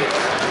one.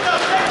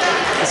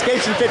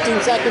 Escapes in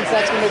 15 seconds.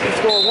 That's going to make him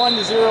score 1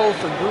 to 0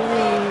 for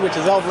green, which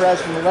is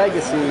Alvarez from the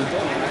Legacy.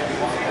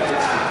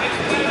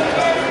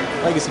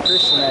 Legacy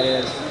Christian, that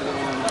is.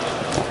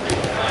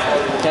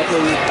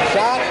 Keckley.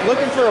 Shot,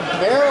 looking for a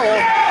barrel.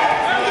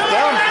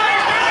 Down.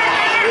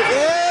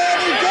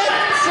 And he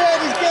gets it.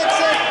 He gets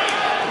it.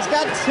 He's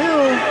got two.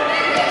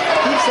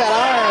 Keeps that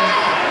arm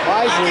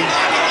wisely.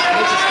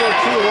 Makes it score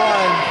 2-1.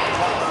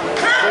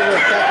 Favor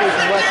of Keckley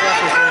from West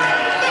Jefferson.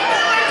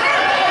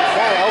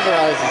 Guy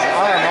Alvarez his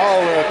arm all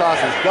the way across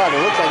his gut.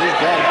 It looks like he's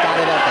got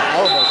it at the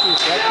elbow. See,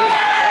 so that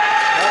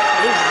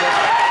loses it.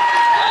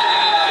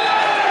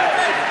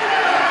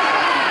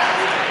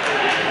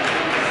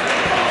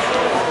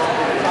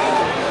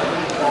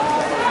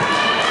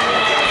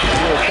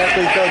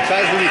 Keckley coach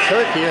tries to be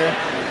Turk here.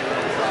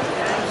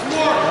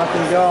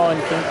 Nothing going.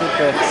 Can't get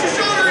the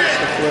switch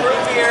to flip.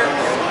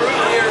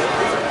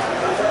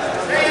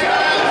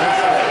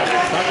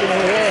 Nothing to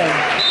win.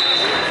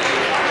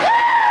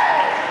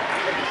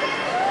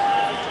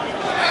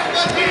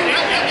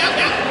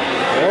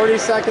 40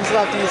 seconds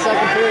left in the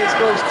second period.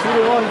 Scores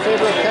 2-1 in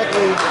favor of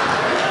Keckley.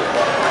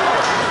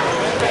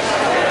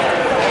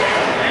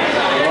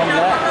 From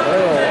that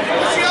barrel.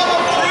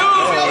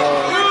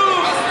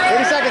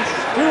 30 seconds.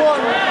 2-1.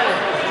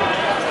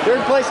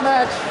 Third place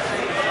match.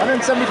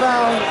 170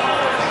 pounds.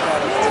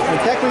 And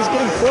Keckley's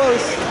getting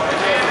close.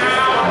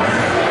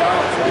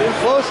 Getting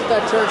close with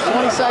that Turk.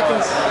 20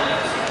 seconds.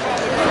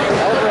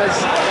 Alvarez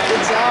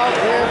gets out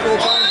there for the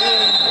time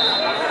being.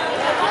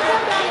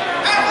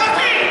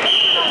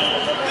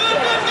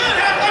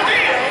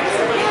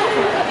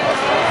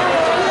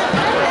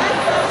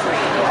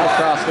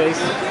 Cross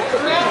face.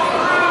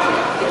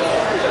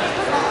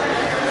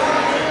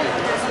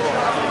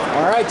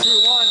 All right,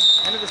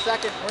 2-1. End of the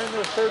second. We're in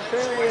the third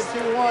period.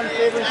 2-1,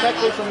 favoring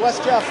Keckley from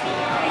West Jeff.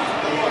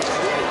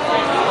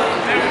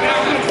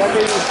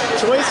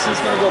 Keckley's choice. He's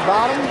going to go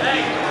bottom.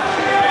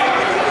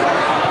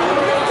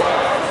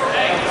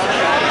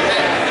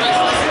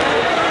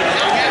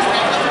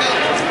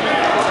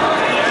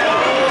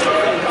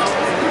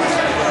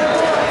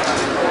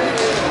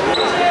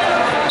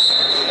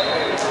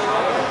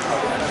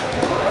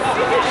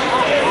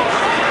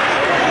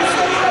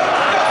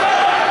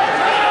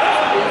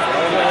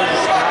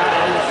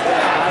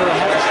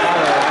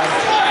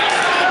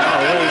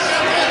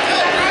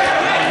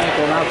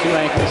 Two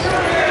ankles. And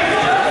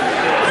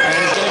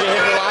he's going to get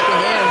hit for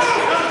locking hands.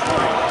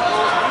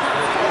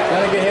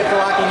 Going to get hit for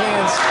locking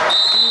hands.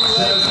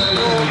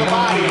 Roll the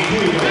body.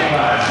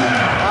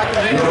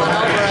 Locking hands on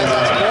Alvarez,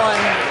 that's one.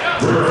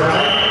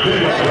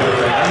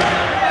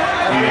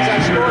 That means that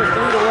score is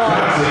 3-1.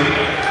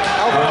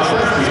 Alvarez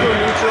says let's go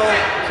neutral.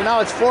 So now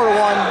it's 4-1.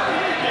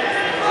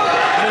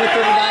 Minute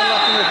 39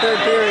 left in the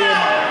third period.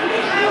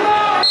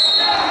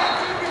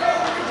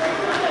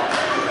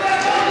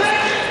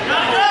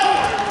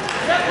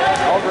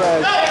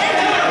 Alvarez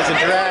has a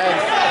drag.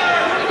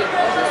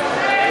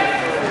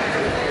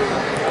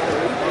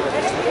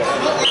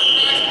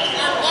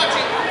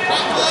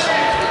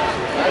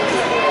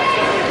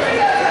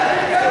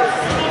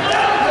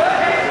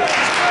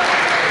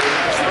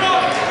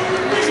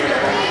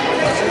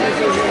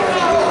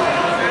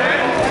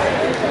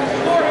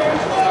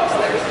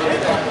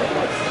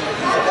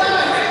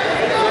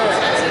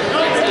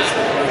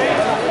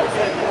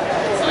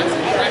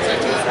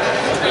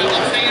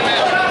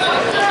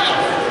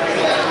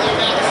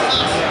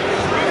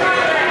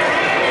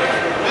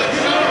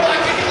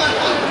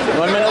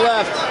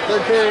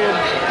 Third period.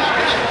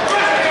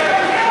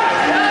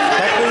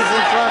 Keckley's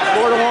in front,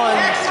 4-1.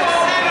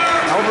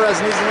 Alvarez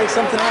needs to make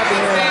something happen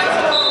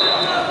here.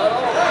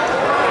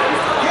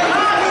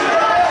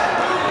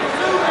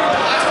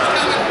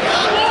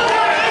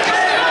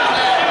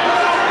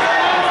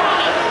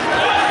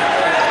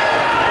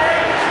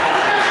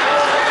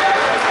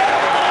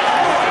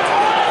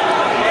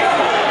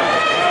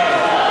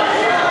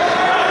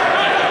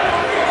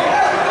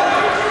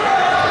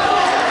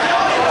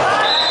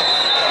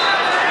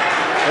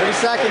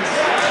 Seconds.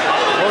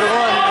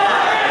 4-1.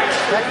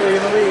 Keckley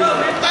in the lead.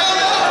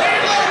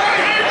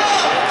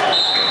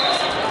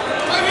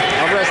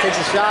 Alvarez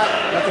takes a shot.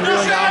 Nothing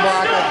doing down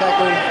block by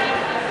Keckley.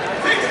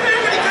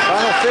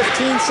 Final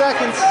 15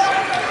 seconds.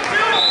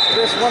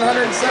 This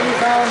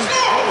 170-pound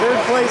third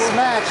place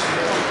match.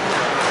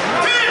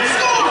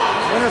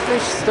 Winner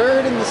finished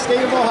third in the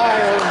state of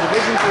Ohio in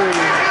Division 3.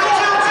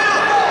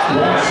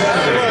 Looks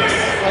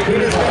like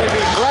it is going to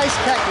be Bryce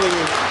Keckley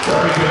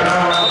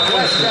of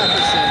West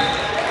Jefferson.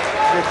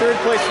 Your third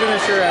place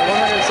finisher at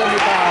 170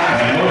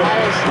 pounds,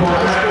 Ohio's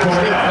high school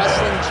state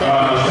wrestling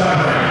champion.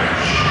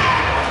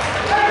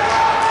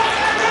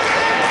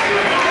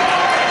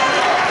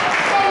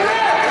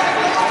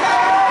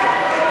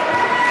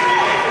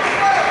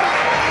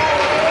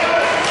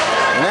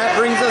 And that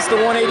brings us to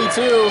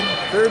 182.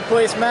 Third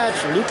place match,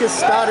 Lucas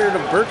Stoddard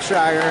of Berkshire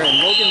and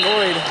Logan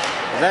Lloyd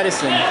of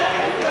Edison.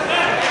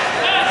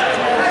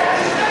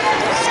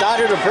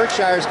 Stoddard of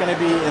Berkshire is going to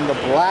be in the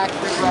black.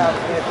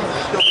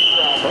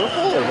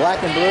 Purple or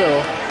black and blue?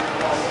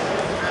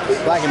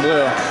 Black and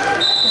blue.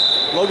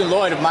 Logan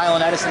Lloyd of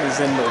Milan Edison is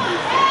in the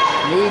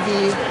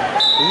navy,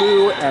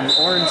 blue, and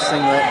orange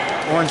singlet,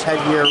 orange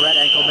headgear, red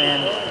ankle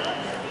band.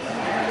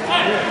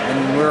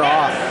 And we're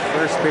off.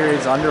 First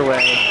period's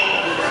underway.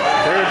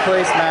 Third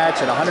place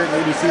match at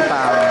 182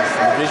 pounds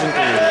in Division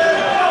III.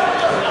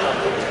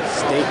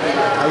 State,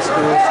 high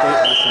school state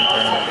wrestling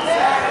tournament.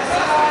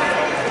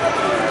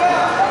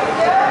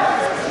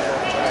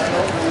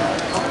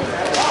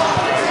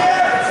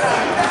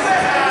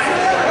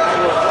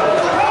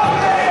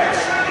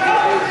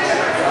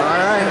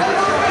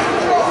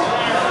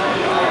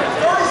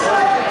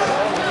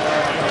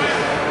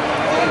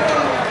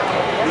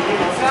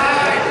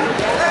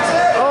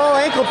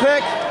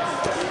 Pick.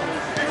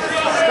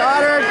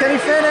 Stoddard, can he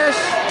finish?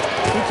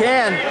 He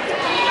can.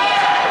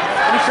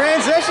 And he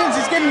transitions,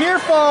 he's getting near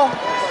fall.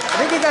 I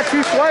think he got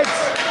 2 swipes.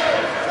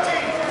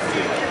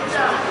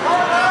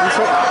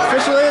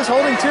 Officially is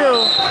holding 2.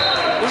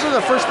 These are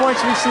the first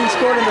points we've seen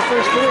scored in the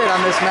first period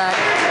on this match.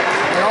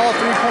 In all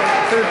 3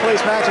 third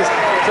place matches.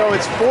 So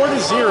it's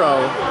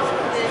 4-0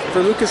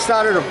 for Lucas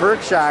Stoddard of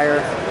Berkshire.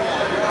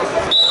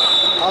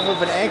 Off of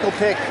an ankle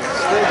pick,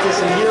 straight to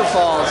some near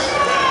falls.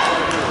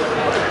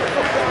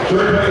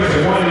 Third place,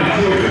 1-2,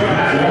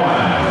 Matt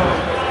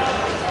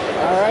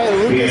 1. All right,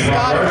 Lucas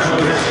Stoddard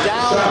is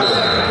down for the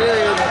second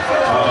period.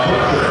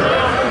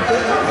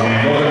 And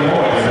Logan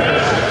Moore is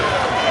Madison.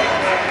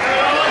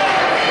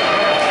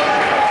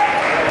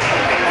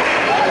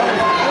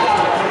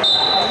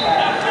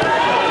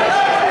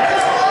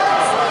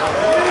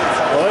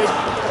 Lloyd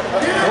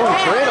going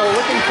cradle,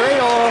 looking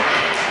cradle.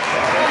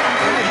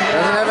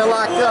 Doesn't have it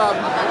locked up.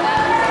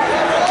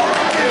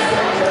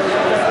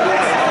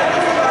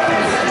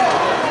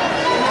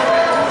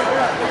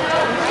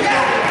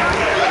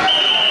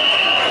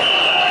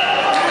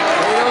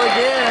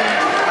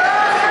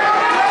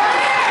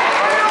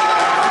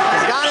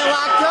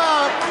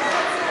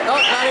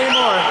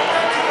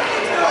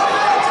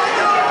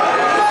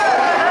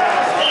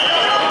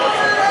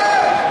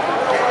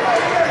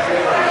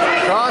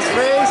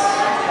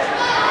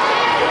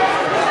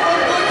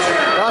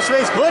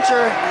 Crossface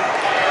Butcher.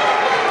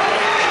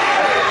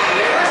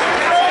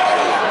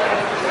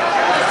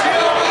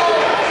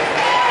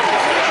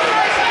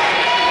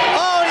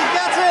 Oh, he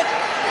gets it.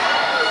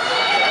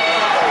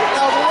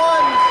 That was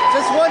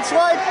just one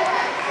swipe.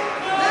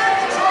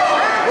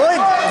 Lloyd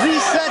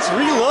resets,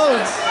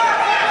 reloads.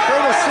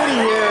 Cradle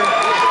City here.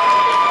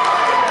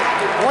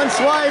 One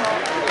swipe.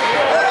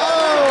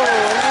 Oh,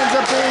 it ends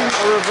up being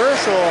a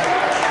reversal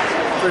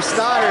for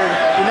Stoddard.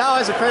 He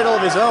now has a cradle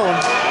of his own.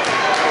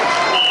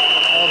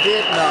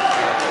 Albeit in an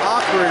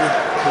awkward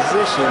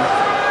position.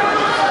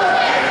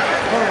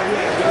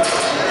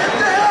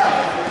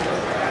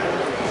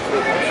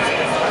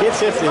 Gets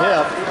hip to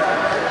hip.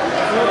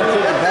 He'll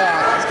take it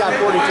back. He's got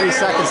 43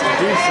 seconds to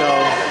do so.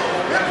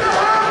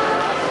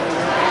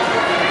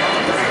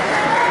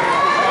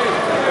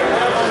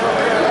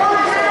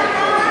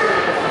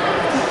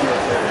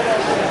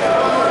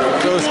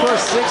 So the score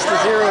is 6-0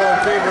 in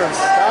favor of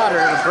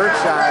Stoddard of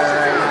Berkshire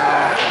right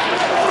now.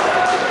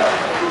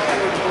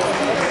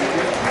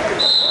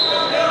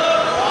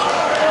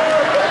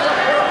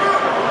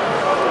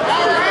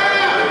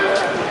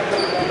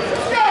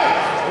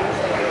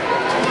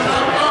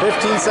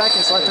 15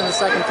 seconds left in the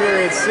second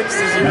period. 6-0 in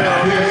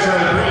favor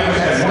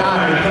of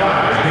Stoddard.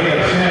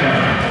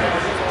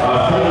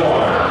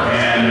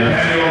 And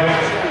Nathaniel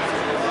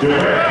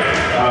Durant,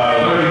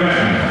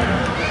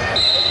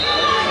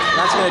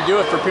 That's going to do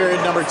it for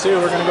period number 2.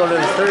 We're going to go to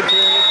the third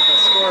period with a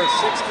score of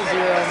 6-0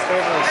 in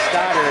favor of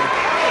Stoddard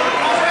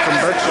from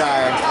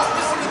Berkshire.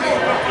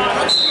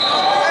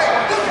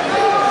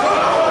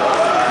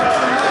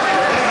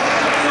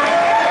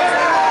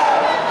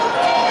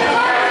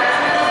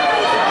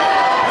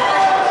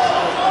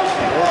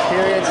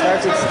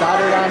 Starts at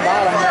Stoddard on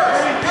bottom.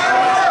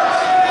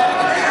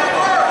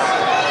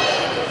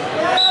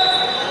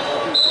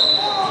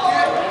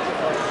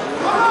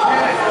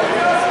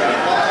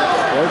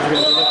 Lloyd's going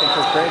to be looking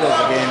for cradles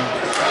again.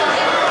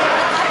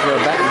 If you're a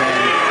betting man,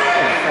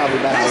 you'd probably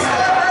bet on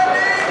that.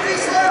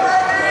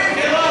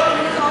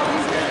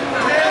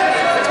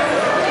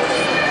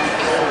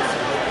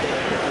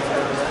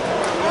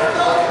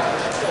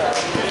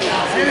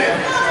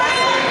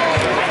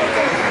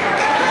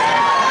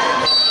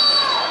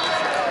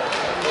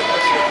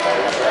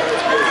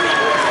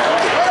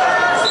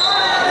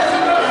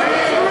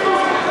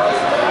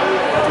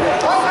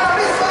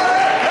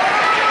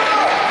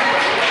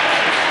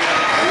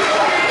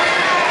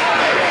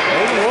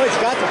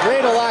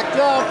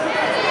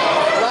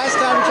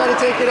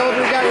 Take it over,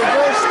 he got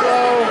reverse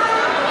throw.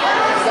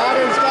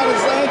 Stoddard's got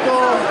his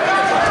ankle.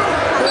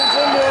 Turns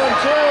into him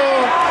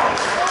too.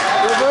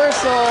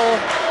 Reversal.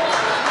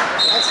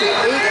 That's an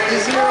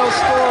 8-0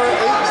 score.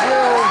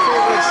 8-0 in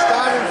favor of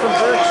Stoddard from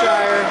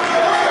Berkshire.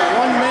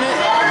 1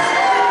 minute and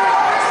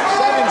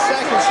 7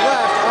 seconds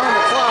left on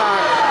the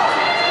clock.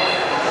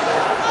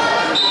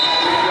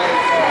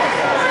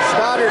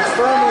 Stoddard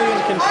firmly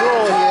in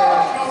control here.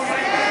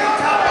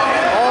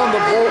 All of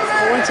the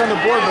points on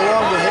the board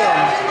belong to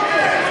him.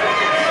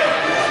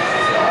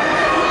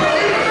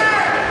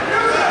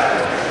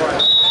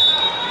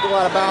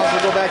 Out of bounds,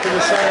 we'll go back to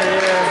the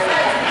center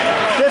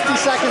here. 50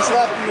 seconds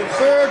left in the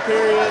third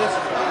period.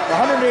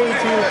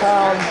 182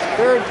 pounds. round,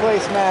 third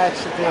place match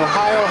at the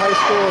Ohio High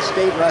School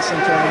State Wrestling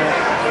Tournament.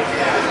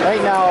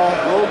 Right now,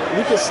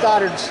 Lucas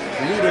Stoddard's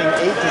leading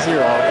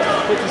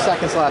 8-0. 50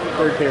 seconds left,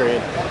 third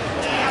period.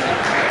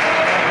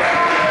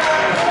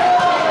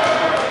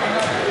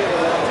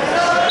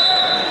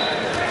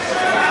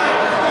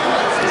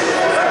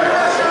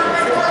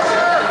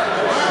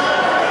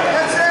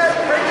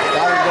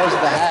 Stoddard goes to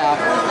the half.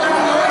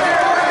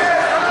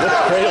 Let's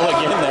cradle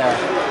again there.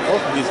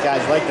 Both of these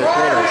guys like their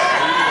cradles.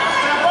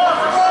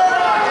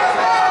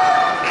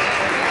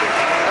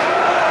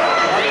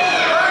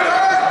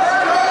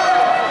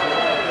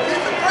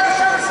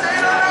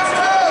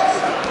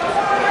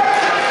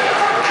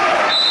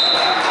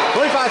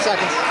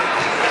 Seconds.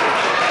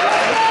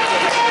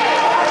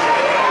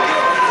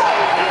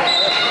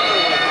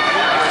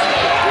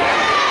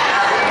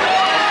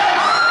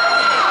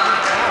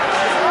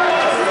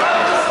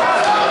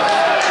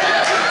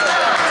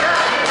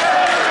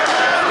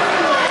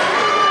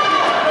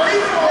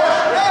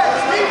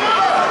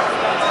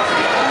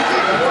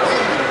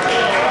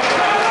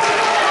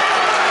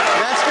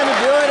 That's going to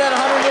do it at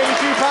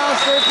 182 pounds,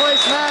 third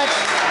place match.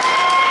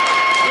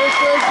 Your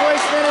third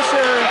place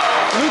finisher,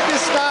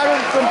 Lucas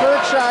Stoddard from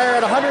Berkshire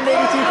at 182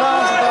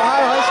 pounds at the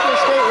Ohio High School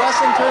State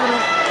Wrestling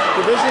Tournament,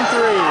 Division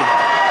III.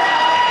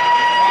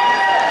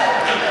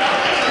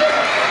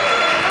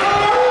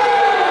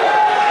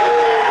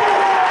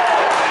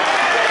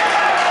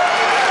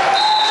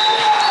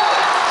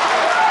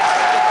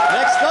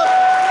 Next up,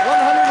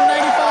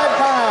 195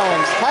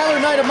 pounds, Tyler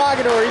Knight of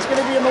Mogador. He's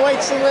going to be in the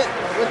white singlet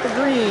with the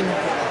green.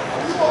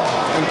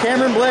 And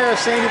Cameron Blair of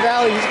Sandy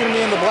Valley, he's going to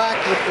be in the black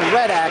with the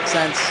red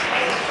accents.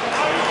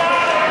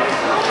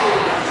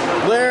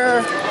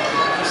 Blair,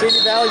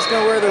 Sandy Valley's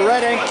going to wear the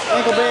red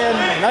ankle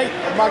band. Knight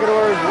of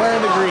Mogador is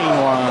wearing the green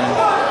one.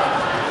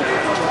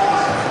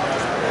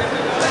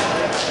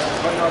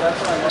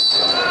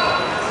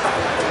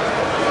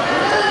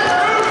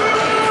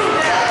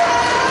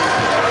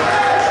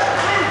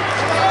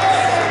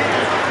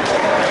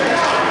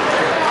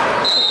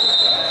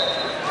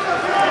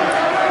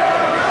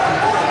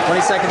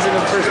 Seconds into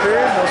the first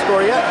period, no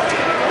score yet.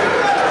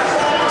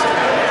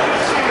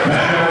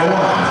 Match number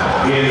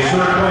one is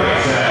third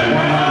place at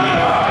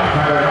 195,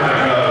 Tyler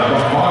Knight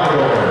of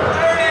Mogador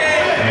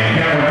and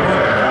Cameron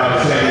Blair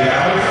of Sandy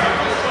Valley.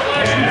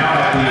 And now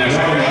at the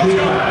 182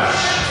 class,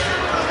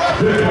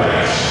 fifth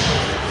place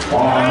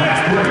on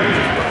mat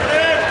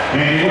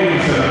 3, Andy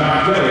Williamson of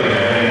Mount Gilead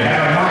and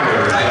Adam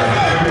Meyer of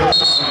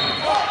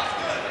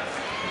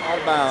Out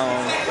of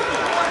bounds.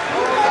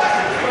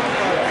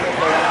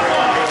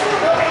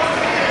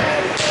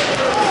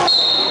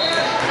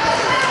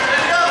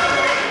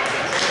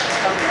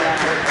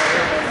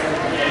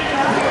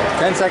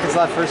 Ten seconds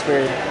left, first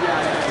period.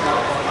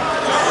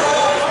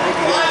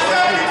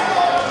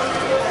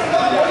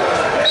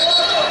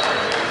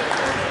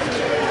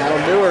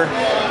 That'll do her.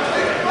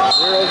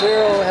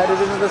 0-0, headed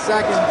into the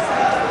second.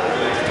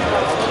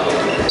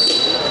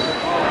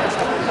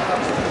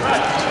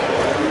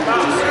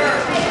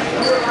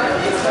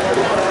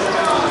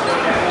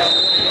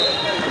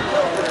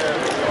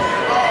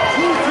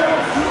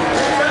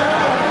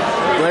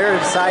 Blair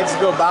decides to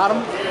go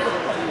bottom.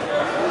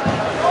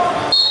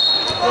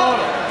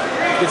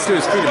 Gets to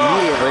his feet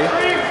immediately.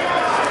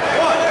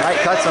 Right,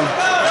 cuts him.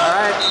 All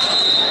right,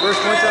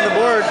 first points on the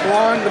board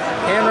belong to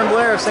Cameron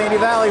Blair of Sandy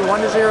Valley, 1-0.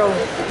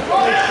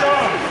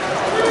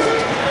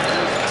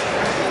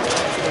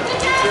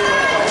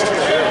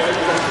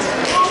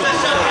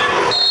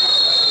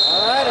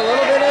 All right, a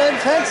little bit of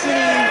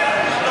intensity.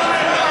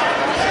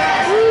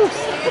 Woo.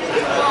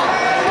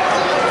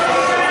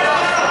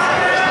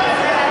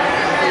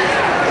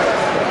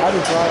 I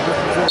just brought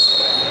this.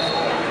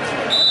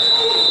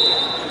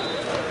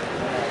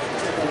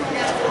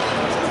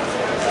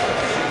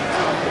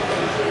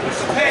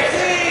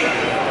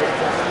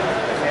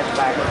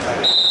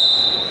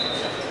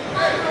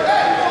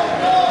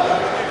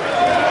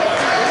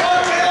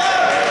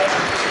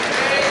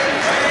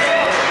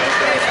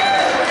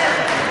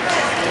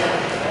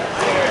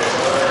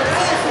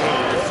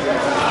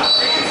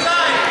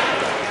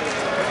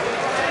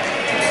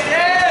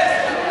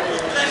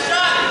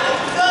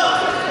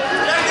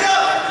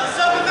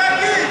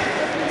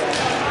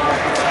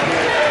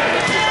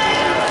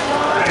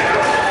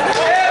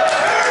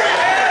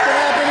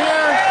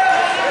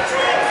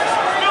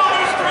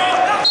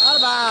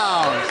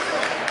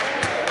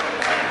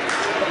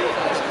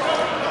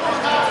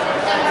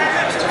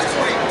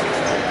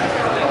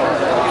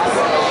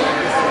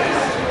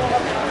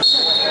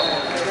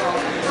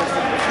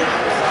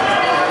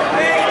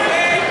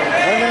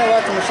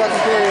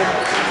 Second period.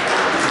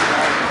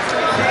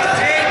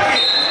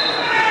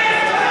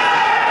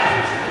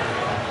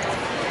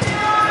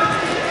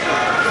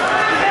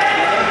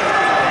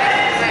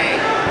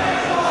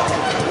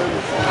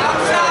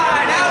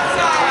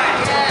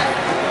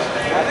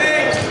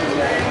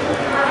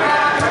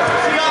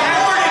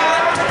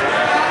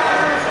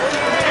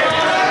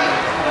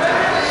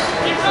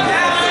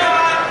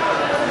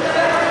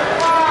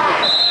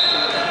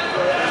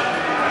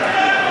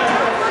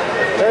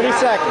 30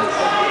 seconds.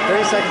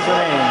 30 seconds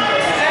remaining.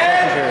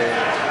 Second period.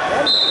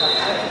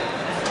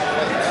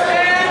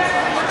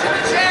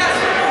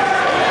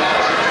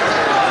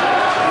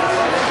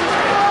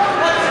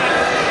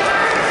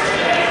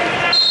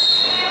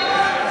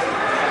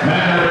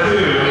 Match number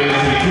 2 is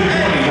the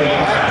 220 weight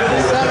class. To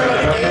the center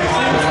with 18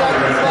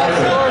 seconds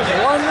left. Scores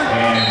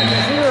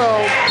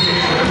 1-0.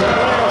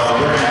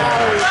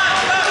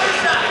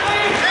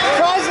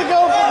 Tries to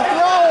go for the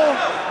throw.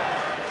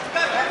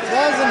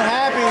 Wasn't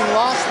happy.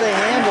 Lost the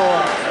handle.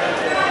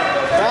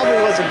 Probably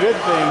was a good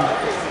thing.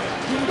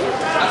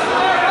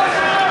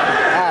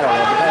 I don't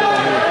know. Depends on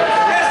who.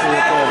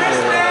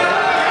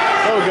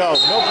 There we go.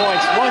 No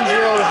points. 1-0.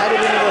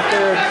 Headed into the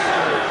third.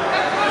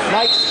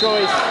 Mike's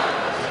choice.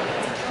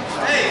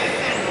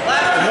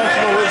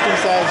 Conventional wisdom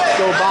says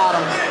go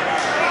bottom.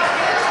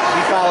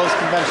 He follows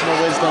conventional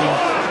wisdom.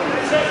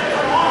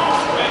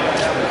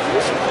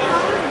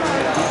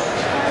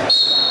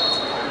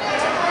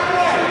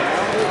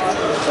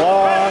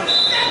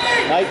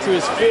 Knight to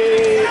his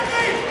feet.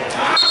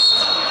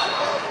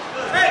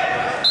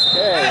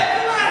 Okay.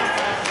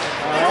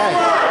 All right.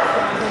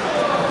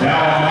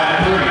 Now on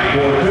mat 3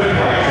 for good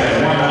price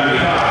at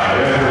 195.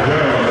 Edward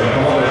Jones of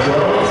Columbus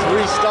Road. Let's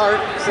restart.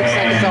 6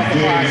 seconds off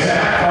the And James clock.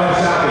 Sapp of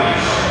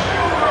Southeast.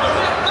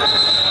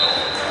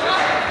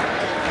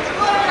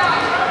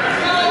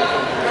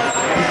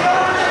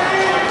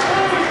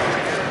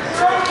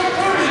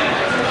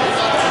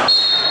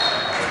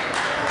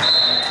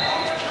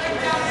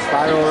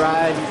 Spiral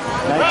ride.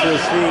 Knight to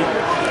his feet.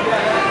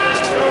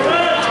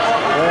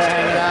 They're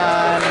hanging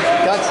on.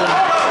 Gutson.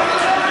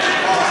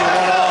 Gutson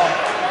 1-all.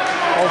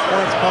 Both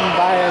points come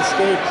by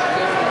escape.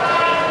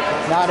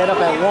 Knotted up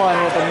at 1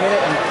 with 1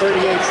 minute and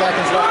 38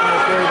 seconds left in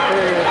the third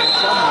period for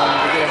someone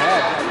to get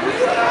ahead.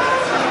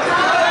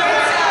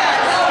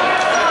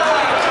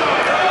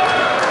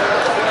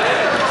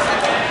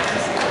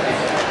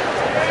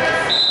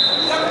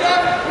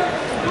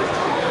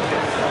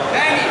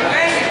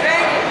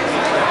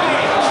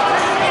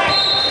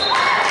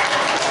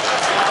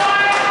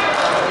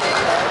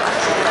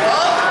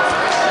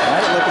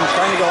 Knight looking,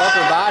 trying to go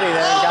upper body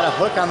there. He's got a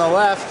hook on the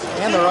left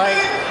and the right.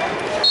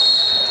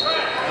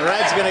 The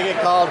Red's going to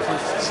get called for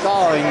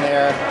stalling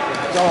there,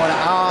 going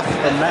off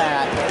the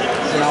mat.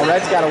 So now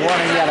Red's got a 1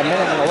 and he got 1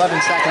 minute and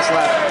 11 seconds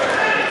left.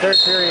 Third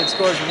period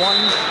scores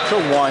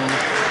 1-1.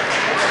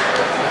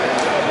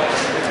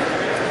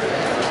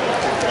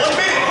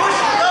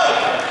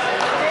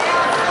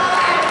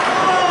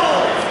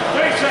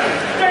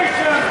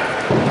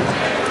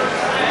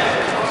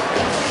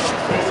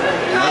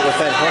 Knight with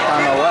that hook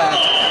on the left.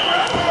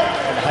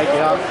 Gonna hike it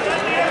up.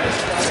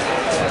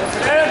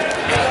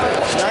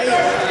 Knight.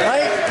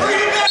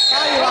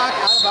 Body lock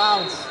out of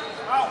bounds.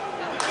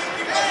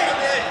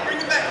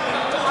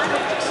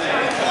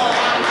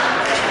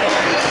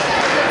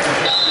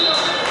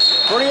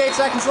 48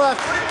 seconds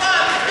left.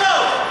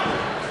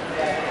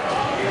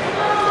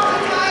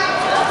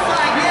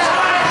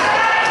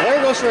 There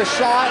goes for a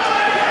shot.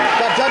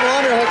 Got double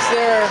underhooks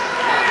there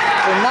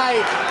for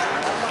Knight.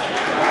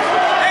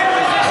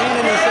 And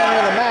in the center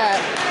of the mat.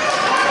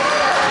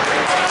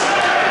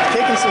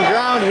 Taking some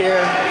ground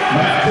here.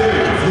 Mat 2,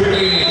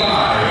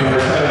 285 for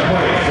 7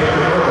 points.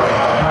 Richard Burrow,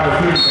 Powder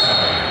Food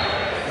Valley.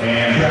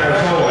 And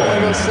Travis There Sullivan.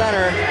 goes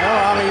center. I don't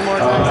know how many more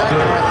times that can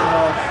happen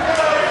though.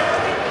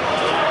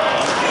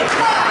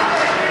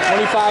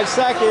 25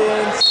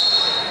 seconds.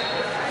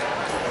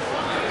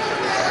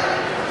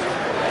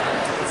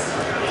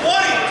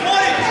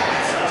 20!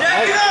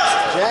 Jack it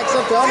up! Jacks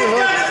up the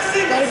underhook.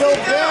 Gotta go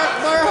back.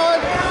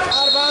 Marhook.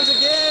 Out of bounds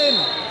again.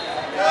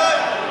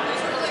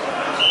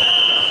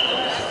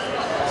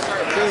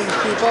 Can't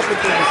keep up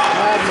with this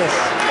madness.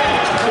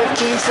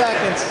 15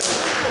 seconds.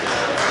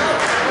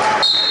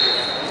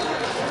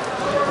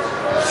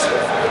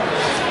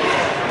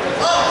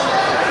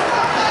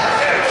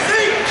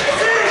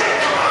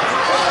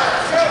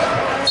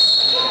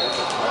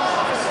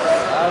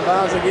 Out of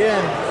bounds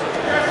again.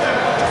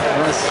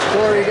 You want to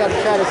score, you got to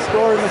try to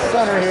score in the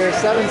center here.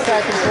 7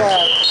 seconds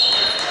left.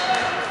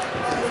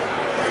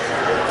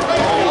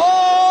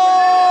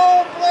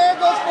 Oh, Blair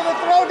goes for the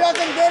throw,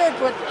 doesn't get it,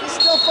 but it's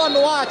still fun to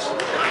watch.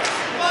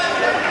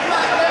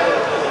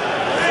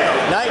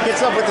 Knight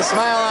gets up with a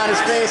smile on his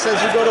face as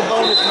we go to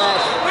bonus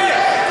match.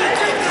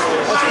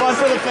 That's fun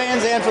for the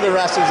fans and for the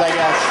wrestlers, I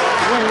guess.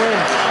 Win-win.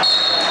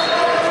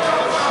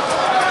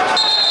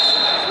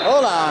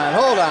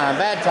 Hold on,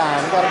 bad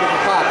time. We gotta get the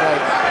clock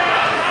right.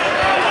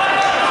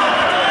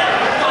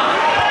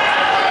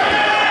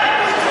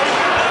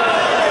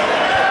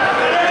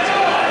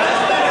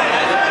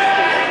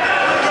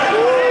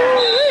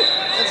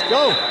 Let's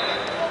go.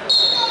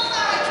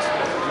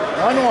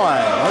 1-1.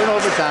 We're in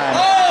overtime.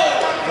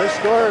 First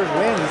scorer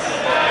wins.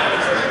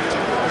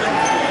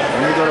 And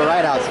we go to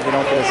right outs if we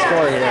don't get a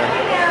score here.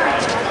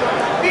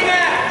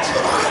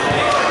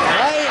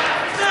 Right.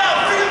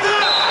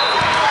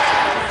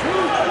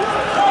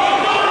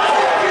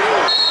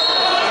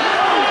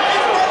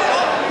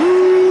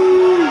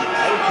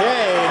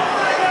 Okay.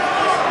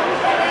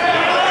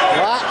 A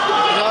lot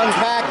to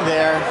unpack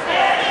there.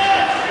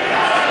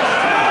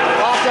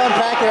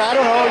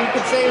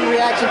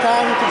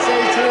 Brown, you can say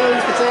too.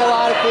 You can say a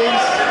lot of things.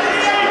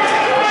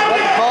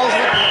 What the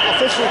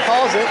official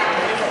calls it.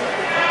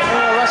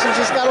 Wrestlers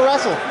just gotta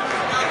wrestle.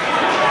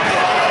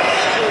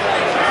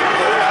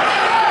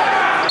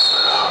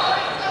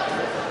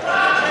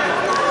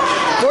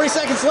 40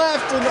 seconds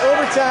left in the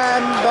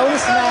overtime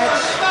bonus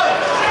match.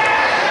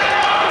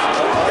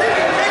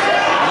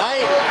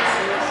 Knight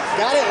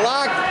got it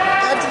locked.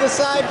 Up to the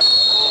side.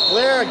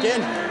 Blair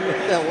again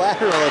with the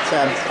lateral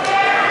attempt.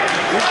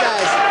 These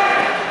guys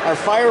are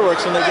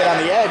fireworks when they get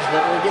on the edge, but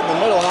when we get in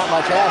the middle, not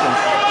much happens.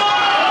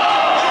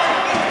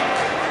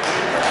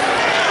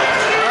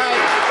 All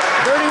right,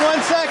 31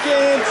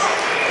 seconds.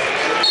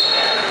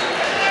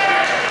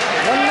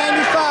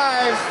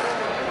 195.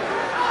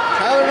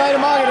 Tyler Knight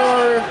of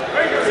Mogador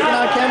taking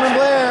on Cameron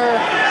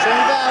Blair.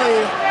 Sunny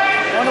Valley.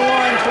 1-1.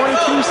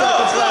 22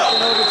 seconds left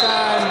in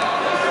overtime.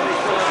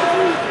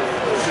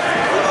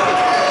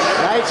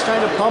 Knight's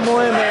trying to pummel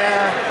in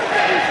there.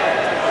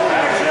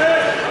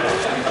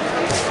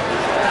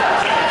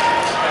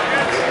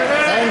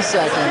 10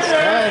 seconds,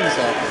 10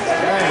 seconds,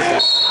 10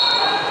 seconds.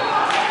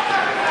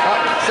 Oh,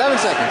 7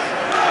 seconds.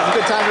 It's a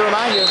good time to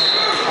remind you,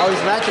 all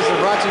these matches are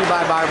brought to you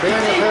by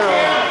Barbarian Apparel,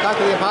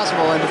 Conquer the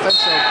Impossible, and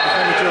Defensive,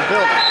 defending to a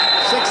built.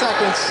 6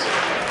 seconds,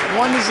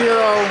 1-0.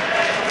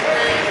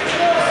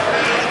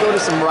 Let's go to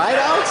some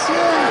ride-outs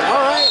here.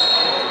 All right,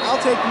 I'll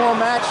take more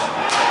match.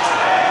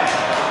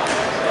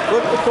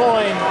 Flip the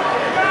coin.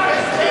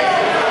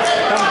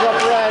 Comes up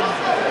red.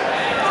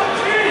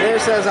 Blair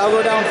says, I'll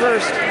go down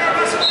first.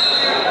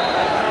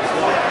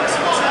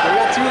 We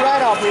got 2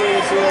 ride-out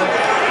periods here.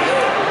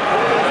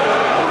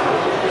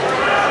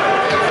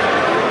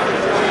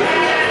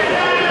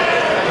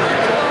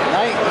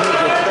 Knight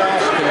needs a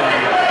trash can.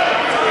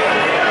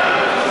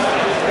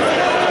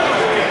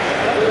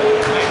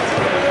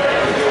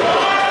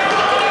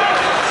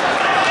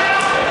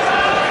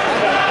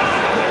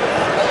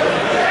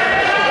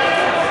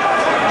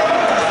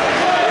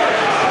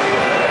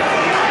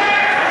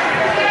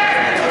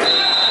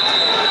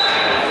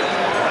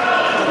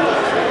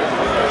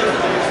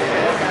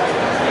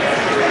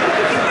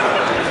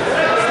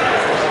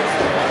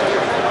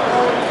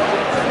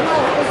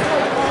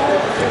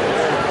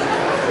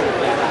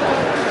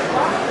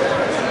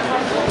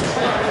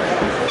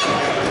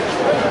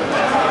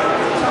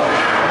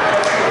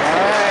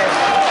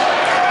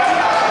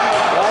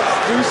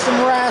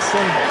 Some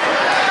wrestling.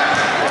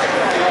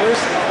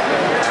 First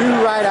 2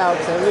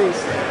 ride-outs at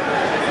least.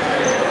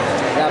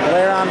 Got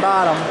Blair on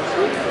bottom.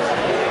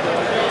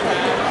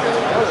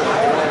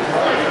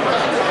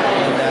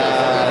 And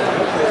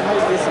there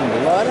might be some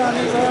blood on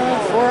his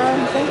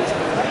forearm, I think.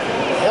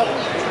 Yep.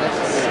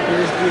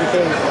 Here's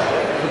BK.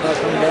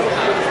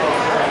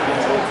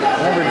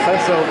 Remember,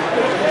 Defenso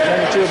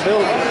turning to a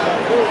build.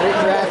 Wait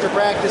for after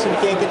practice when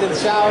you can't get to the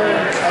shower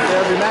after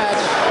every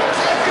match.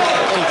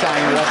 Anytime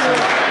you're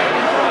wrestling.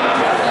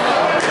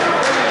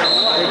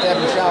 Great to have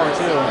in the shower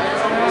too.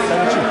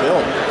 That's what you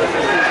build.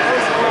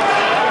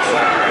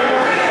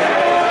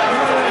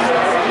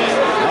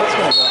 Knight's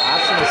gonna go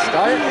optional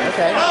start.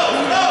 Okay.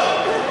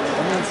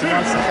 That means he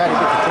wants to try to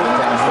get the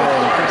takedown here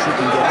and he thinks he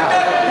can get out.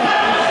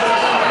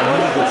 And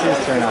he gets his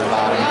turn on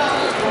bottom.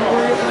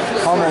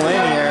 Pummel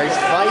in here. He's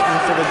fighting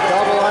for the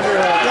double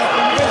underhook.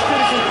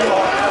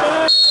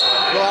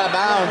 Go out of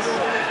bounds.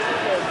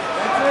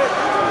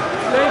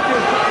 Thank you.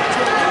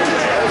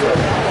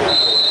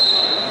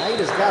 Knight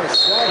has got a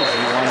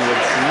strategy, one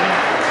would see.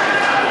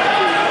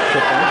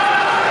 Tripping.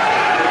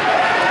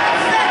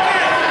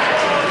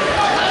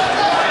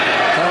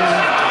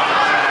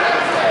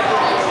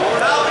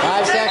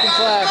 5 seconds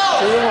left.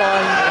 2-1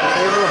 in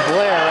favor of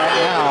Blair right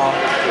now.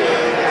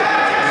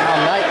 Now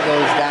Knight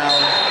goes down.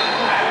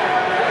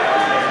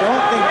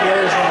 Don't think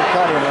Blair's going to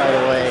cut him right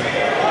away.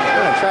 He's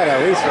going to try to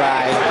at least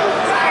ride.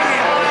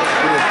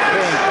 You would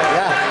think.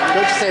 Yeah,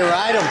 don't you say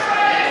ride him.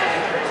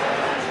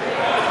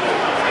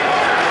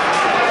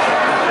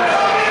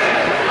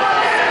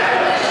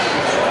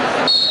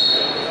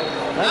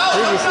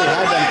 Previously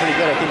had been pretty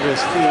good, I think, to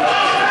his feet.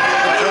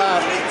 Good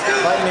drop,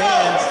 fighting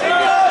hands.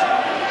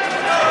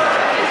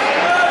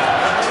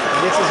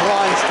 Gets his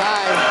one, it's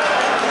tied.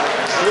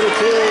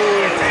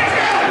 2-2.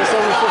 Just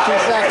over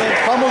 15 seconds.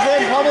 Pummels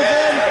in, pummels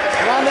in.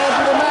 Around the edge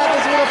of the mat,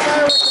 this little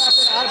fireworks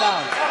happen. Out of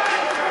bounds.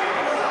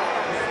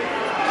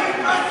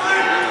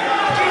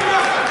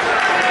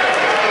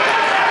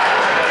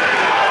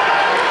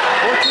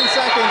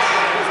 Seconds.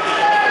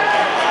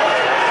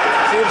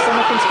 See if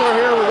someone can score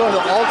here. We're going to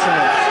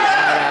ultimate.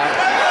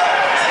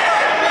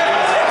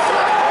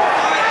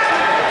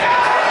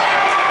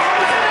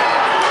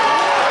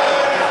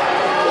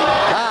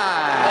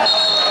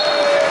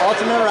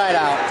 Ultimate ride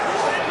out.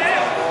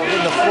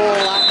 Getting the full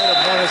allotment of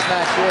bonus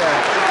match here.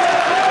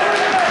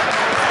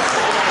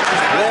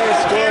 Blair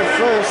scored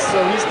first, so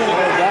he's going to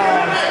go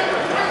down.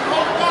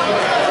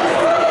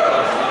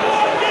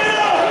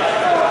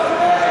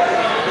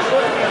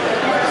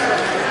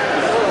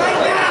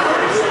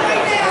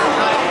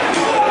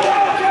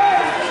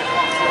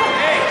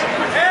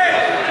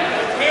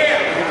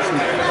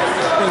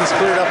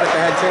 Cleared up at the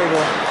head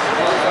table.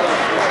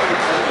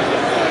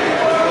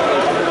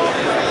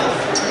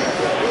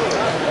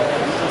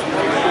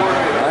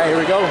 All right, here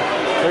we go.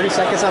 30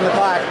 seconds on the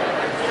clock.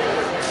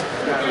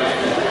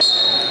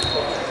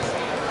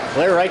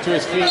 Blair right to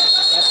his feet.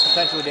 That's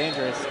potentially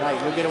dangerous. Right,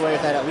 we'll get away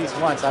with that at least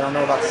once. I don't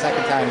know about the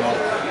second time though.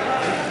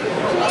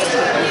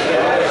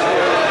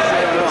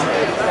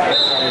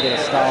 Trying to get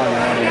a stall in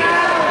one.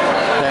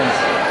 Depends.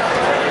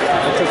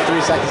 It took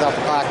 3 seconds off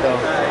the clock though.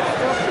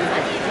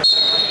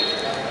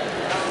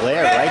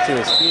 Blair right to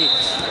his feet.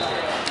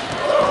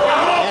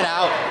 And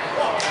out.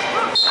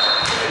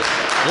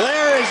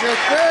 Blair is your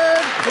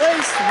third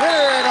place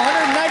winner at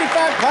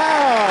 195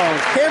 pounds.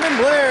 Cameron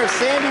Blair of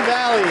Sandy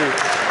Valley.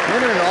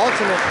 Winner in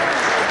ultimate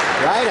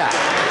rideout.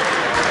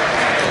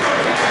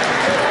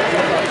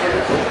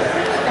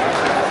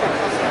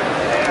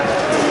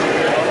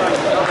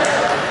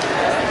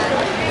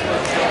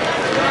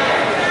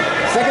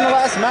 Second to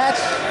last match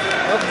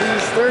of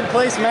these third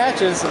place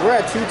matches. We're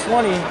at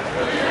 220.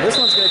 This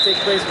one's going to take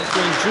place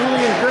between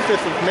Julian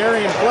Griffith of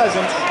Marion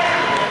Pleasant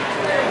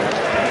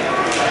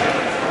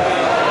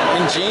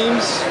and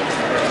James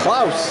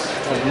Klaus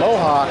of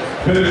Mohawk.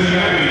 Julian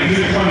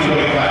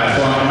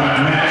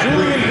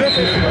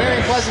Griffith of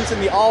Marion Pleasant's in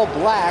the all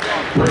black.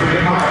 So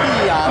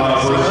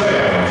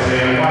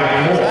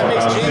that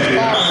makes James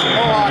Klaus of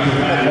Mohawk in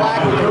the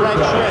black with the red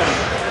trim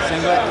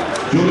singlet.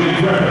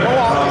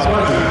 Mohawk is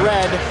going to be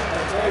red.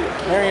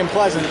 Marion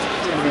Pleasant is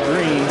going to be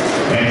green.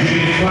 And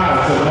James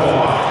Klaus of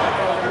Mohawk.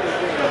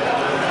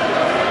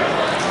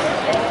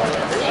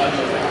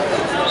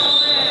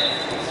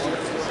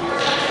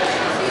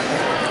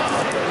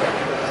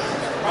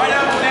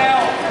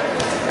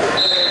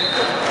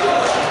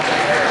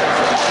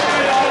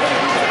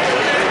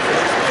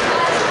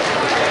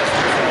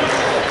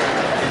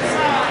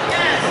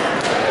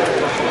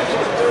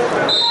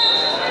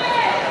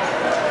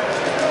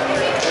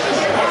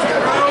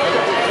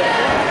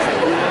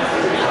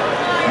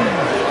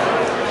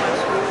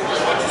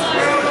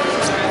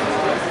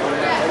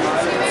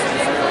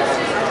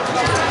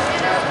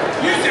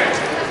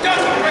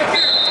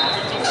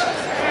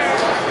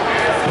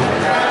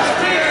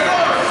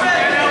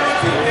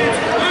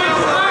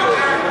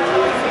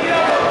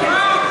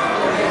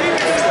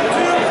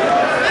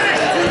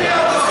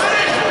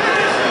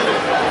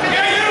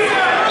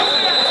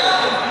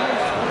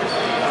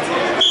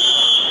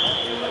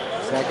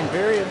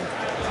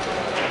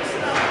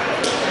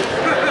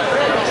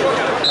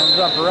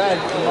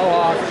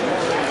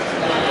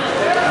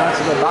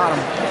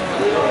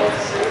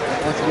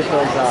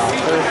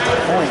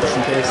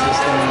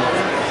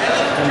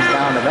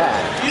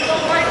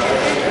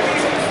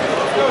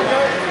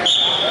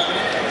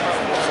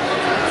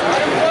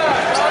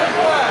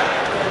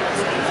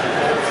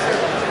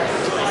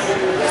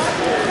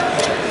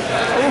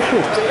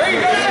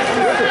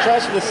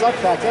 The suck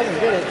back doesn't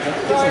get it. It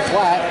gets him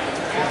flat.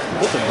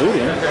 Puts a boot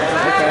in.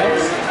 Okay.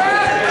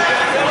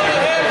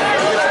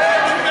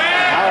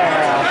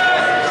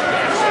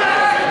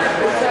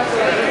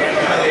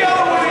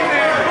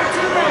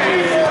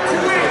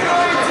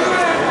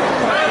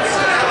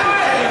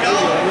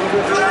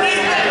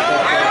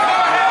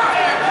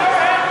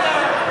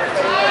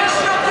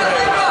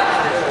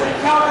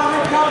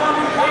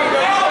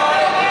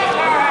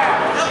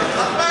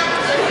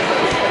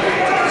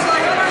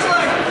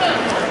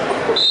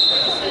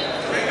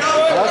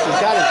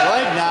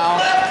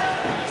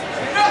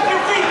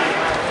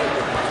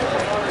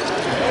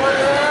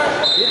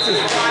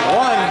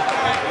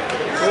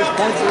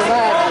 Points of the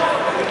match.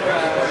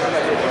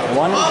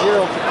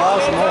 1-0 for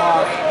Klaus and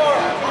Mohawk.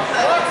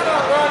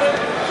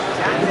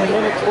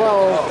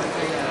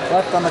 1:12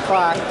 left on the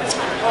clock.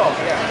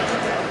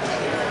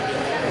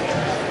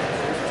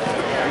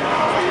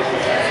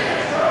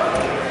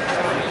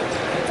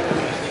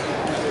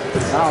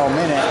 Now a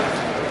minute.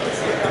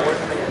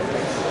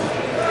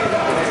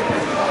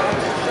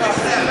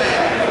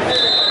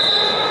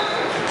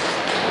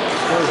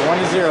 Scores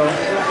 1-0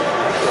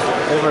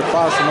 over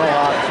Klaus and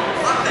Mohawk.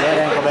 Red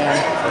ankle band.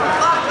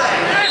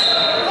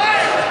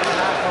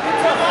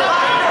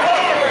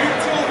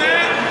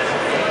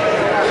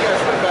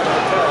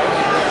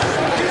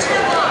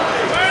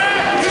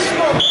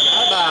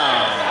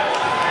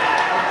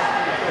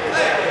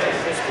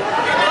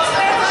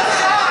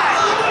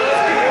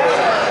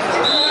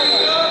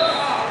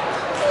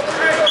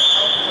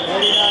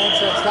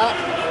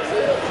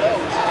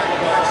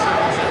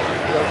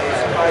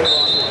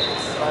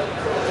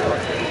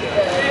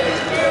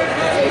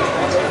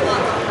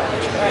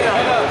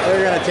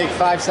 Take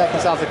 5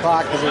 seconds off the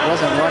clock because it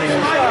wasn't running when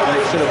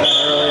it should have been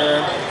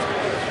earlier.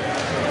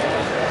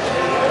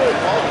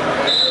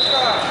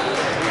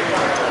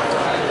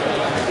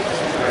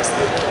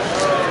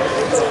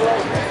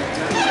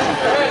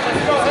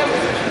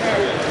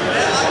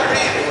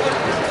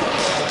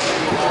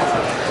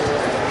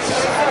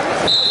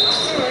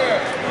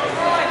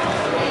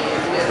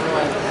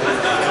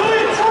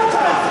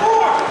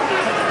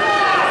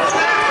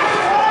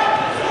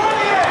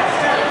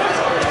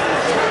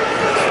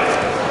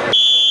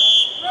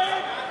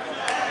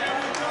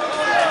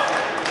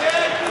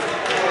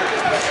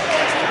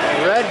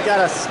 Red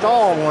got a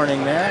stall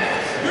warning there.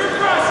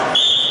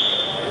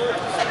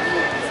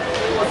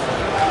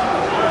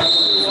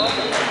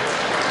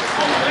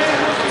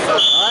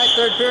 Alright,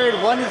 third period,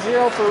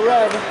 1-0 for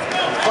Red.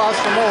 Klaus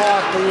for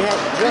Mohawk, but he had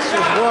just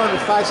was warned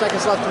with 5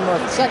 seconds left in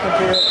the second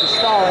period for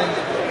stalling.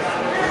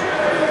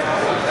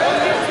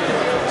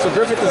 So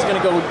Griffith is going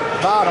to go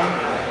bottom.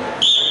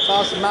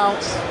 Toss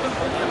mounts.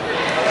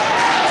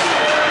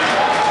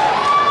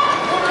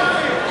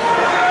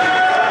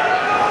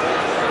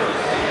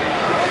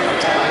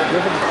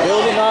 Griffith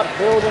building up.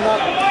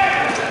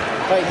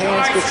 Tight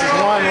hands, gets his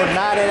one. We're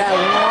knotted at 1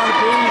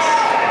 apiece.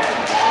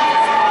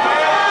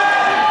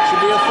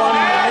 Should be a fun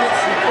minute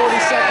and 40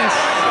 seconds.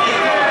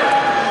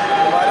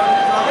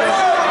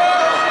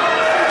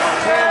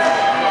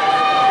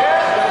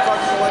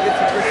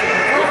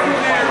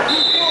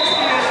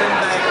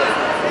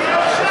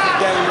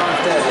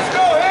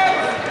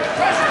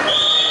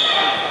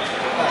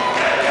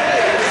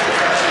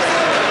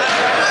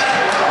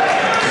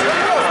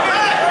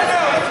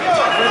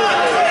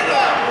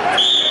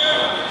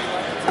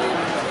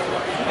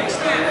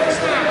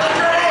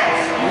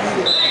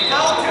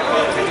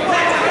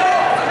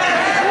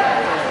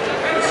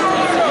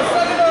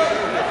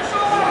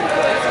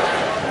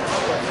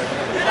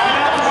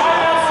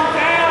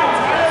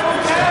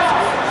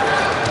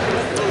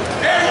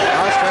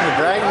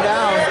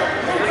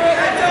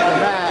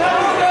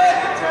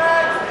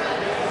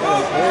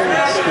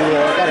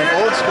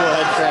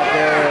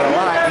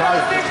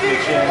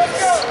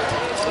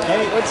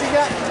 What's he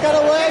got? He's got a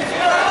leg.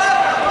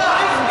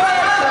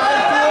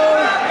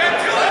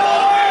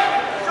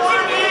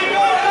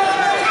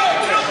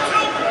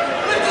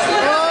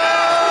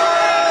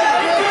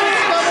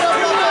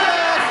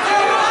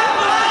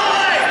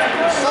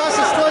 Sauce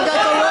still got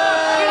the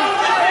leg.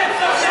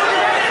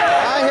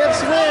 High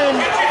hips win.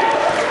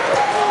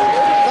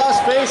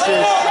 Sauce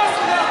faces.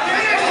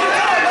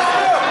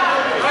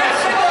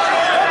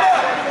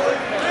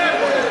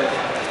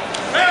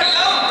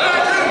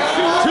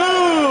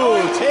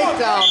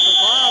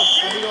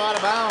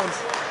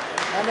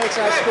 That makes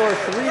our score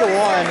 3-1.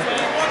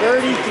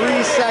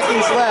 33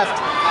 seconds left.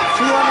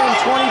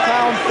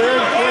 220-pound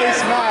third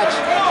place match.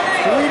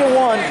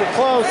 3-1 for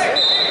Close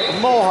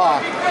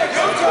Mohawk.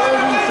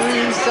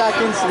 33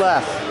 seconds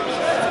left.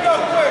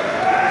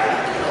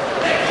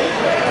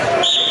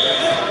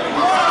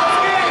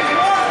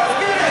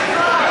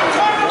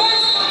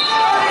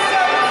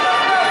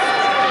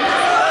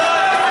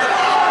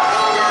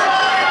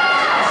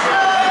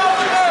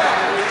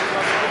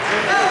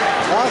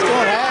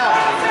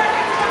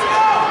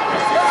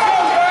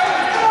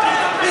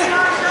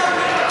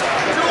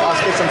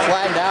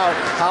 Flagged out,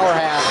 power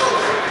half.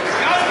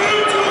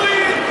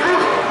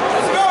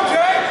 Let's go,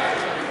 Jay.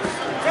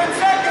 10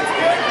 seconds,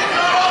 kid. It's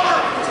not over.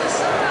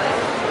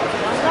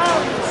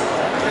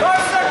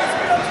 5 seconds,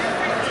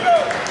 let's go.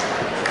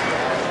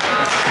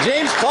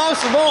 James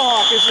Klaus of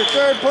Mohawk is the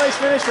third place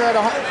finisher at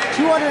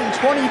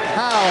 220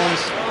 pounds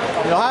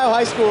in the Ohio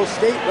High School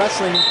State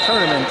Wrestling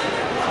Tournament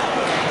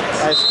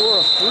at a score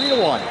of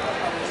 3-1.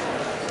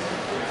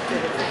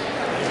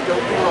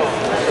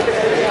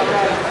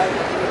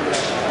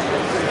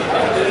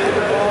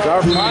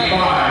 Our five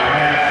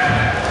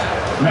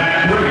at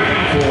Matt Brady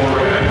for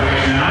fifth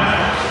place now.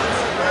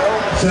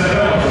 Seth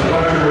Phillips of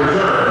Western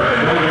Reserve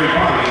and William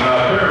Party of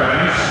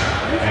Fairbanks.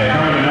 And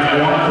coming in at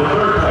 1 for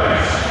third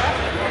place.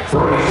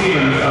 Brody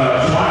Stevens of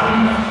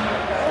Swanton.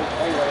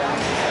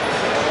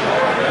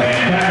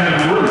 And Kevin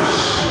Roos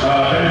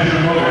of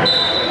Benjamin Logan.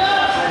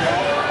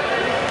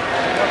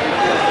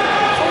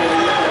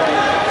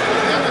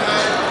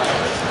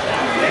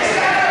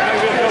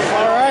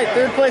 All right,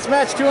 third place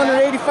match,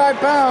 285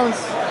 pounds.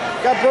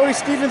 Got Brody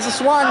Stevens of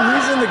Swanton.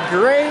 He's in the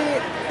gray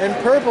and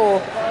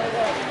purple.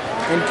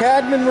 And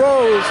Cadman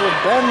Rose with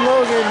Ben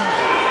Logan.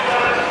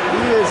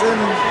 He is in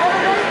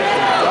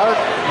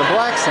the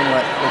black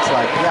singlet, looks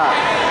like. Yeah.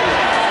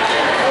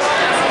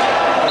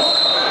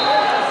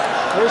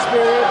 First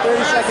period, 30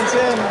 seconds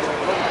in.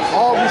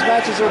 All of these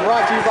matches are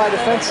brought to you by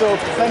Defenso.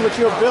 Defend what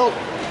you have built.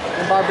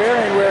 And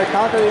Barbarian Wear,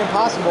 conquer the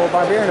impossible.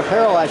 Barbarian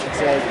Apparel, I should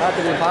say.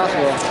 Conquer the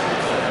impossible.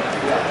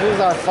 This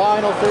is our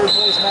final third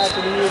place match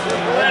of the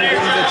evening. Then we get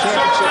into the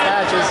championship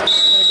matches.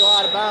 We're going to go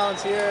out of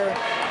bounds here.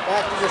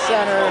 Back to the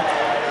center.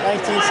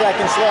 19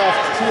 seconds left.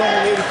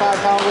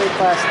 285-pound weight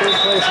class, third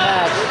place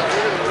match.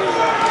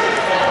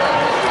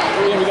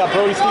 Again, we got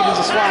Brody Stevens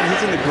of Swan.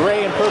 He's in the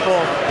gray and purple.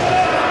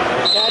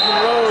 Cadman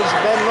Rose,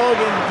 Ben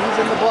Logan. He's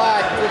in the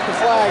black with the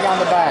flag on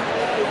the back.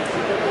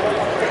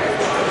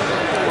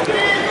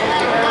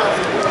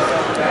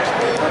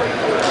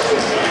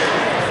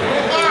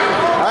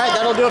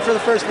 That'll do it for the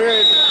first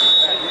period.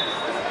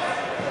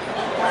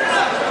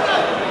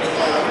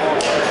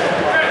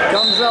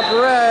 Comes up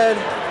Red.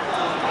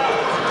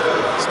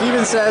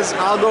 Steven says,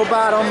 I'll go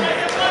bottom.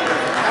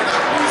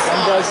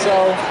 And does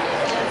so.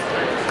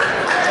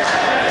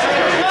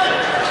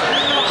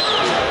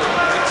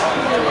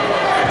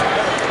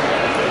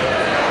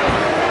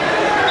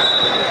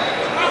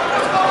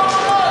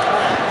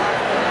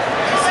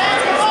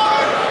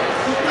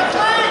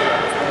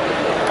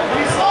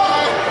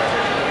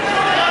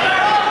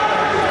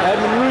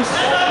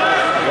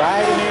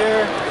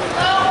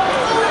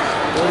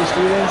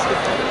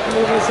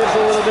 his hips a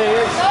little bit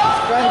here.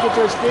 Trying to get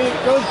to his feet.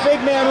 Goes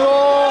big man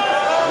roll.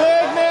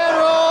 Big man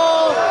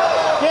roll.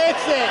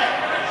 Gets it.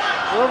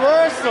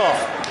 Reversal.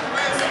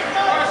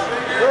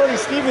 Brody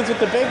Stevens with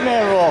the big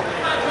man roll.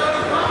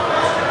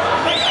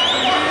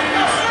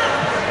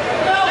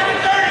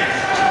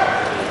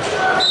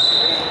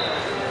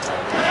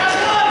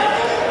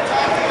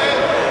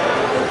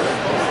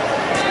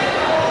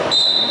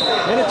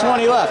 Minute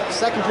 20 left,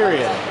 second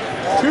period.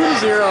 2-0 in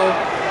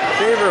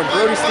favor of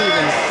Brody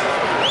Stevens.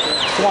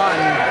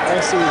 Swanton,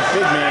 thanks to his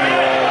big man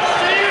roll.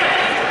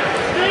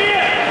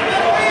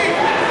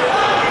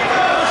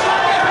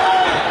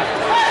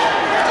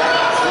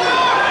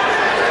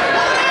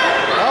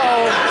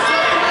 Uh-oh,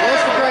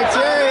 what's the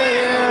criteria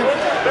here?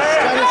 Just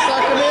trying to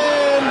suck him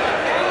in.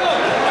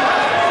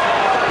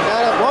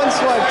 Got it, one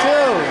swipe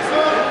too.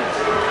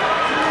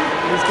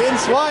 He's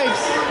getting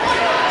swipes.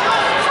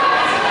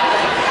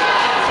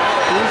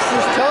 Keeps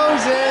his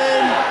toes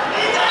in.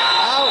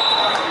 Out.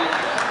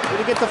 Did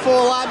he get the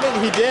full allotment?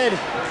 He did.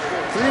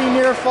 3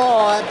 near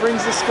fall. That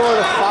brings the score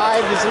to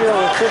 5-0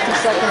 with 50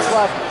 seconds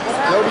left.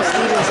 Brody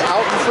Stevens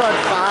out in front,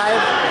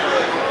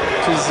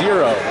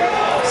 5-0.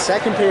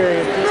 Second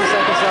period. 50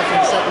 seconds left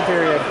in the second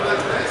period.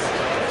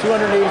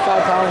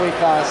 285-pound weight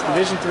class.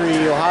 Division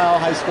III Ohio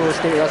High School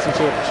State Wrestling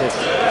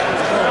Championships.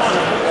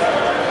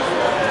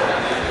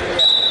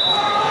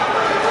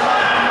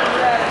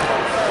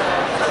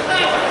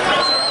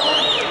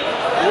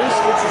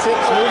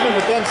 Hips moving,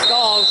 but then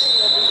stalls.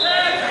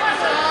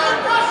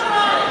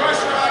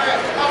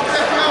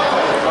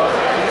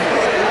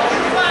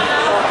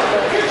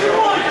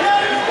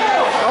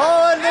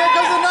 Oh, and there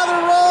goes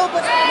another roll,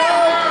 but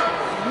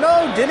no,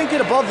 didn't get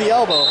above the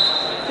elbow.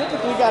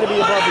 Typically got to be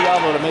above the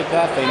elbow to make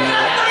that thing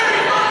work.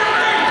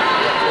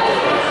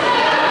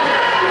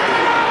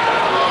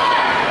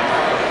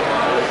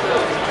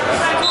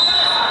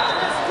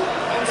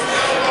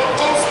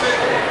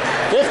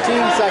 15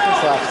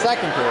 seconds left,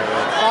 second period.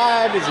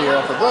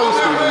 5-0 for Brody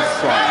Stevens.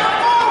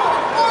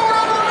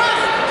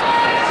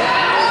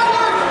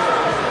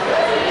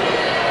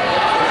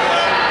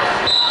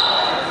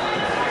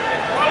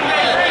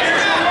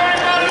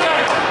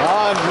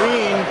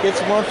 Green gets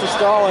one for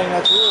stalling.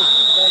 That's really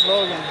Ben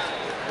Logan.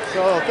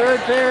 So third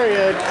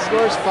period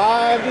scores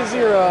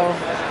 5-0.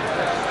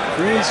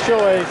 Green's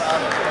choice.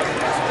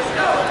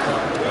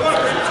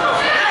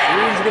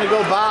 Green's gonna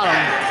go bottom.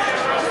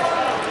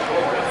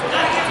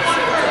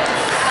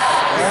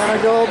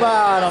 Gonna go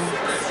bottom.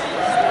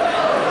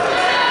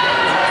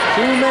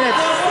 2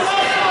 minutes.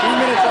 2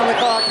 minutes on the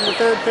clock in the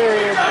third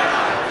period.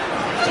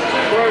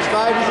 Scores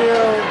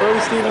 5-0. Brody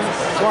Stevens,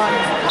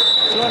 Swanton,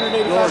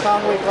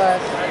 285-pound weight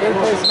class. Third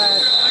place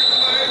match.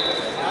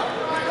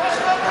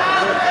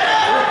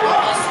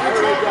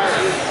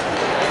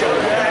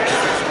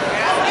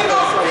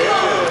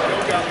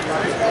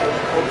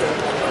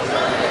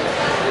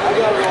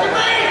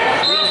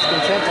 Stevens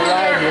content to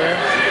ride here.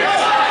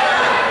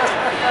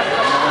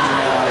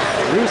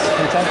 Bruce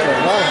content to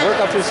work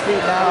up to his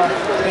feet now.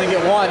 He's going to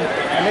get one.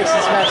 That makes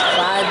this match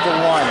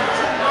 5-1.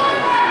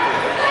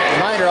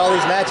 Reminder, all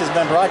these matches have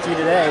been brought to you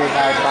today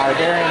by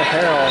Barbarian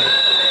Apparel.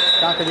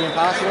 Conquer the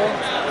impossible.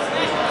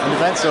 And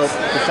Event Soap.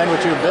 Defend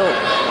what you have built.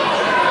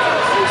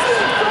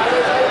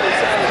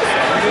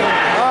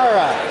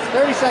 Alright.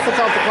 30 seconds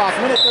off the clock.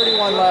 Minute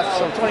 31 left.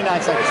 So 29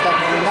 seconds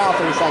technically. Now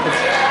 30 seconds.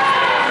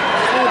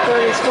 Minute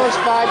 30. Scores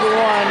 5-1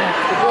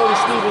 to Brody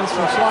Stevens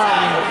from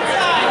Swanton.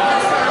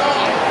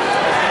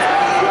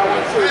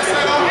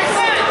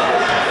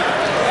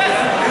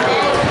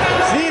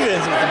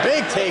 Stevens with the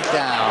big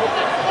takedown.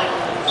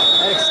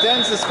 That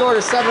extends the score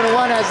to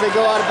 7-1 as they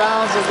go out of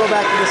bounds. They'll go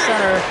back to the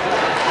center.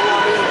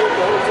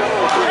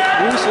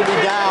 Bruce will be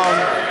down.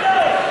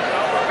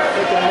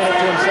 Taking a minute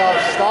to himself.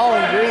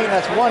 Stalling Green,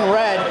 that's one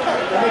red.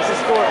 That makes the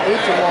score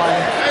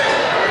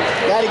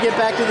 8-1. Got to get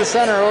back to the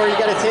center or you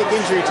got to take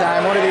injury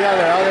time, one or the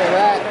other. Other than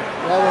that,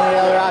 the only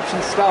other option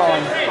is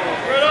stalling.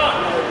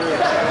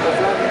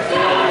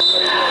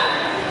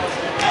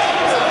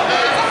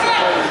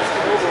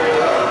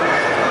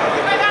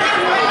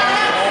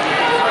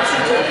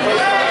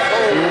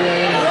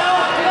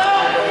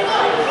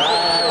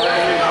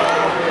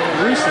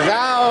 Bruce is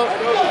out.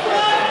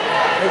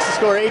 Makes the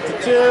score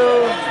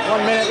 8-2.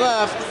 1 minute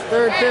left.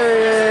 Third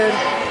period.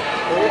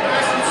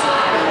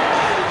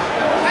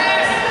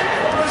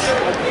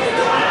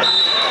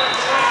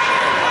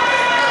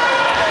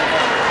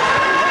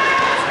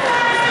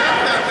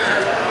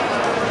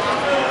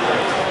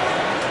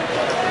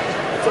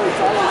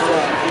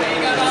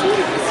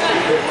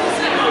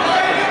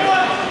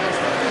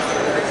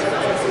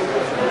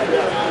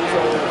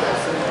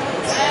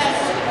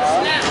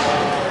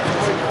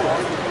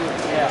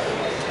 Yeah.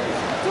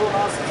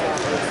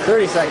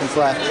 30 seconds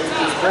left.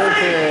 Third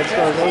period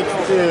scores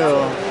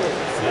 8-2.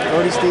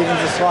 Brody Stevens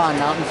and Swan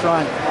out in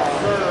front.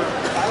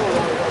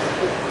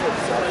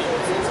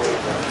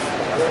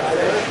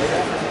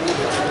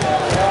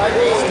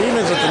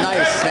 Stevens with a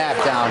nice snap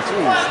down.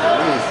 Jeez.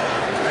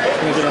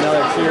 He's going to get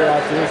another tier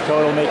after his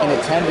total, making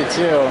it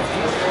 10-2.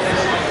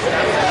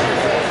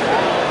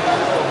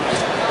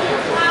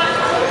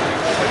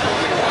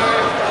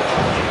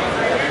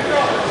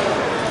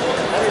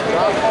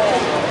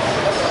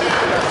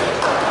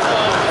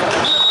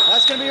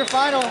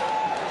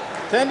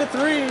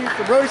 10-3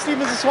 for Brody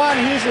Stevens of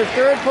Swanton. He's your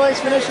third place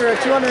finisher at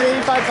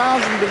 285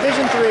 pounds in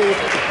Division III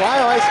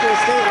Ohio High School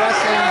State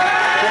Wrestling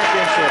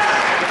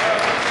Championships.